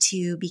wanting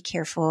to be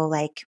careful,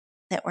 like,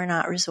 that we're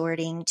not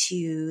resorting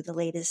to the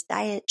latest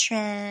diet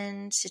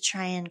trend to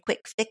try and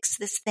quick fix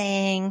this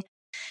thing,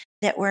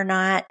 that we're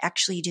not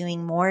actually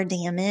doing more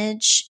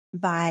damage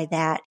by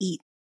that eat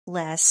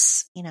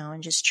less,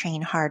 and just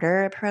train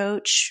harder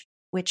approach,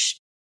 which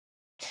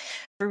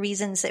for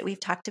reasons that we've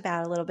talked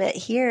about a little bit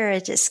here,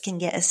 it just can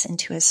get us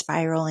into a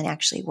spiral and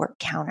actually work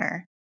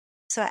counter.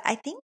 So I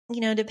think,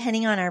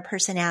 depending on our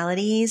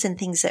personalities and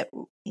things that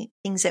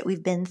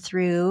we've been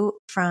through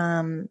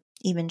from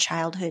even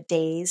childhood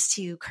days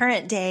to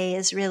current day,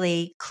 is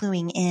really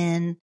cluing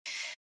in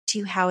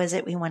to how is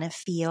it we want to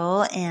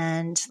feel,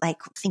 and like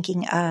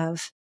thinking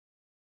of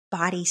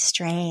body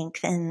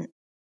strength and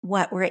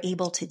what we're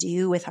able to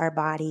do with our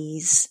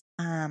bodies,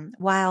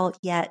 while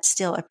yet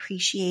still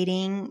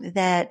appreciating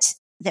that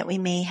we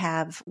may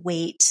have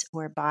weight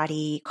or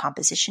body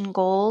composition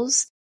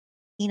goals.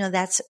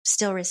 That's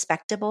still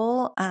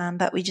respectable,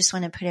 but we just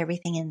want to put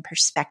everything in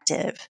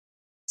perspective.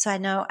 So I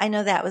know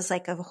that was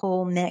like a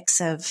whole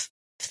mix of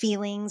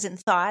feelings and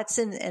thoughts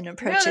and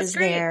approaches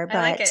there, but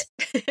I like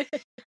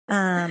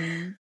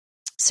it.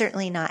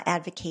 Certainly not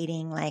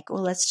advocating like,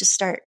 well, let's just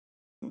start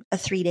a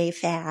 3-day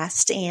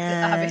fast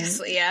and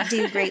obviously, yeah.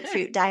 do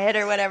grapefruit diet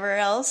or whatever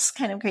else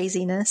kind of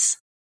craziness.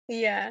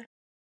 Yeah.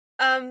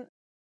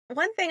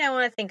 One thing I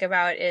want to think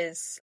about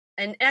is,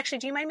 and actually,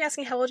 do you mind me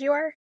asking how old you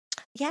are?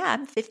 Yeah,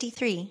 I'm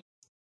 53.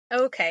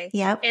 Okay.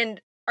 Yep.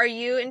 And are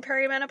you in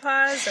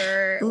perimenopause,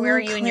 or where are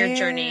you in your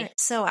journey?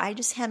 So I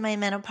just had my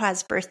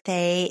menopause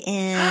birthday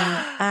in,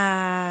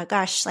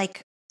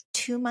 like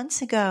 2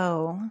 months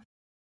ago.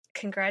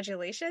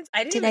 Congratulations.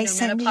 I didn't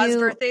even know menopause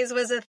birthdays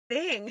was a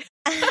thing.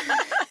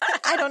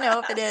 I don't know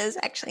if it is,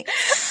 actually.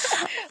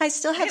 I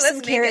still have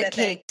some carrot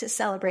cake to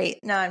celebrate.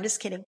 No, I'm just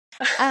kidding.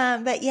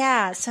 But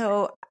yeah,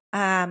 so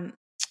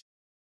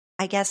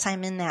I guess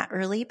I'm in that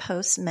early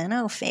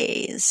post-meno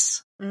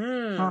phase.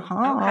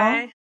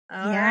 Okay.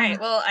 All right.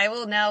 Well, I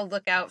will now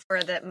look out for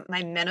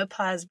my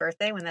menopause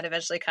birthday when that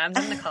eventually comes.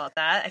 I'm going to call it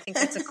that. I think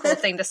that's a cool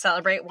thing to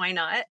celebrate. Why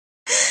not?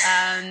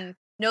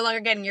 No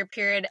longer getting your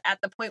period at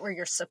the point where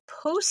you're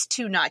supposed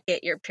to not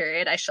get your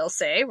period, I shall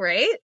say,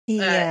 right?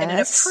 Yes. In an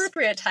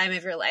appropriate time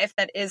of your life,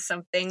 that is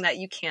something that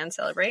you can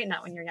celebrate,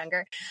 not when you're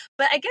younger.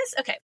 But I guess,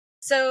 okay,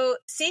 so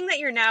seeing that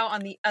you're now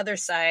on the other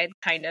side,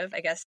 kind of,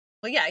 I guess,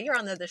 well, yeah, you're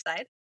on the other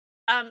side.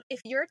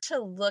 If you're to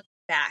look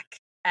back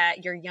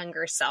at your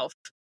younger self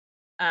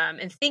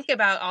and think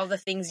about all the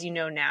things you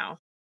know now,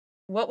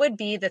 what would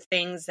be the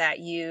things that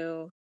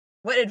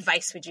what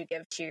advice would you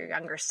give to your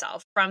younger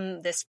self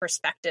from this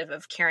perspective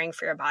of caring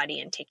for your body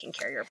and taking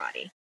care of your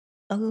body?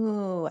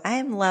 Oh,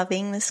 I'm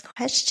loving this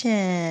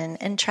question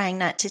and trying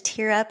not to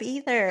tear up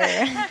either.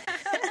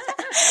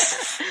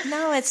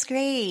 No, it's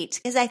great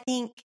because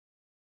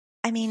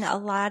I mean, a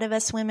lot of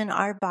us women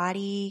are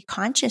body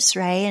conscious,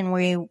 right? And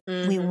we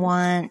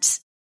want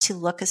to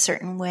look a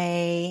certain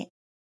way.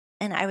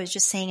 And I was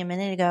just saying a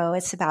minute ago,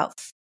 it's about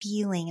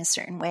feeling a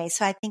certain way.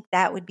 So I think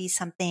that would be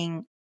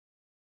something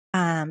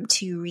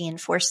to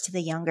reinforce to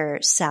the younger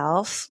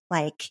self,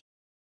 like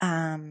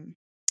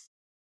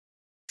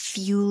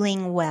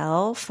fueling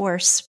well for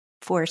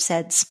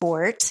said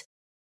sport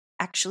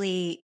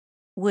actually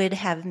would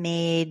have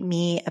made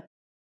me a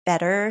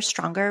better,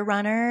 stronger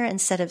runner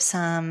instead of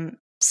some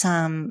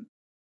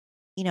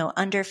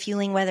under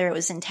fueling, whether it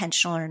was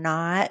intentional or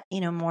not,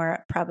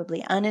 more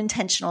probably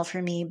unintentional for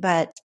me,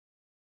 but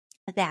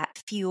that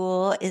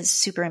fuel is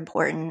super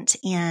important.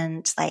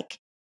 And like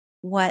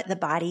what the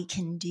body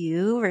can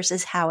do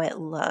versus how it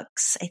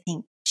looks. I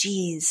think,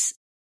 geez,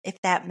 if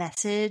that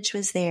message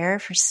was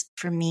there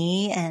for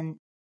me and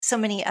so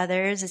many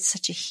others, it's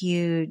such a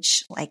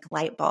huge like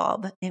light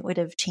bulb. It would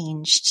have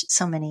changed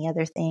so many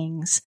other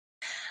things.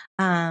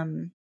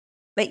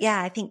 But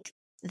yeah, I think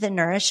the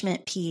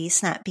nourishment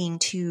piece, not being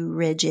too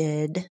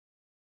rigid.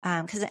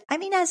 Because I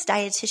mean, as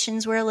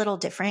dietitians, we're a little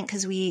different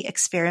because we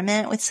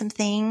experiment with some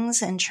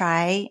things and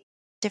try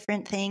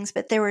different things.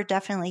 But there were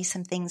definitely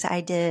some things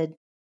I did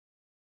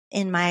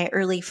in my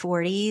early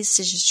 40s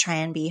to just try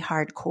and be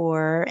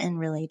hardcore and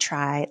really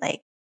try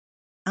like,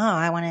 oh,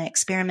 I want to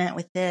experiment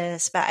with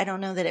this, but I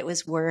don't know that it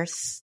was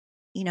worth,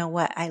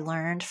 what I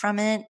learned from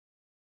it.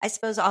 I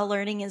suppose all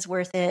learning is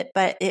worth it,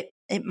 but it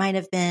might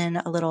have been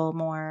a little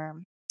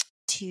more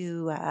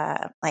to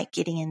like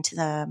getting into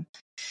the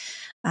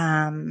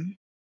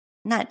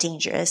not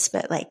dangerous,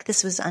 but like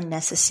this was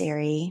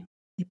unnecessary.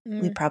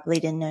 We probably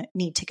didn't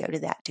need to go to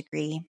that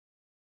degree.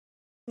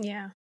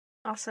 Yeah.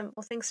 Awesome.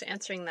 Well, thanks for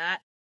answering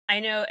that. I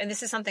know, and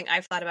this is something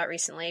I've thought about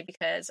recently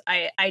because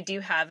I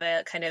do have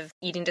a kind of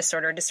eating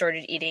disordered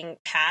eating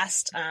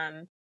past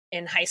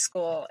in high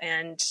school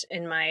and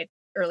in my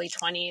early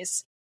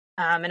 20s.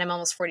 And I'm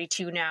almost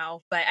 42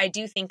 now. But I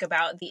do think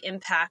about the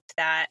impact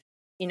that,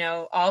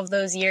 all of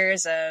those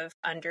years of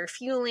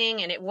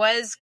underfueling, and it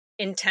was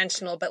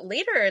intentional, but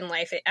later in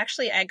life,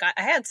 I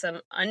had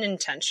some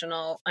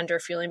unintentional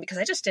underfueling because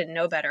I just didn't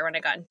know better when I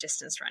got in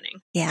distance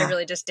running. Yeah. I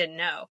really just didn't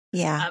know.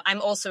 Yeah. I'm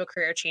also a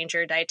career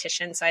changer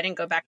dietitian, so I didn't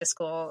go back to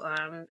school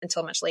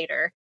until much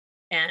later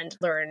and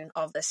learn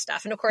all this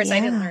stuff. And of course,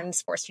 I didn't learn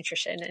sports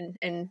nutrition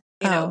and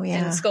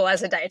in school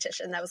as a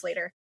dietitian. That was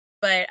later.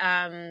 But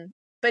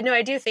no,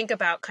 I do think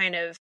about kind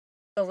of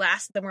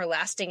the more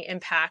lasting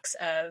impacts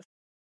of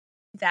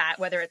that,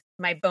 whether it's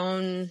my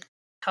bone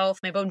health,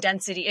 my bone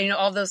density,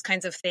 all those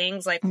kinds of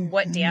things, like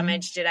what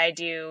damage did I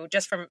do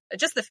just from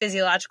the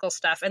physiological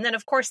stuff. And then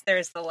of course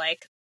there's the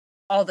like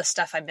all the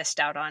stuff I missed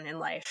out on in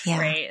life.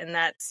 Right. And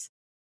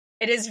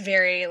it is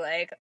very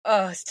like,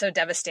 oh, it's so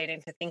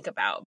devastating to think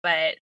about.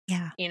 But,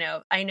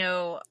 I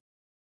know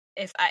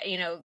if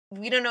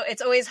we don't know,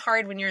 it's always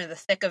hard when you're in the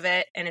thick of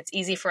it, and it's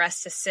easy for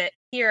us to sit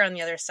here on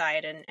the other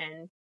side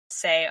and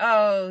say,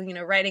 oh,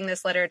 writing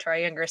this letter to our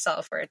younger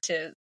self or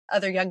to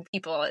other young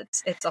people,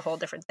 it's a whole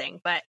different thing.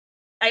 But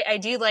I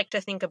do like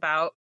to think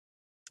about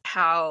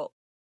how,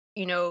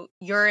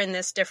 you're in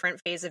this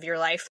different phase of your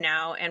life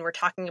now, and we're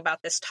talking about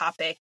this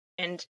topic.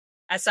 And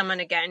as someone,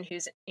 again,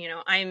 who's,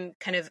 I'm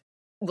kind of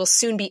will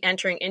soon be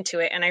entering into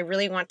it, and I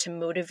really want to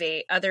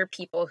motivate other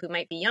people who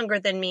might be younger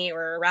than me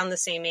or around the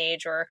same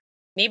age, or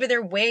maybe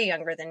they're way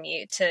younger than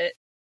me, to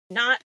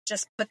not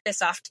just put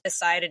this off to the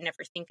side and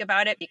never think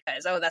about it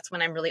because, oh, that's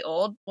when I'm really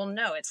old. Well,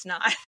 no, it's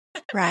not.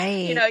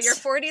 Right. Your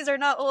 40s are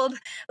not old.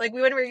 Like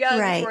when we were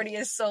young, 40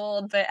 is so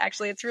old, but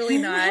actually it's really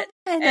not.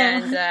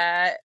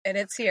 And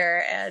it's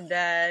here.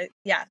 And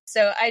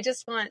so I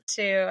just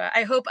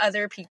I hope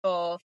other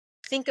people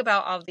think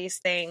about all of these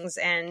things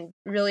and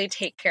really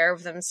take care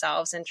of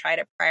themselves and try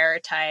to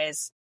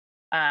prioritize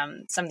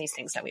some of these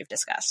things that we've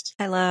discussed.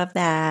 I love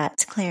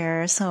that,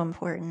 Claire. So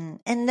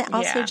important. And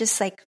also just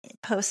like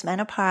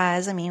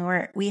postmenopause, I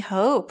mean, we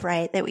hope,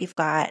 right, that we've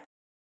got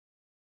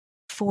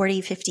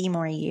 40, 50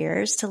 more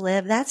years to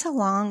live. That's a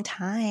long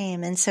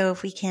time. And so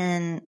if we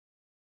can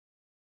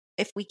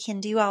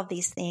do all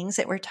these things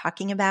that we're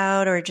talking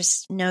about, or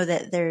just know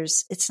that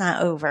it's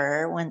not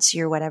over once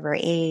you're whatever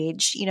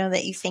age,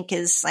 that you think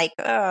is like,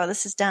 oh,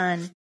 this is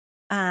done.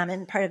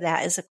 And part of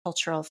that is a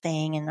cultural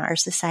thing in our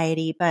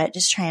society, but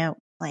just trying to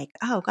like,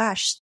 oh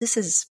gosh, this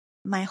is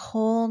my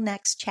whole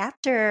next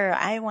chapter.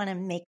 I want to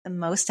make the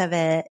most of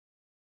it.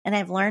 And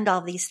I've learned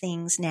all these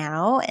things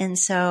now. And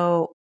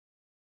so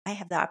I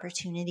have the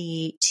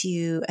opportunity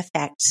to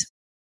affect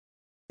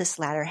this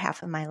latter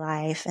half of my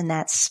life. And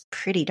that's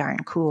pretty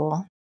darn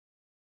cool.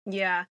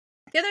 Yeah.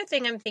 The other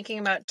thing I'm thinking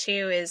about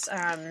too is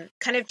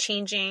kind of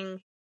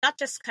changing not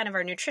just kind of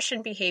our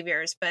nutrition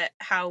behaviors, but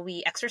how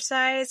we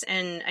exercise.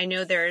 And I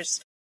know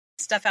there's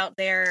stuff out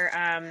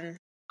there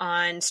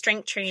on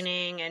strength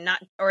training and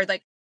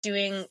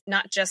doing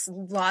not just a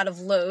lot of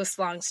low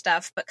slung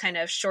stuff, but kind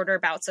of shorter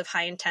bouts of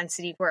high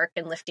intensity work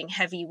and lifting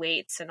heavy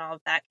weights and all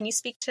of that. Can you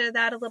speak to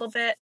that a little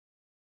bit?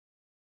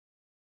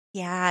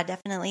 Yeah,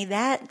 definitely.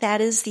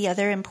 That is the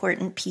other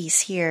important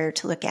piece here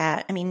to look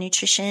at. I mean,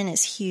 nutrition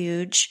is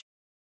huge,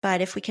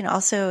 but if we can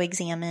also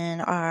examine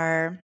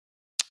our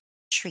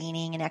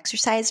training and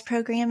exercise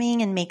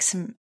programming and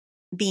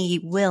be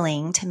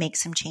willing to make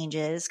some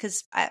changes.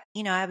 Cause I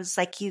was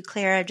like you,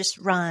 Claire, I just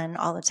run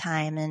all the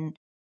time. And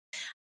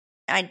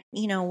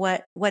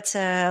what's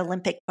a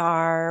Olympic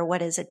bar?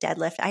 What is a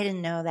deadlift? I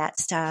didn't know that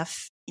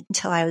stuff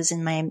until I was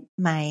in my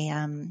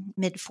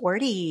mid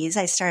 40s.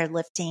 I started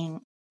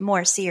lifting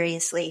more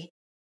seriously,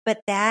 but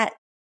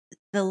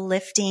the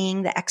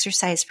lifting, the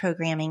exercise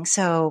programming.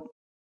 So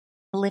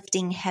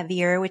lifting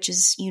heavier, which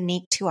is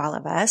unique to all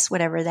of us,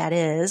 whatever that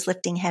is,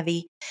 lifting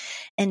heavy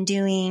and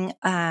doing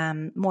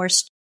more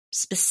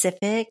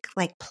specific,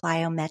 like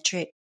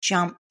plyometric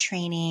jump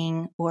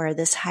training or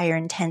this higher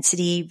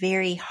intensity,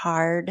 very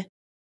hard,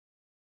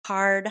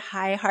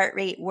 high heart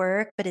rate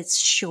work, but it's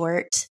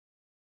short.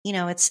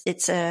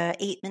 It's a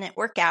 8-minute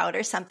workout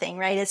or something,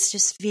 right? It's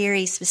just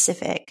very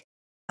specific.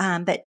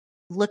 But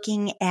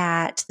looking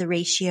at the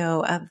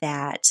ratio of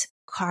that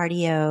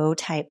cardio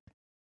type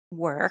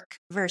work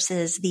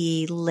versus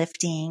the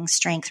lifting,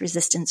 strength,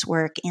 resistance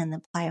work, and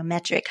the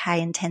plyometric high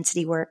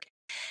intensity work.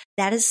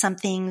 That is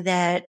something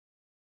that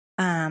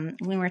when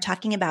we're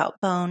talking about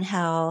bone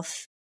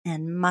health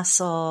and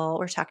muscle,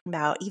 we're talking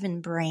about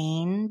even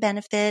brain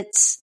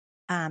benefits,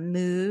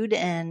 mood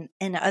and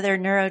other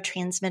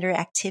neurotransmitter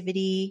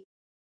activity,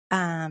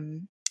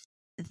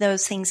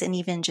 those things, and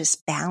even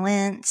just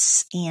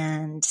balance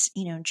and,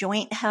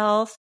 joint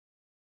health.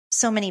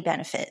 So many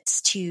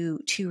benefits to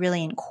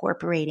really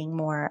incorporating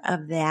more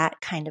of that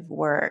kind of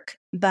work.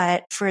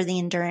 But for the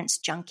endurance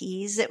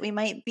junkies that we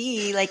might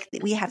be, like,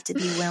 we have to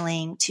be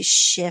willing to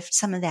shift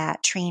some of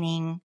that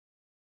training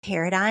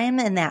paradigm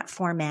and that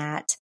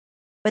format.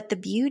 But the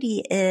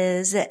beauty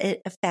is that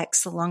it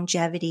affects the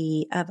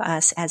longevity of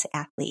us as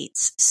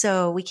athletes.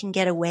 So we can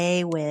get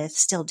away with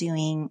still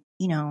doing,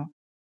 a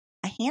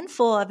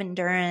handful of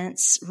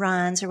endurance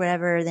runs or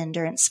whatever the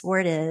endurance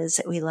sport is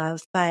that we love.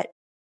 But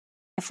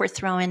if we're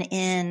throwing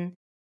in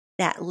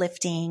that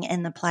lifting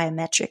and the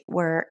plyometric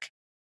work,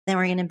 then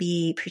we're going to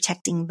be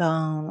protecting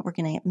bone. We're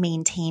going to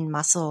maintain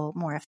muscle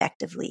more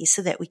effectively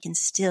so that we can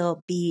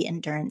still be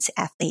endurance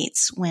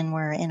athletes when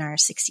we're in our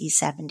 60s,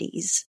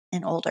 70s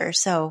and older.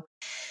 So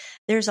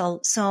there's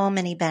so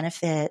many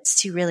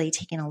benefits to really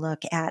taking a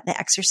look at the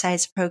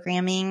exercise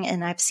programming.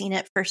 And I've seen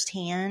it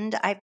firsthand.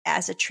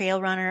 As a trail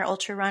runner,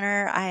 ultra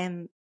runner, I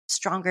am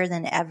stronger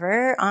than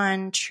ever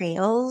on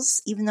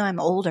trails, even though I'm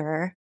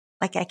older.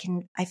 Like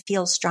I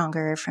feel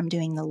stronger from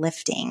doing the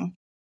lifting,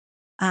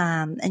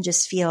 and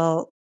just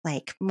feel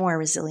like more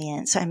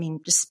resilient. So, I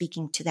mean, just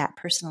speaking to that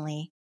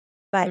personally,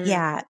 but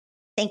yeah,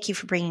 thank you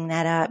for bringing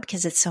that up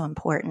because it's so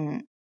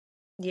important.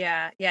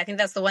 Yeah. I think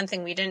that's the one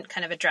thing we didn't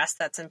kind of address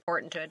that's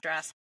important to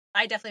address.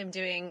 I definitely am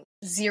doing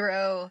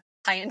zero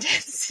high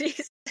intensity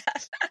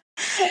stuff.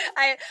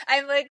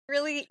 I'm like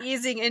really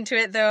easing into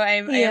it though. I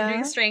am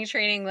doing strength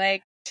training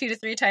like 2 to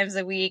 3 times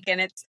a week,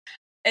 and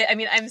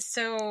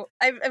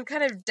I've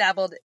kind of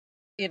dabbled,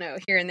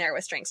 here and there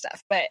with strength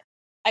stuff, but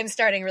I'm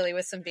starting really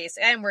with some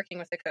basic. I'm working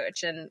with a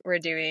coach, and we're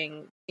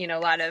doing, a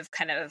lot of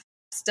kind of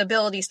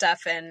stability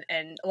stuff and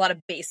a lot of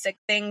basic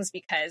things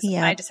because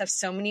I just have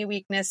so many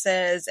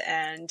weaknesses,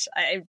 and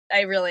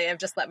I really have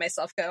just let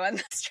myself go on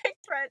the strength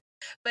front.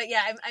 But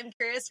yeah, I'm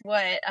curious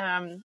what,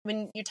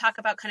 when you talk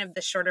about kind of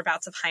the shorter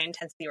bouts of high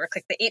intensity work,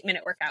 like the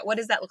 8-minute workout, what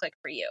does that look like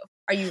for you?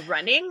 Are you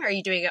running? Are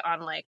you doing it on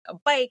like a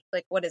bike?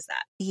 Like, what is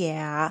that?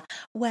 Yeah.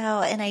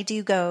 Well, and I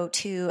do go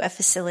to a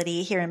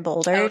facility here in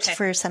Boulder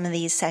for some of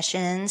these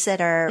sessions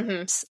that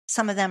are,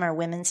 some of them are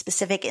women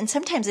specific. And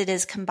sometimes it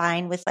is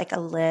combined with like a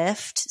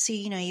lift. So,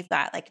 you've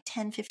got like a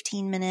 10,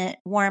 15-minute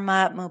warm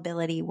up,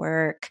 mobility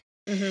work,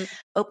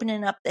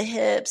 opening up the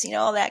hips,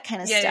 all that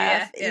kind of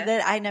stuff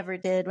that I never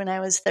did when I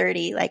was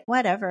 30. Like,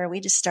 whatever,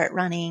 we just start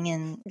running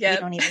and we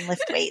don't even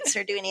lift weights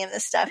or do any of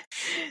this stuff.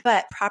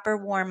 But proper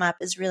warm up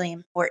is really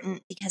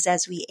important because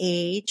as we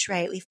age,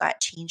 right, we've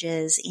got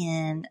changes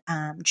in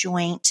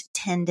joint,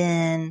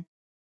 tendon,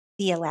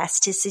 the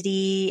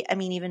elasticity. I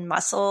mean, even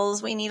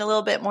muscles, we need a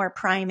little bit more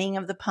priming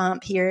of the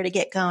pump here to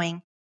get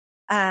going.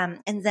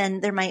 And then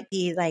there might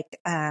be like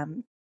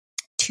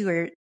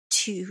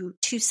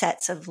two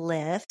sets of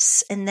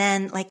lifts. And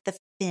then like the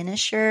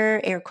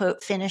finisher, air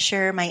quote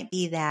finisher, might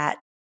be that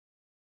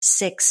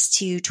 6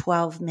 to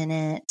 12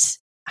 minute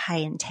high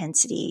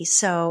intensity.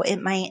 So it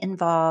might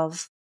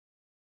involve,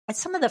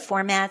 some of the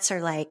formats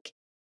are like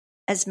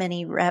as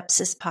many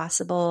reps as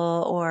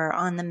possible or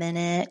on the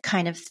minute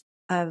kind of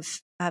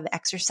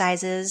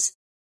exercises.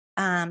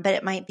 But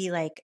it might be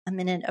like a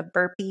minute of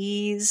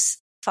burpees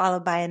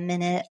followed by a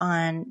minute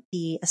on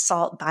the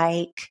assault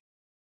bike,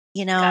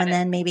 and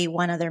then maybe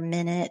one other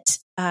minute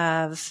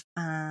of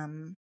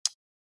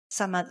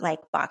some of like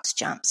box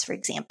jumps, for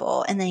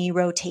example. And then you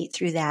rotate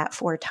through that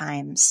 4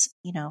 times,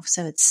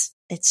 so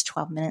it's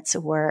 12 minutes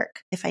of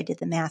work if I did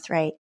the math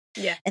right.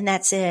 Yeah. And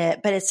that's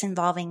it. But it's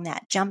involving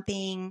that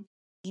jumping,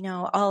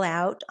 all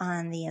out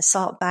on the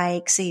assault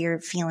bike. So you're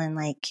feeling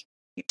like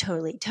you're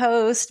totally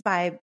toast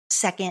by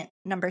second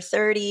number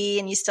 30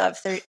 and you still have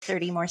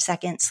 30 more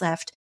seconds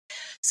left.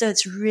 So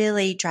it's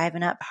really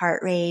driving up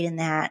heart rate and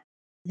that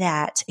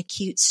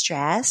acute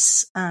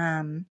stress.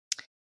 There's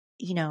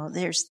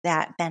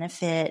that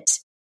benefit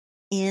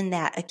in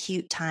that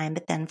acute time,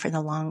 but then for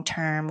the long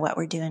term, what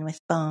we're doing with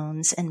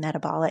bones and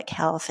metabolic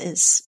health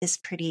is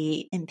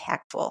pretty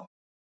impactful.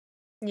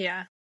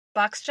 Yeah.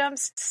 Box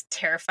jumps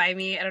terrify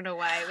me. I don't know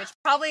why, which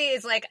probably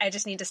is like, I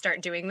just need to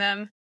start doing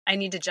them. I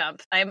need to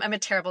jump. I'm a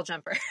terrible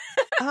jumper.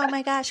 Oh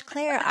my gosh,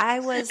 Claire, I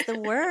was the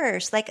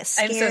worst. Like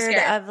scared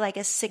of like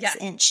a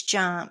 6-inch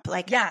jump.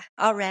 Like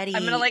already.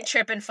 I'm going to like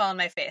trip and fall on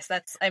my face.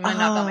 I'm going to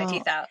knock all my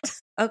teeth out.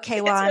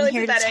 Okay. Well, really I'm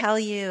here pathetic to tell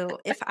you,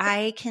 if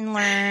I can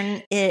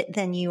learn it,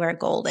 then you are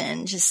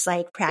golden. Just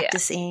like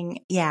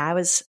practicing. Yeah. I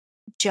was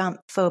jump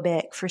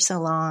phobic for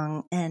so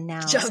long. And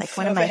now it's like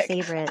one of my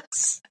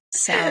favorites.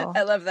 So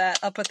I love that.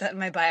 I'll put that in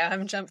my bio.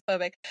 I'm jump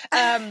phobic.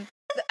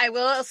 I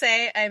will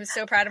say I'm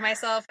so proud of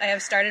myself. I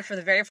have started for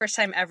the very first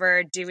time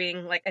ever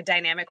doing like a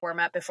dynamic warm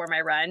up before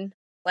my run.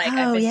 Like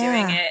I've been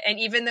doing it. And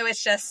even though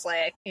it's just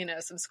like,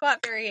 some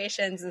squat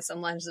variations and some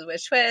lunges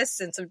with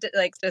twists and some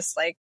like just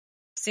like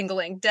single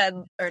leg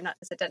dead or not,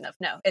 is it dead enough?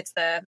 No, it's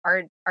the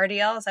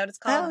RDL. Is that what it's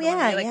called? Oh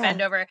yeah.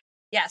 Bend over.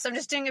 Yeah. So I'm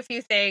just doing a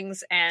few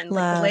things and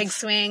like the leg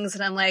swings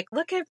and I'm like,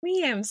 look at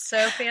me. I'm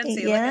so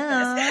fancy.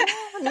 Yeah. Look at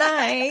this.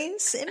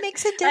 Nice. It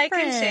makes a difference. I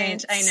can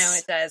change. I know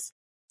it does.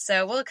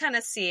 So we'll kind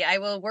of see. I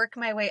will work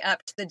my way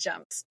up to the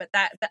jumps, but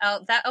I'll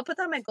put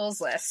that on my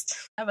goals list.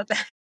 How about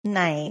that?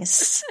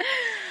 Nice.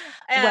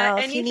 Well,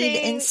 if you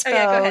need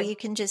inspo, you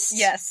can just,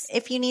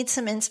 if you need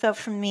some inspo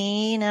from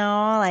me,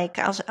 like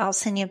I'll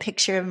send you a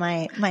picture of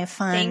my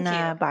fun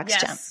box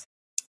jump.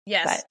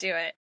 Yes, do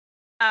it.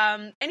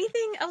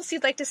 Anything else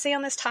you'd like to say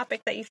on this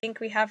topic that you think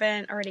we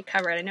haven't already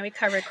covered? I know we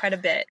covered quite a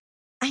bit.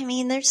 I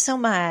mean, there's so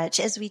much,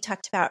 as we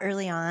talked about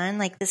early on,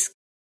 like this,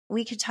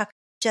 we could talk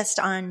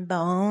just on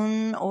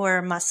bone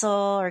or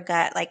muscle or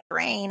gut, like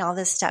brain, all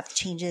this stuff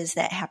changes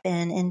that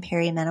happen in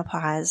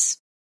perimenopause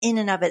in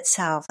and of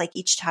itself. Like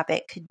each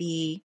topic could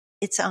be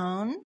its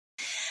own.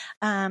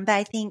 But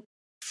I think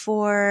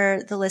for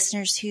the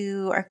listeners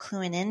who are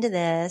cluing into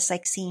this,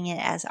 like seeing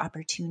it as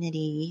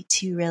opportunity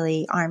to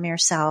really arm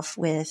yourself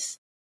with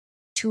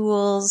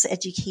tools,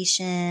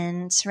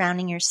 education,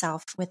 surrounding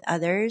yourself with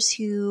others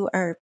who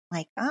are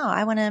like, oh,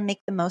 I want to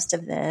make the most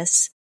of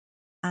this.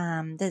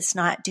 That's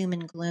not doom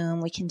and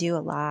gloom. We can do a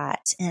lot.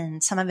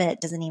 And some of it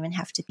doesn't even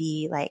have to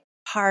be like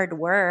hard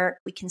work.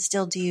 We can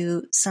still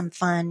do some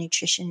fun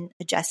nutrition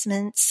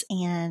adjustments.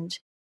 And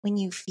when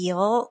you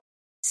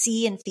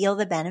see and feel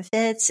the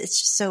benefits, it's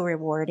just so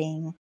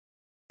rewarding.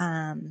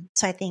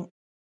 So I think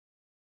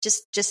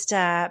just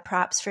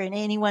props for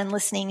anyone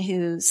listening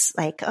who's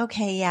like,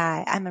 okay,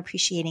 yeah, I'm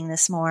appreciating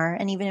this more.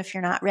 And even if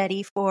you're not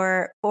ready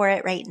for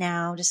it right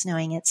now, just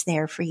knowing it's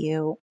there for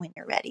you when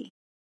you're ready.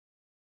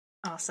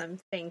 Awesome.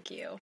 Thank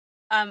you.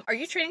 Are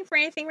you training for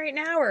anything right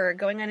now or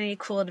going on any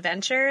cool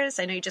adventures?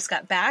 I know you just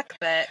got back,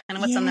 but kind of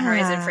what's on the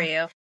horizon for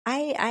you?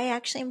 I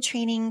actually am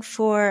training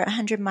for a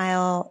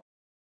 100-mile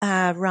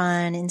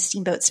run in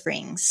Steamboat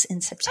Springs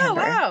in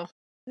September. Oh, wow.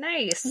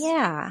 Nice.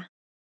 Yeah.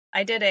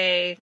 I did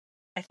it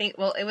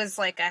was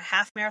like a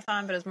half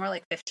marathon, but it was more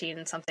like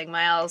 15 something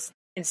miles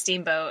in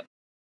Steamboat.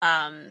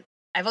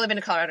 I've only been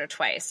to Colorado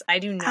twice. I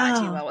do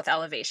not do well with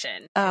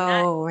elevation.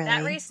 Really?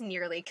 That race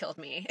nearly killed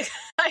me.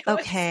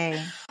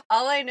 Okay.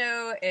 All I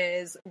know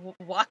is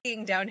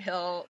walking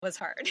downhill was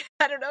hard.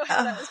 I don't know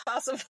how that was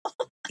possible.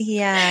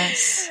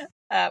 Yes.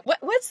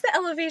 What's the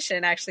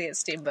elevation actually at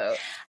Steamboat?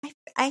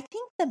 I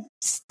think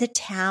the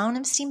town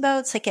of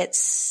Steamboat's like at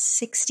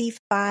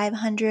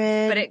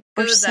 6,500. But it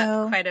goes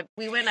up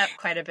we went up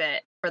quite a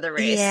bit for the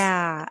race.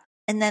 Yeah.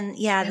 And then,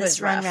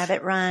 this Run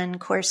Rabbit Run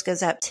course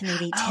goes up to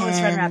maybe 10. Oh, it's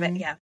Run Rabbit,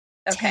 yeah.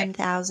 Okay.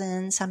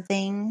 10,000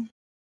 something.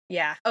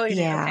 Yeah. Oh,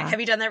 yeah. Okay.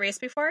 Have you done that race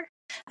before?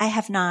 I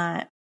have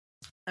not.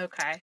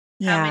 Okay.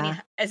 Yeah. How many?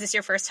 Is this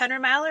your first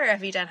 100-mile or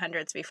have you done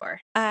hundreds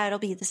before? It'll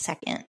be the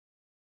second.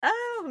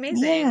 Oh,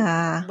 amazing.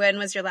 Yeah. When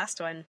was your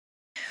last one?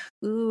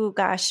 Ooh,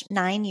 gosh,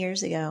 9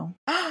 years ago.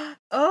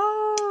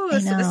 Oh, so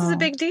this is a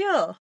big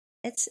deal.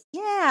 It's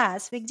a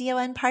big deal.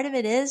 And part of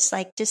it is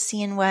like just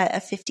seeing what a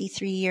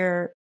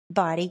 53-year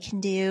body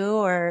can do,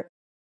 or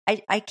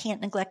I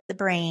can't neglect the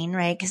brain,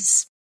 right?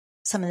 Because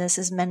some of this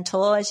is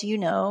mental, as you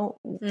know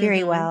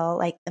very well,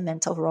 like the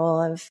mental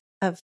role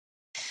of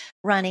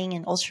running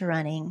and ultra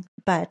running,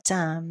 but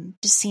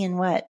just seeing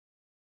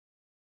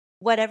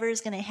whatever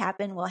is going to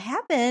happen will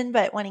happen,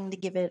 but wanting to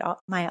give it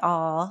my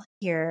all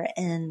here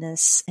in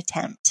this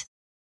attempt.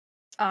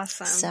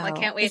 Awesome. So well, I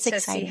can't wait to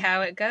see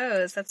how it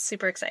goes. That's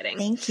super exciting.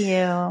 Thank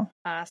you.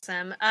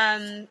 Awesome.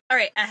 All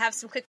right. I have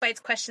some quick bites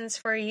questions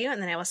for you,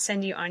 and then I will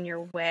send you on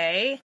your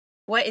way.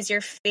 What is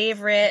your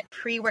favorite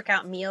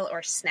pre-workout meal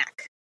or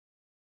snack?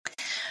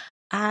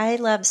 I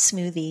love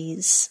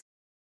smoothies.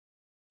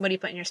 What do you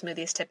put in your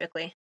smoothies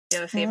typically? Do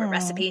you have a favorite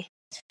recipe?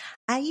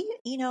 I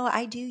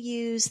do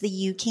use the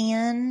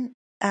UCAN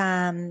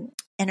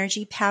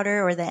energy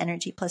powder or the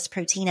Energy Plus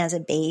protein as a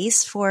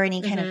base for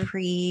any kind of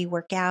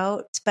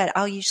pre-workout, but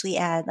I'll usually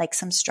add like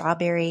some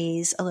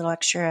strawberries, a little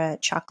extra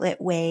chocolate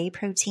whey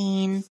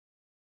protein,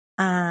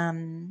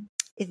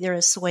 either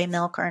a soy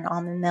milk or an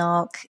almond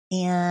milk,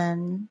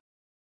 and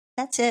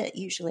that's it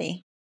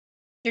usually.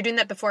 You're doing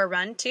that before a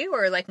run too,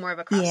 or like more of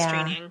a cross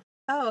training?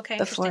 Oh, okay.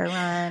 Before a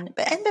run,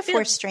 and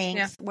before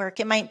strength work,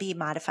 it might be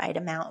modified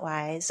amount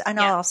wise, and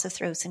I'll also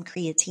throw some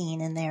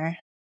creatine in there.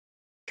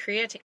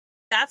 Creatine.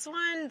 That's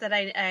one that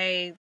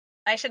I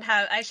should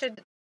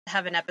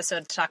have an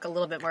episode to talk a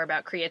little bit more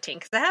about creatine,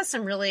 because it has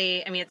some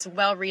really, it's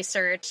well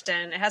researched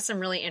and it has some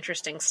really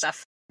interesting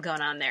stuff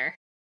going on there.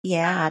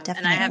 Yeah, definitely.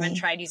 And I haven't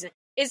tried using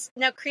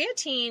now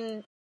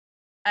creatine.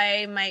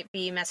 I might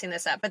be messing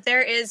this up, but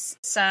there is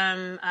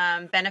some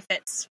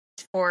benefits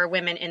for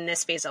women in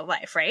this phase of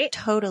life, right?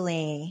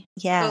 Totally.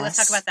 Yes. So let's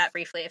talk about that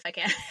briefly, if I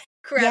can.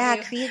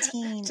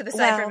 Creatine to the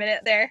side for a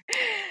minute there.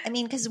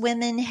 Because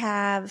women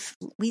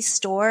we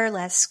store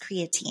less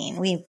creatine.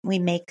 We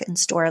make and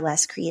store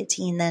less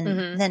creatine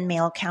than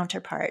male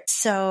counterparts.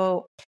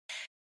 So,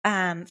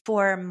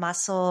 for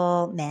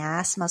muscle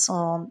mass,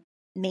 muscle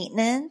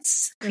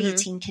maintenance,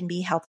 creatine can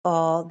be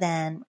helpful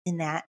then in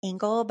that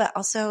angle, but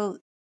also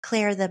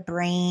Claire, the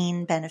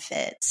brain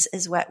benefits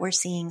is what we're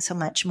seeing so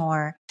much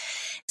more.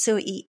 So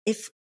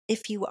if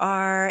you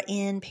are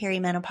in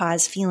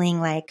perimenopause feeling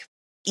like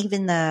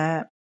even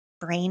the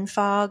brain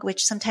fog,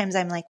 which sometimes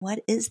I'm like, what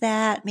is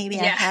that? Maybe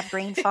I have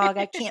brain fog.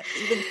 I can't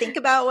even think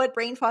about what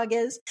brain fog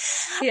is.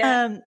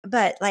 Yeah.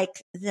 But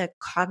like the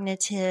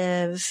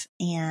cognitive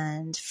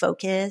and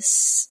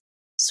focus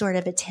sort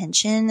of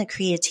attention, the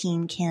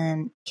creatine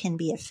can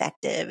be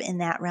effective in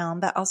that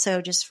realm, but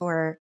also just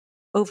for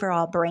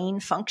overall brain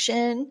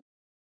function,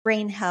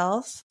 brain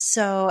health.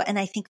 So, and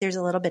I think there's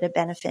a little bit of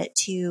benefit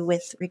too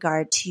with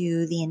regard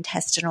to the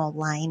intestinal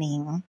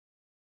lining.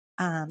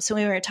 So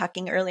we were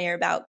talking earlier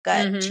about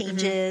gut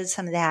changes,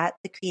 some of that,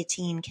 the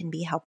creatine can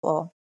be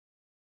helpful.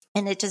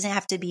 And it doesn't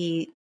have to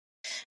be,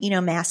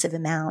 massive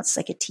amounts,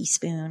 like a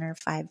teaspoon or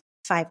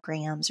 5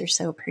 grams or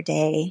so per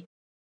day.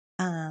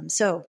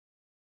 So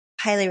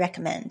highly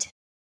recommend.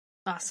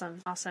 Awesome.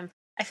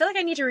 I feel like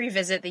I need to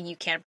revisit the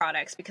UCAN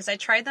products because I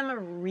tried them a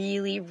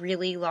really,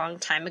 really long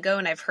time ago,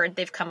 and I've heard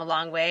they've come a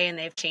long way and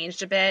they've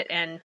changed a bit.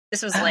 And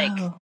this was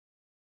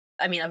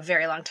a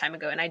very long time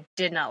ago, and I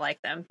did not like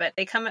them, but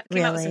they came out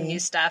with some new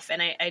stuff,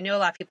 and I know a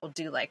lot of people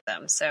do like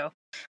them. So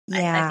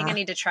I think I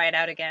need to try it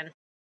out again.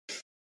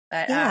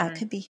 But it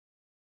could be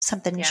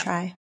something to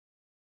try.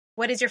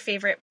 What is your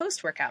favorite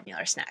post-workout meal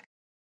or snack?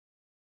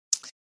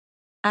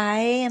 I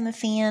am a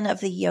fan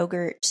of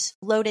the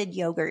loaded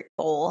yogurt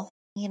bowl,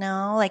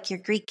 like your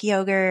Greek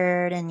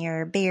yogurt and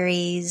your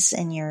berries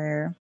and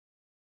your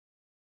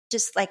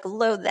just like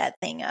load that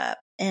thing up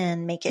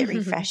and make it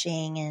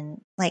refreshing and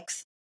like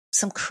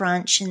some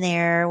crunch in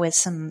there with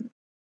some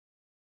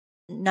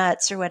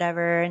nuts or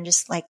whatever and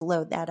just like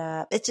load that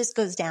up. It just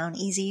goes down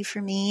easy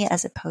for me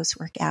as a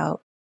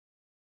post-workout.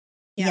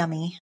 Yeah.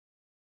 Yummy.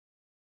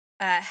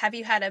 Have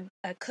you had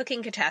a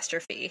cooking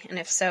catastrophe? And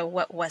if so,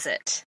 what was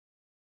it?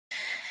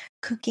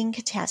 Cooking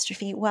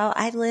catastrophe. Well,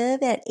 I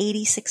live at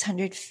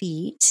 8,600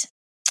 feet.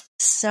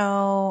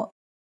 So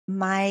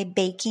my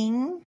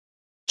baking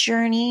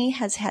journey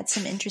has had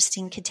some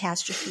interesting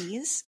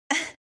catastrophes.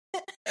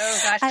 Oh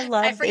gosh.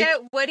 I forget.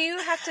 What do you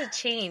have to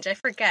change? I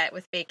forget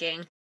with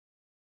baking.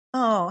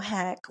 Oh,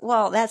 heck.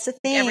 Well, that's the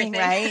thing, everything.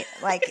 Right?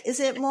 Like,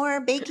 is it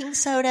more baking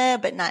soda,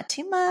 but not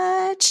too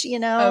much,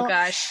 Oh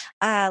gosh.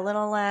 A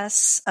little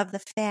less of the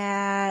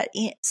fat,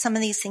 some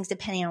of these things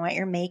depending on what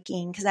you're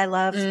making. Cause I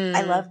love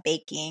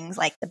baking,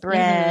 like the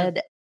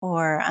bread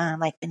or,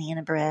 like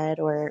banana bread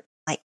or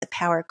like the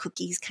power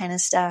cookies kind of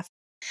stuff.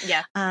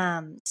 Yeah.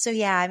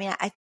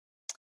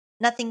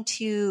 Nothing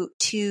too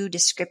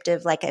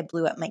descriptive, like I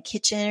blew up my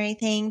kitchen or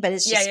anything, but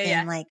it's just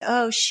been like,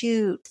 oh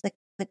shoot,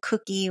 the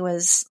cookie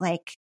was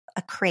like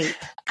a crepe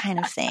kind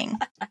of thing.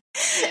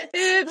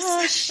 Oops.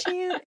 Oh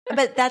shoot.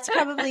 But that's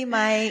probably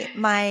my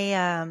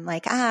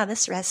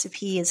this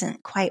recipe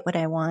isn't quite what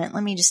I want.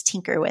 Let me just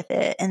tinker with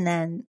it. And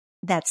then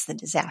that's the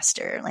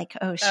disaster. Like,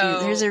 oh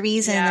shoot, there's a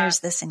reason there's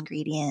this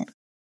ingredient.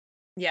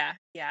 Yeah.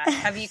 Yeah.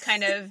 Have you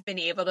kind of been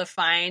able to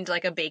find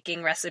like a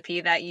baking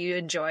recipe that you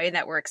enjoy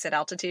that works at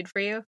altitude for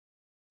you?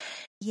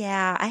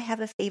 Yeah, I have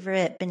a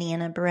favorite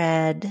banana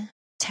bread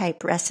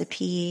type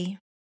recipe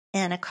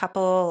and a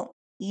couple,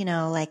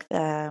 like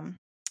they're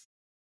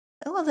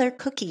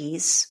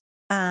cookies.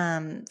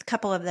 A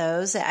couple of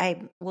those that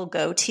I will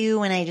go to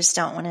when I just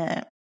don't want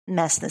to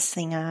mess this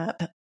thing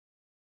up.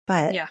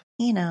 But, Yeah.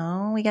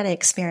 we got to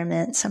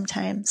experiment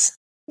sometimes.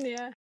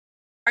 Yeah.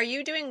 Are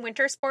you doing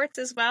winter sports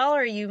as well,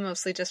 or are you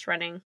mostly just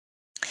running?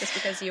 Just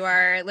because you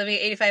are living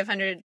at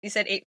 8,500, you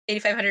said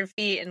 8,500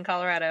 feet in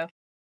Colorado.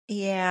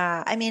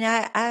 Yeah. I mean,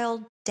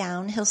 I'll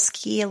downhill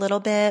ski a little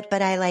bit,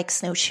 but I like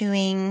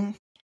snowshoeing.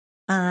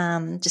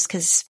 Just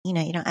because, you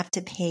don't have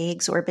to pay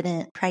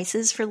exorbitant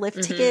prices for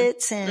lift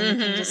tickets and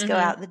can just go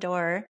out the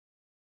door.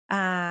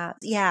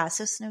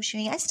 So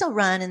snowshoeing. I still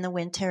run in the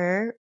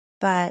winter,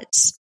 but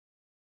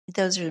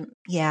those are,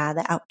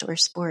 the outdoor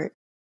sport.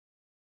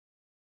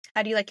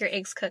 How do you like your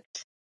eggs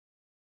cooked?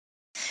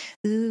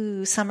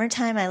 Ooh,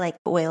 summertime, I like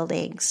boiled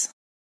eggs.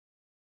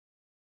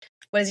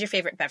 What is your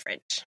favorite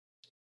beverage?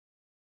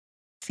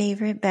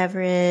 Favorite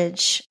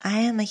beverage? I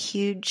am a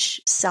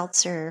huge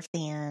seltzer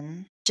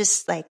fan.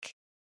 Just like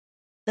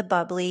the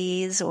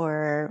bubblies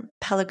or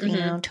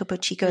Pellegrino, Topo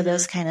Chico,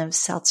 those kind of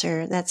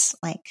seltzer. That's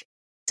like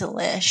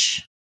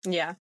delish.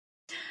 Yeah.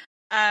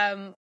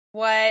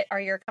 What are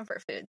your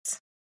comfort foods?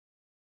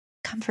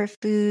 Comfort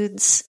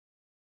foods,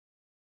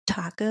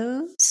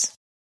 tacos.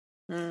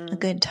 A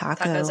good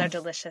taco. Tacos are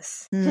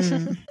delicious.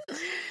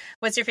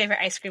 What's your favorite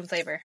ice cream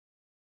flavor?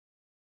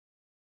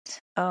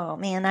 Oh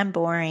man, I'm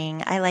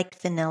boring. I like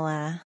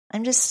vanilla.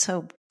 I'm just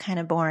so kind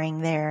of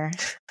boring there.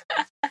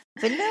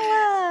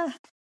 Vanilla.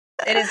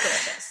 It is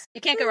delicious.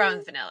 You can't go wrong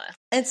with vanilla.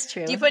 It's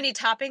true. Do you put any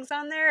toppings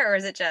on there, or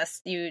is it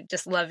just you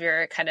just love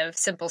your kind of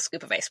simple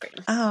scoop of ice cream?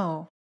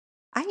 Oh,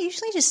 I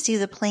usually just do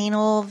the plain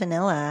old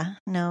vanilla.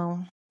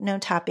 No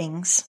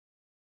toppings.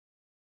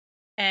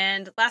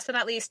 And last but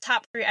not least,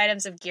 top 3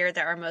 items of gear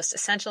that are most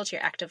essential to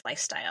your active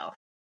lifestyle.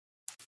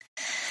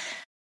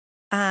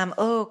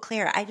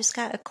 Claire, I just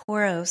got a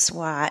Coros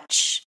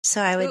watch. So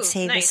I would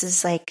say nice. This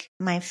is like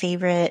my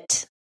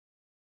favorite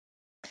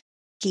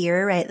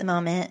gear right at the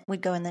moment, would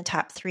go in the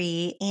top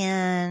 3.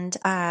 And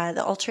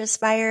the Ultra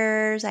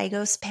Aspire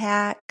Zygos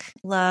pack,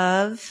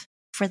 love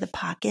for the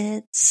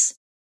pockets.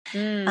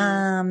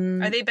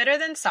 Are they better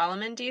than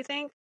Solomon, do you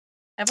think?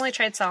 I've only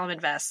tried Solomon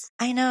vests.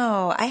 I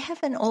know. I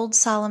have an old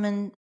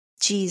Solomon.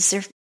 Geez,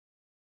 they're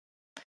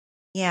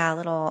a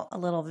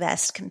little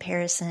vest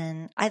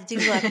comparison. I do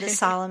love the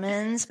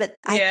Solomons, but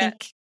I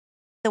think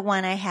the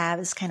one I have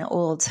is kind of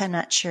old, so I'm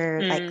not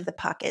sure like the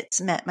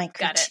pockets met my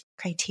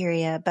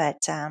criteria.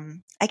 But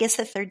I guess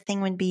the third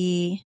thing would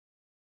be,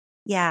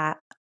 I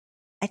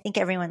think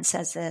everyone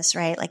says this,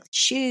 right? Like the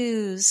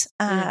shoes.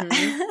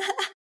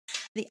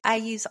 I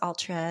use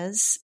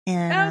Ultras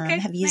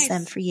and have used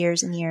them for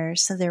years and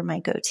years, so they're my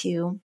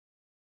go-to.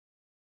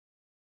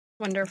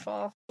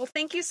 Wonderful. Well,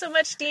 thank you so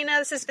much, Dina.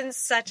 This has been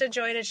such a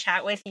joy to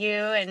chat with you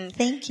and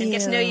thank you. And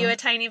get to know you a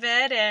tiny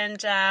bit.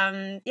 And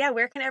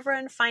where can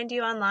everyone find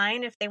you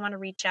online if they want to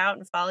reach out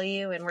and follow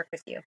you and work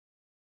with you?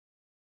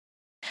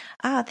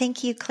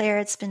 Thank you, Claire.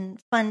 It's been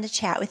fun to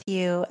chat with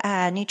you.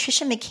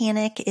 Nutrition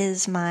Mechanic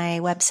is my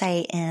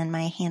website and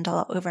my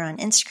handle over on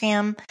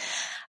Instagram.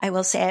 I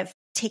will say I've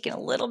taken a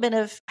little bit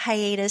of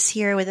hiatus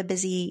here with a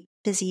busy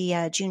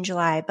June,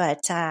 July, but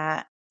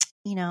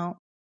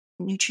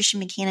Nutrition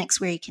Mechanics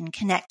where you can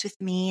connect with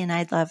me, and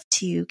I'd love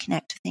to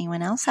connect with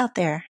anyone else out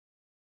there.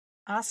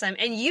 Awesome.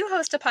 And you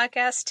host a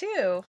podcast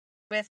too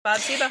with Bob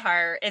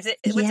Siebehar. What's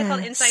it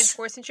called? Inside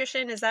Sports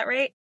Nutrition. Is that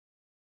right?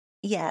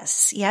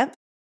 Yes. Yep.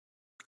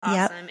 Awesome.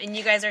 Yep. And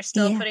you guys are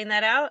still putting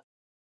that out?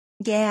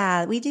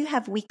 Yeah, we do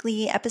have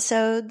weekly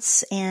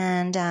episodes,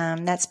 and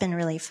that's been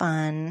really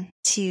fun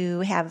to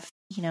have,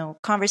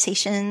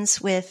 conversations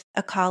with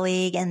a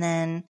colleague and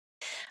then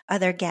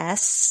other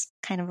guests,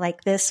 kind of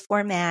like this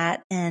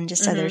format, and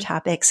just other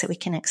topics that we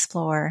can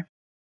explore.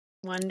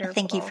 Wonderful.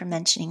 Thank you for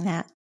mentioning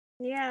that.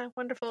 Yeah,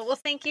 wonderful. Well,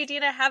 thank you,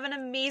 Dina. Have an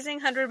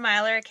amazing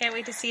 100-miler. I can't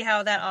wait to see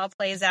how that all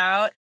plays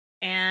out,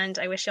 and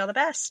I wish you all the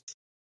best.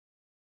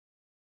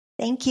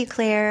 Thank you,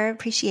 Claire.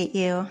 Appreciate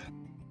you.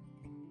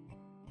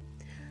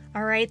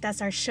 All right,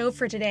 that's our show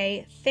for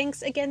today.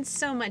 Thanks again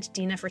so much,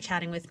 Dina, for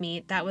chatting with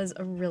me. That was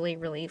a really,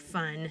 really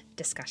fun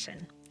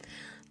discussion.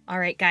 All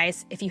right,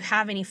 guys, if you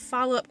have any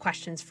follow-up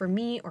questions for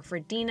me or for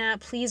Dina,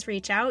 please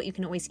reach out. You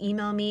can always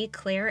email me,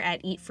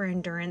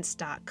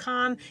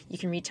 claire@eatforendurance.com. You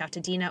can reach out to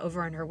Dina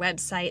over on her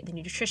website, The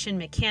Nutrition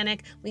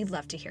Mechanic. We'd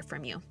love to hear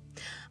from you.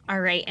 All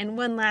right, and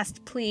one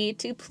last plea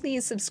to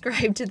please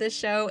subscribe to the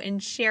show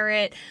and share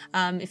it.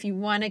 If you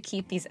want to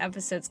keep these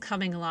episodes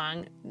coming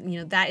along,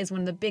 that is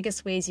one of the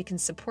biggest ways you can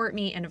support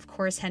me, and of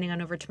course, heading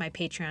on over to my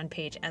Patreon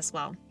page as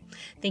well.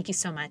 Thank you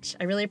so much.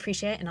 I really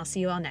appreciate it, and I'll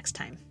see you all next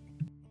time.